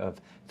benefit of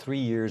 3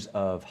 years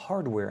of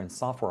hardware and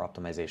software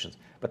optimizations.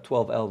 But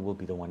 12L will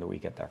be the one that we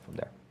get there from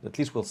there. At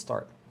least we'll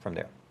start from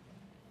there.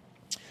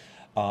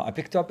 I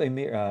picked up a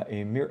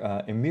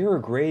mirror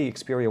gray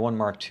Xperia 1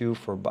 Mark II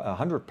for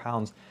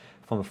 £100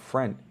 from a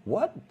friend.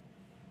 What?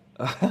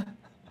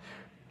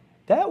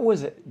 That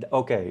was it.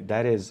 Okay,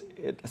 that is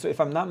it. So if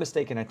I'm not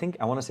mistaken,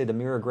 I want to say the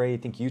mirror gray. I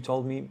think you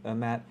told me,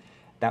 Matt.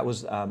 That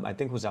was I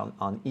think it was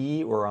on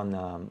E or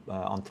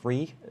on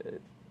 3.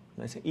 Did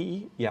I say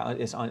E? Yeah,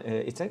 it's on.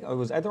 It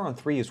was either on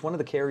 3. It's one of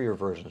the carrier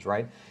versions,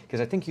 right?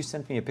 Because I think you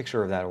sent me a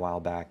picture of that a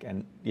while back,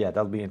 and yeah,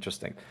 that'll be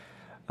interesting.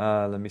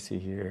 Let me see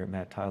here,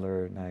 Matt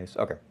Tyler. Nice.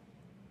 Okay,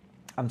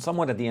 I'm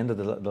somewhat at the end of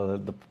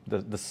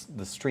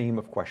the stream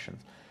of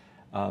questions.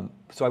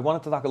 So I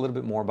wanted to talk a little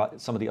bit more about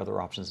some of the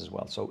other options as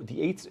well. So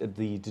the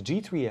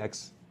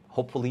G3X,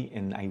 hopefully,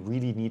 and I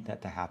really need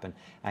that to happen,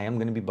 I am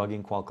going to be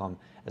bugging Qualcomm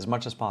as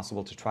much as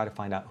possible to try to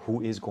find out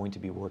who is going to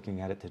be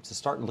working at it, to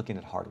start looking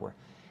at hardware.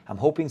 I'm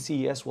hoping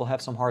CES will have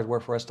some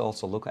hardware for us to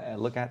also look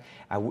at.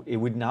 It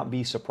would not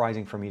be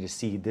surprising for me to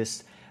see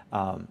this,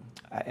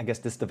 I guess,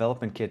 this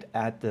development kit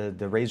at the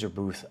Razer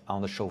booth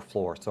on the show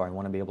floor. So I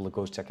want to be able to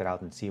go check it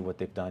out and see what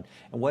they've done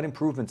and what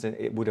improvements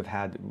it would have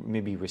had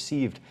maybe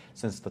received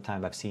since the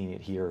time I've seen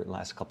it here the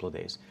last couple of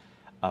days.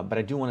 But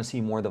I do want to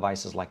see more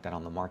devices like that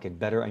on the market,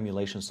 better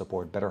emulation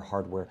support, better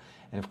hardware,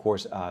 and of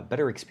course,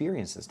 better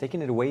experiences.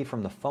 Taking it away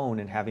from the phone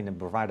and having to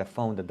provide a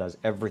phone that does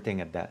everything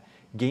at that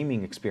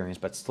gaming experience,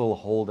 but still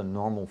hold a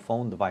normal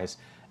phone device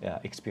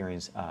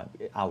experience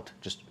out.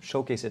 Just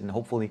showcase it, and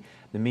hopefully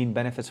the main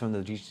benefits from the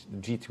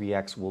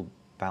G3X will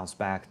bounce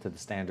back to the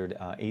standard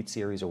 8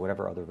 series or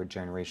whatever other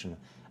generation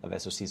of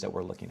SoCs that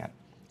we're looking at.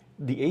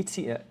 The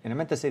 8CX, and I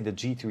meant to say the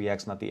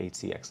G3X, not the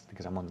 8CX,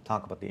 because I'm going to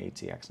talk about the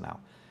 8CX now.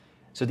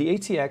 So the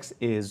 8CX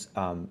is,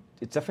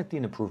 it's definitely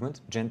an improvement.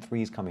 Gen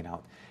 3 is coming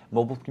out.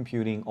 Mobile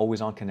computing,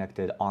 always on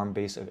connected,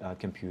 ARM-based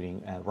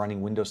computing,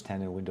 running Windows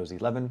 10 and Windows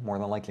 11, more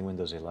than likely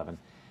Windows 11.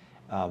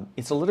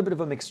 It's a little bit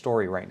of a mixed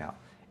story right now.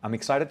 I'm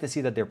excited to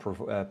see that they're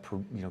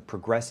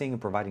progressing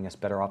and providing us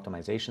better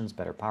optimizations,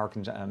 better power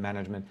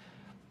management.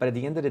 But at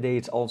the end of the day,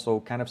 it's also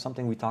kind of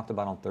something we talked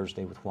about on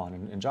Thursday with Juan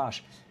and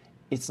Josh.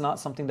 it's not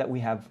something that we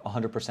have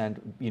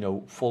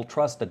 100%, full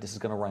trust that this is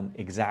going to run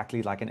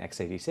exactly like an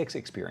x86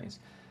 experience.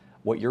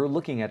 What you're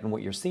looking at and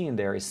what you're seeing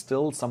there is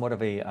still somewhat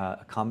of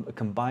a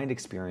combined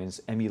experience,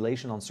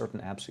 emulation on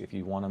certain apps. If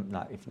you want to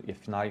not,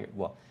 if not,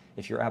 well,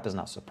 if your app is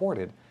not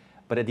supported,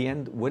 but at the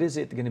end, what is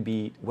it going to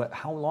be?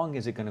 How long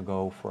is it going to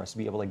go for us to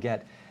be able to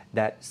get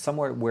that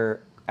somewhere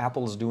where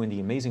Apple is doing the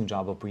amazing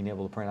job of being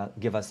able to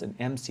give us an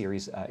M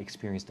series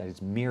experience that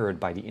is mirrored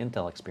by the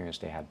Intel experience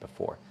they had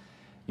before.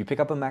 You pick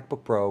up a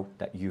MacBook Pro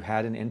that you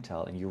had in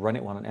Intel and you run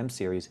it on an M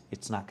series,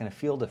 it's not going to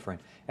feel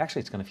different. Actually,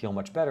 it's going to feel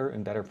much better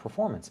and better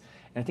performance.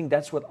 And I think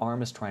that's what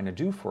ARM is trying to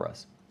do for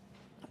us.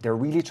 They're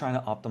really trying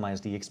to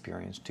optimize the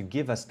experience to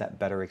give us that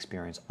better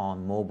experience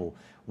on mobile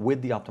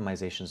with the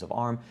optimizations of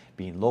ARM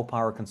being low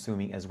power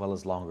consuming as well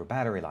as longer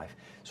battery life.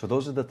 So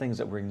those are the things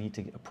that we need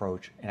to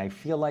approach. And I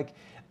feel like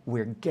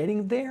we're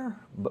getting there,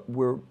 but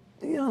we're,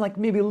 like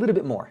maybe a little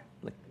bit more,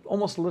 like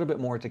almost a little bit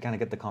more to kind of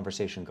get the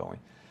conversation going.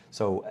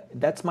 So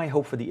that's my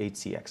hope for the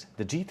 8CX.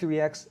 The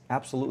G3X,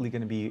 absolutely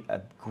going to be a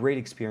great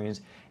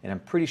experience, and I'm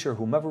pretty sure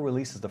whomever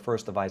releases the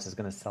first device is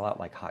going to sell out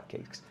like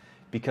hotcakes.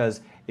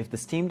 Because if the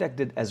Steam Deck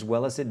did as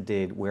well as it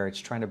did, where it's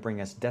trying to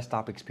bring us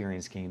desktop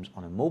experience games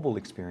on a mobile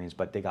experience,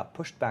 but they got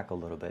pushed back a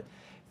little bit,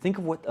 think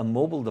of what a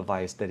mobile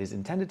device that is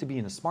intended to be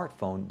in a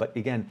smartphone, but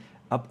again,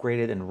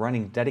 upgraded and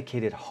running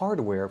dedicated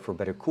hardware for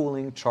better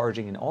cooling,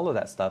 charging, and all of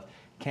that stuff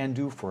can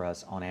do for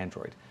us on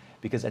Android.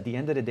 Because at the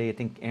end of the day, I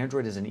think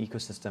Android as an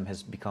ecosystem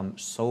has become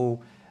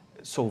so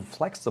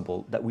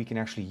flexible that we can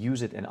actually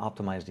use it and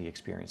optimize the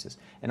experiences.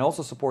 And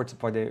also supports,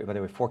 by the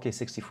way, 4K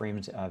 60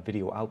 frames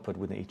video output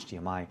with the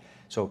HDMI.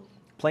 So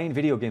playing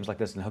video games like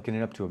this and hooking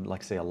it up to,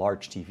 like say, a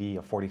large TV,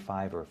 a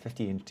 45 or a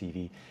 50-inch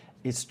TV,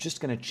 it's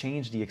just going to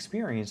change the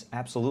experience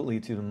absolutely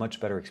to a much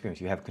better experience.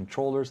 You have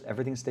controllers,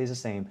 everything stays the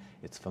same,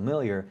 it's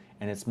familiar,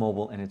 and it's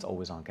mobile, and it's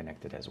always on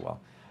connected as well.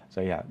 So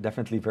yeah,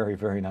 definitely very,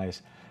 very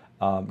nice.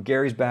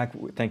 Gary's back.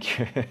 Thank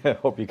you. I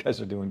hope you guys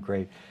are doing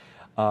great.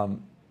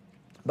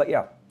 But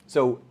yeah,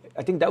 so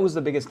I think that was the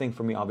biggest thing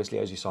for me, obviously,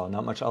 as you saw.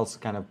 Not much else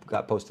kind of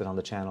got posted on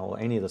the channel or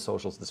any of the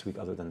socials this week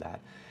other than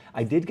that.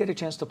 I did get a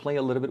chance to play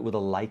a little bit with a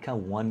Leica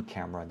 1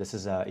 camera. This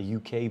is a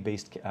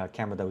UK-based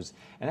camera that was,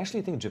 and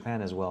actually I think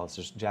Japan as well. It's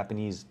just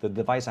Japanese. The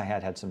device I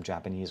had some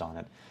Japanese on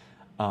it.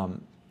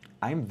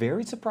 I'm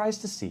very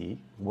surprised to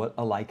see what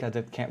a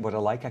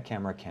Leica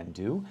camera can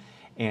do.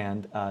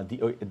 And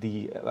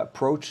the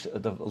approach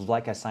of the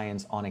Leica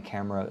science on a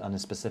camera on a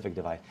specific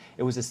device.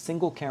 It was a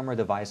single camera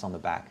device on the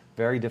back,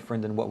 very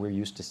different than what we're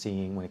used to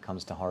seeing when it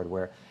comes to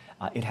hardware.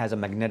 It has a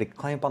magnetic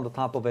clamp on the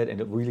top of it,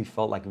 and it really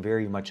felt like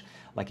very much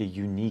like a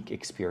unique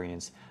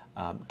experience.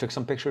 Took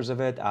some pictures of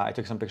it. I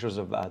took some pictures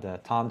of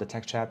Tom, the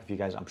tech chap. If you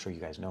guys, I'm sure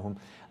you guys know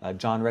him.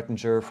 John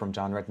Rettinger from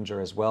John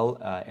Rettinger as well,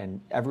 and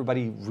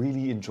everybody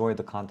really enjoyed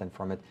the content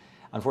from it.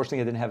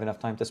 Unfortunately, I didn't have enough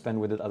time to spend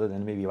with it other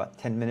than maybe about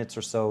 10 minutes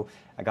or so.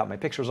 I got my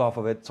pictures off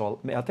of it, so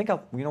I think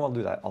I'll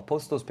do that. I'll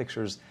post those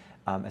pictures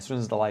as soon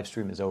as the live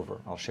stream is over.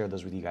 I'll share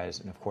those with you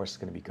guys, and of course, it's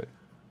going to be good.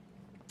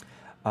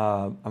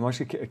 I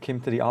actually came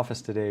to the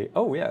office today.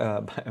 Oh yeah,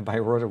 by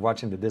road of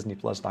watching the Disney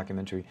Plus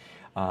documentary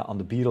on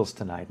the Beatles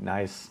tonight.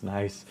 Nice,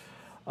 nice.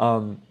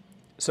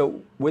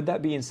 So with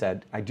that being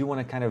said, I do want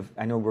to kind of,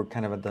 I know we're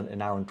kind of at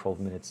an hour and 12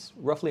 minutes,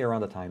 roughly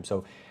around the time.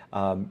 So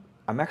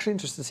I'm actually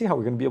interested to see how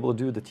we're going to be able to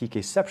do the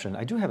TKception.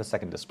 I do have a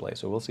second display,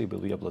 so we'll see if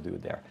we'll be able to do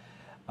it there.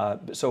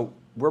 So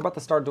we're about to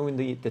start doing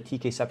the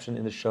TKception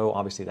in the show.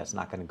 Obviously, that's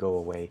not going to go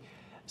away.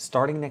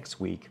 Starting next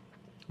week,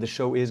 the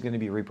show is going to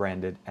be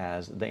rebranded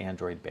as the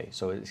Android Bay.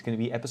 So it's going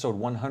to be episode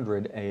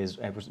 100 is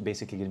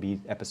basically going to be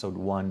episode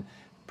 1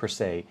 per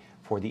se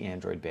for the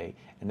Android Bay.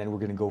 And then we're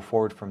going to go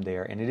forward from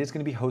there. And it is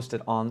going to be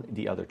hosted on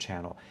the other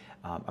channel.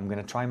 I'm going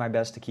to try my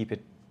best to keep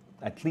it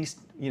at least,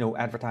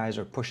 advertise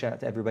or push out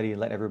to everybody and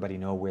let everybody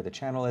know where the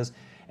channel is.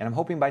 And I'm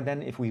hoping by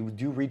then, if we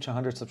do reach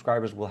 100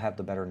 subscribers, we'll have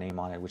the better name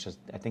on it, which is,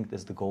 I think,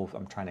 is the goal.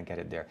 I'm trying to get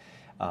it there.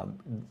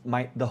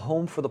 The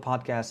home for the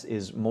podcast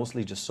is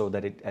mostly just so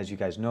that it, as you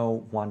guys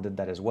know, Juan did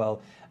that as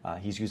well.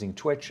 He's using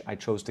Twitch. I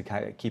chose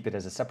to keep it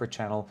as a separate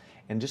channel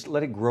and just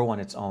let it grow on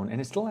its own. And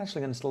it's still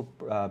actually going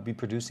to be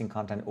producing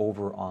content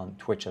over on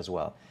Twitch as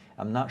well.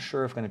 I'm not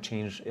sure if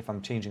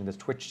I'm changing the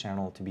Twitch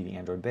channel to be the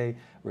Android Bay,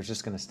 or it's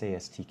just going to stay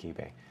as TK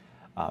Bay.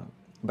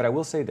 But I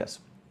will say this,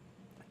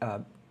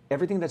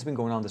 everything that's been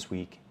going on this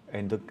week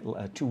and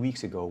 2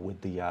 weeks ago with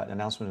the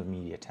announcement of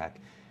MediaTek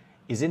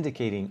is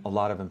indicating a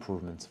lot of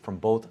improvements from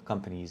both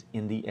companies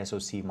in the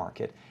SoC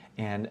market.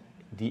 And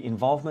the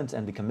involvement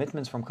and the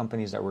commitments from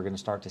companies that we're going to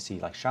start to see,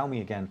 like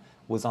Xiaomi again,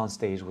 was on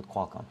stage with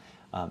Qualcomm.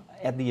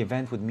 At the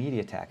event with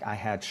MediaTek, I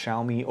had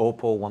Xiaomi,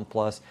 Oppo,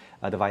 OnePlus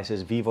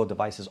devices, Vivo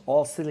devices,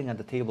 all sitting at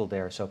the table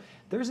there. So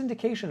there's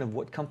indication of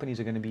what companies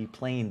are going to be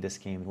playing this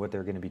game, what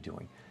they're going to be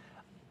doing.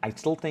 I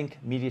still think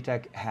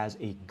MediaTek has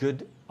a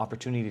good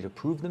opportunity to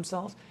prove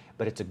themselves,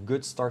 but it's a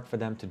good start for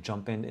them to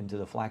jump into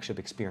the flagship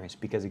experience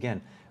because,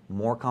 again,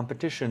 more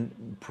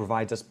competition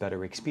provides us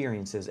better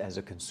experiences as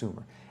a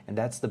consumer. And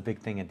that's the big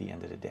thing at the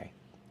end of the day.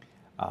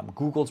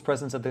 Google's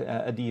presence at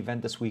the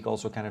event this week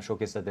also kind of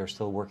showcased that they're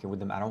still working with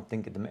them. I don't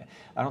think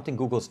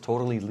Google's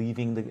totally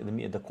leaving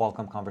the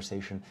Qualcomm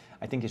conversation.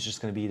 I think it's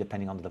just going to be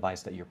depending on the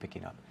device that you're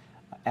picking up.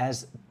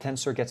 As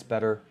Tensor gets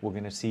better, we're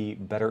going to see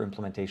better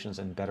implementations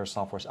and better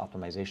software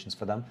optimizations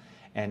for them.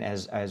 And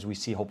as we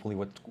see, hopefully,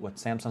 what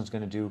Samsung's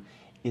going to do,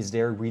 is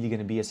there really going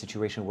to be a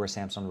situation where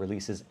Samsung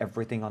releases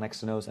everything on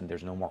Exynos and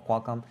there's no more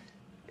Qualcomm?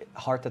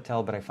 Hard to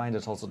tell, but I find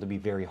it also to be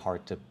very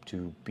hard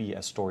to be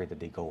a story that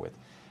they go with.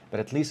 But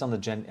at least on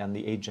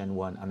the 8 Gen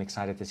 1, I'm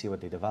excited to see what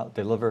they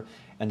deliver.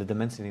 And the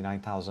Dimensity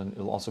 9000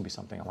 will also be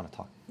something I want to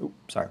talk.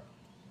 Oops, sorry.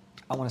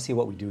 I want to see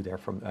what we do there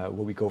from where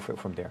we go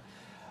from there.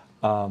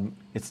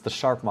 It's the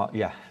Sharp model.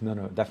 Yeah, no,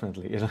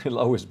 definitely. It'll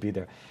always be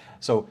there.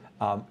 So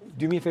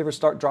do me a favor,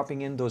 start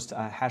dropping in those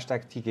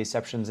hashtag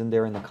TKceptions in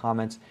there in the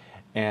comments.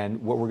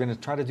 And what we're going to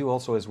try to do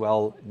also as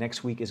well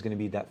next week is going to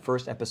be that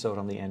first episode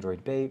on the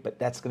Android Bay, but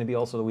that's going to be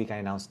also the week I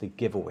announce the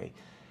giveaway.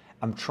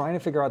 I'm trying to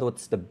figure out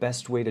what's the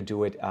best way to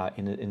do it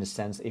in a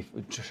sense.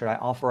 Should I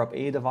offer up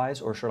a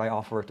device or should I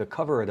offer to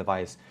cover a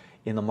device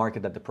in the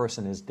market that the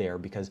person is there?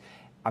 Because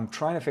I'm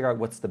trying to figure out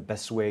what's the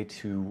best way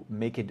to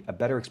make it a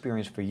better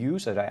experience for you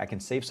so that I can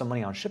save some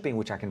money on shipping,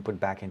 which I can put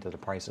back into the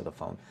price of the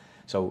phone.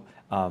 So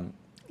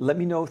let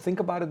me know,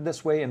 think about it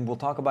this way, and we'll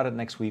talk about it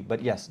next week.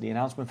 But yes, the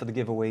announcement for the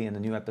giveaway in the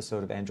new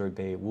episode of Android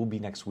Bay will be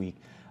next week,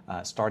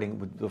 starting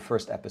with the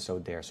first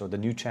episode there. So the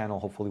new channel,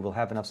 hopefully we'll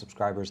have enough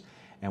subscribers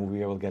and we'll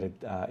be able to get it,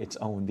 its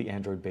own, the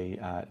Android Bay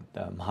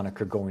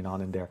moniker going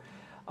on in there.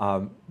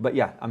 But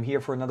yeah, I'm here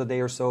for another day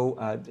or so,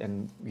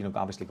 and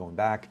obviously going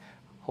back.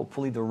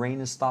 Hopefully the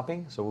rain is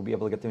stopping, so we'll be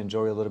able to get to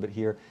enjoy a little bit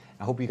here.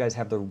 I hope you guys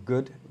have the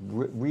good,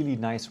 really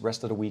nice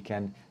rest of the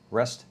weekend.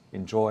 Rest,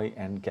 enjoy,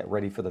 and get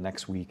ready for the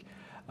next week.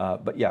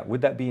 But yeah,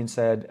 with that being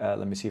said,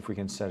 let me see if we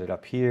can set it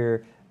up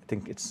here. I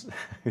think it's,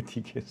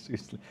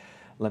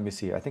 let me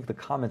see. I think the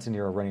comments in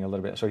here are running a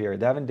little bit. So here,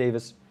 Davin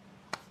Davis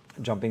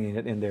jumping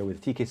in there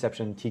with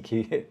TKception,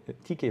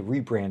 TK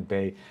rebrand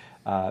Bay.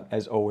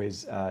 As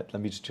always,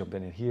 let me just jump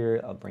in here.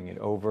 I'll bring it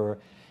over.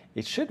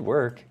 It should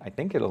work. I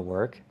think it'll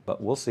work,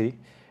 but we'll see.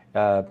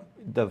 You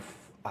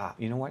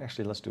know what?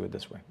 Actually, let's do it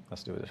this way.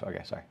 Let's do it this way.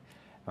 Okay, sorry.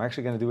 I'm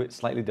actually going to do it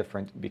slightly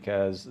different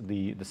because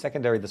the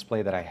secondary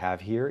display that I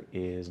have here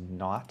is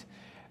not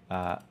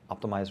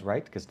optimized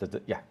right. Because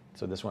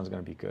so this one's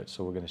going to be good.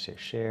 So we're going to say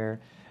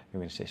share. We're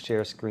going to say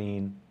share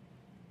screen.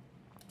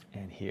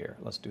 And here,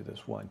 let's do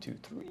this. 1, 2,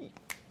 3.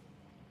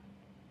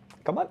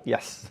 Come on.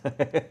 Yes.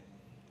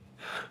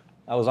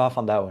 I was off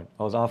on that one.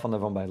 I was off on that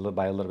one by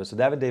a little bit. So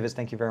David Davis,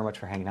 thank you very much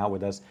for hanging out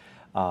with us.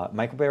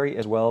 Michael Berry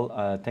as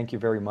well, thank you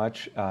very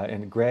much.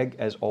 And Greg,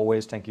 as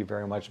always, thank you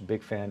very much.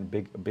 Big fan,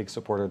 big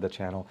supporter of the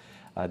channel.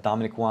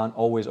 Dominic Wan,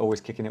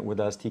 always kicking it with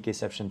us.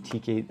 TKception,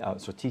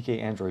 TK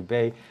Android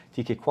Bay,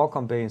 TK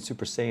Qualcomm Bay, and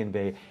Super Saiyan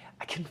Bay.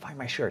 I couldn't find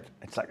my shirt.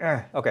 It's like,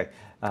 okay.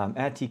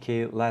 At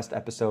TK, last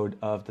episode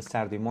of the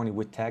Saturday Morning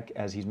with Tech,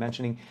 as he's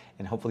mentioning,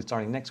 and hopefully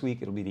starting next week,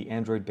 it'll be the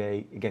Android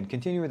Bay. Again,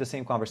 continuing the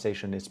same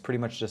conversation. It's pretty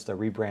much just a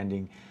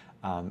rebranding.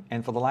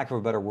 And for the lack of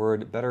a better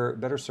word, better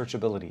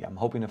searchability. I'm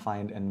hoping to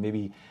find and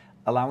maybe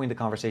allowing the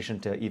conversation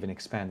to even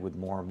expand with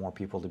more and more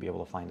people to be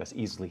able to find us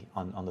easily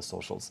on the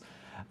socials.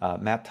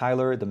 Matt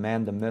Tyler, the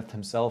man, the myth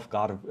himself,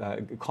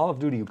 Call of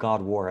Duty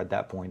God War at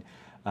that point,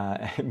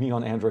 me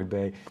on Android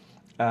Bay.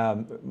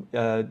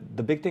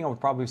 The big thing I would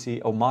probably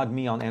see, mod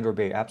me on Android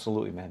Bay,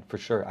 absolutely, man, for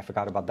sure. I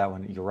forgot about that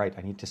one. You're right.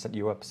 I need to set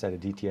you up, set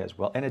Aditya as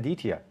well. And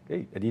Aditya,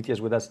 hey, Aditya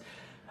is with us.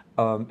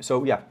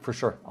 So yeah, for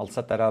sure, I'll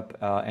set that up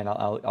and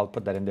I'll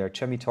put that in there.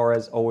 Chemi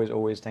Torres,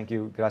 always, thank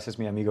you. Gracias,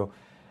 mi amigo.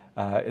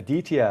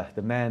 Aditya,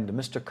 the man, the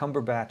Mr.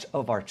 Cumberbatch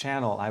of our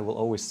channel. I will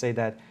always say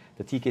that.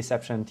 The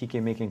TKception,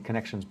 TK Making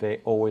Connections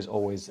Bay,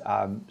 always.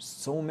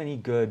 So many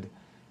good,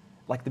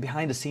 like the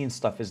behind the scenes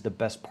stuff is the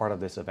best part of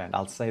this event.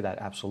 I'll say that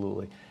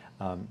absolutely.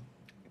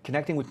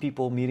 Connecting with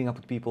people, meeting up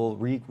with people,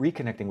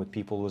 reconnecting with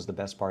people was the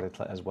best part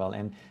as well.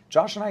 And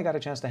Josh and I got a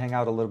chance to hang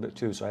out a little bit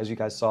too. So as you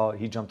guys saw,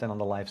 he jumped in on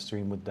the live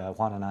stream with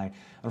Juan and I.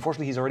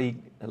 Unfortunately, he's already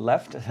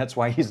left. That's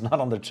why he's not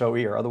on the show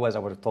here. Otherwise, I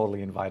would have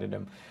totally invited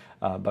him.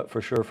 But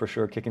for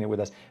sure, kicking it with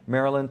us.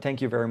 Marilyn,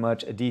 thank you very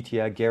much.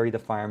 Aditya, Gary the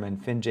Fireman,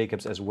 Finn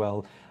Jacobs as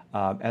well.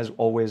 As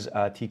always,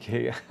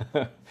 TK,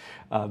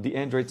 the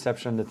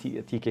Androidception,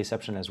 the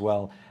TKception as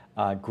well.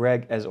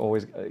 Greg, as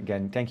always,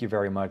 again, thank you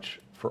very much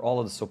for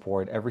all of the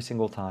support every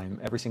single time,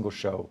 every single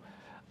show.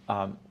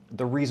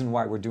 The reason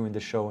why we're doing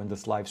this show and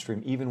this live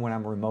stream, even when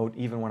I'm remote,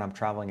 even when I'm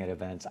traveling at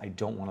events, I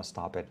don't want to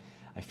stop it.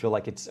 I feel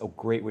like it's a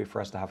great way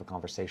for us to have a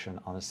conversation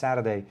on a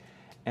Saturday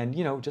and,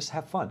 just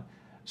have fun.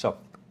 So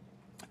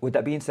with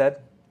that being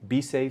said,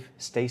 be safe,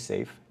 stay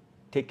safe,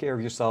 take care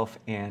of yourself,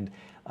 and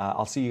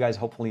I'll see you guys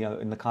hopefully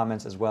in the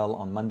comments as well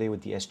on Monday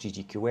with the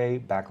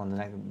SGGQA, back on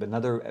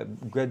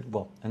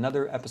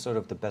another episode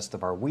of the Best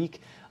of Our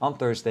Week on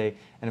Thursday,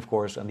 and of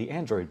course on the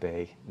Android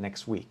Bay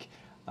next week.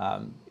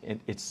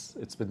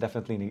 It's been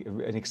definitely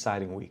an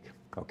exciting week.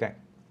 Okay,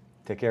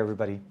 take care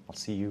everybody. I'll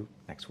see you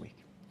next week.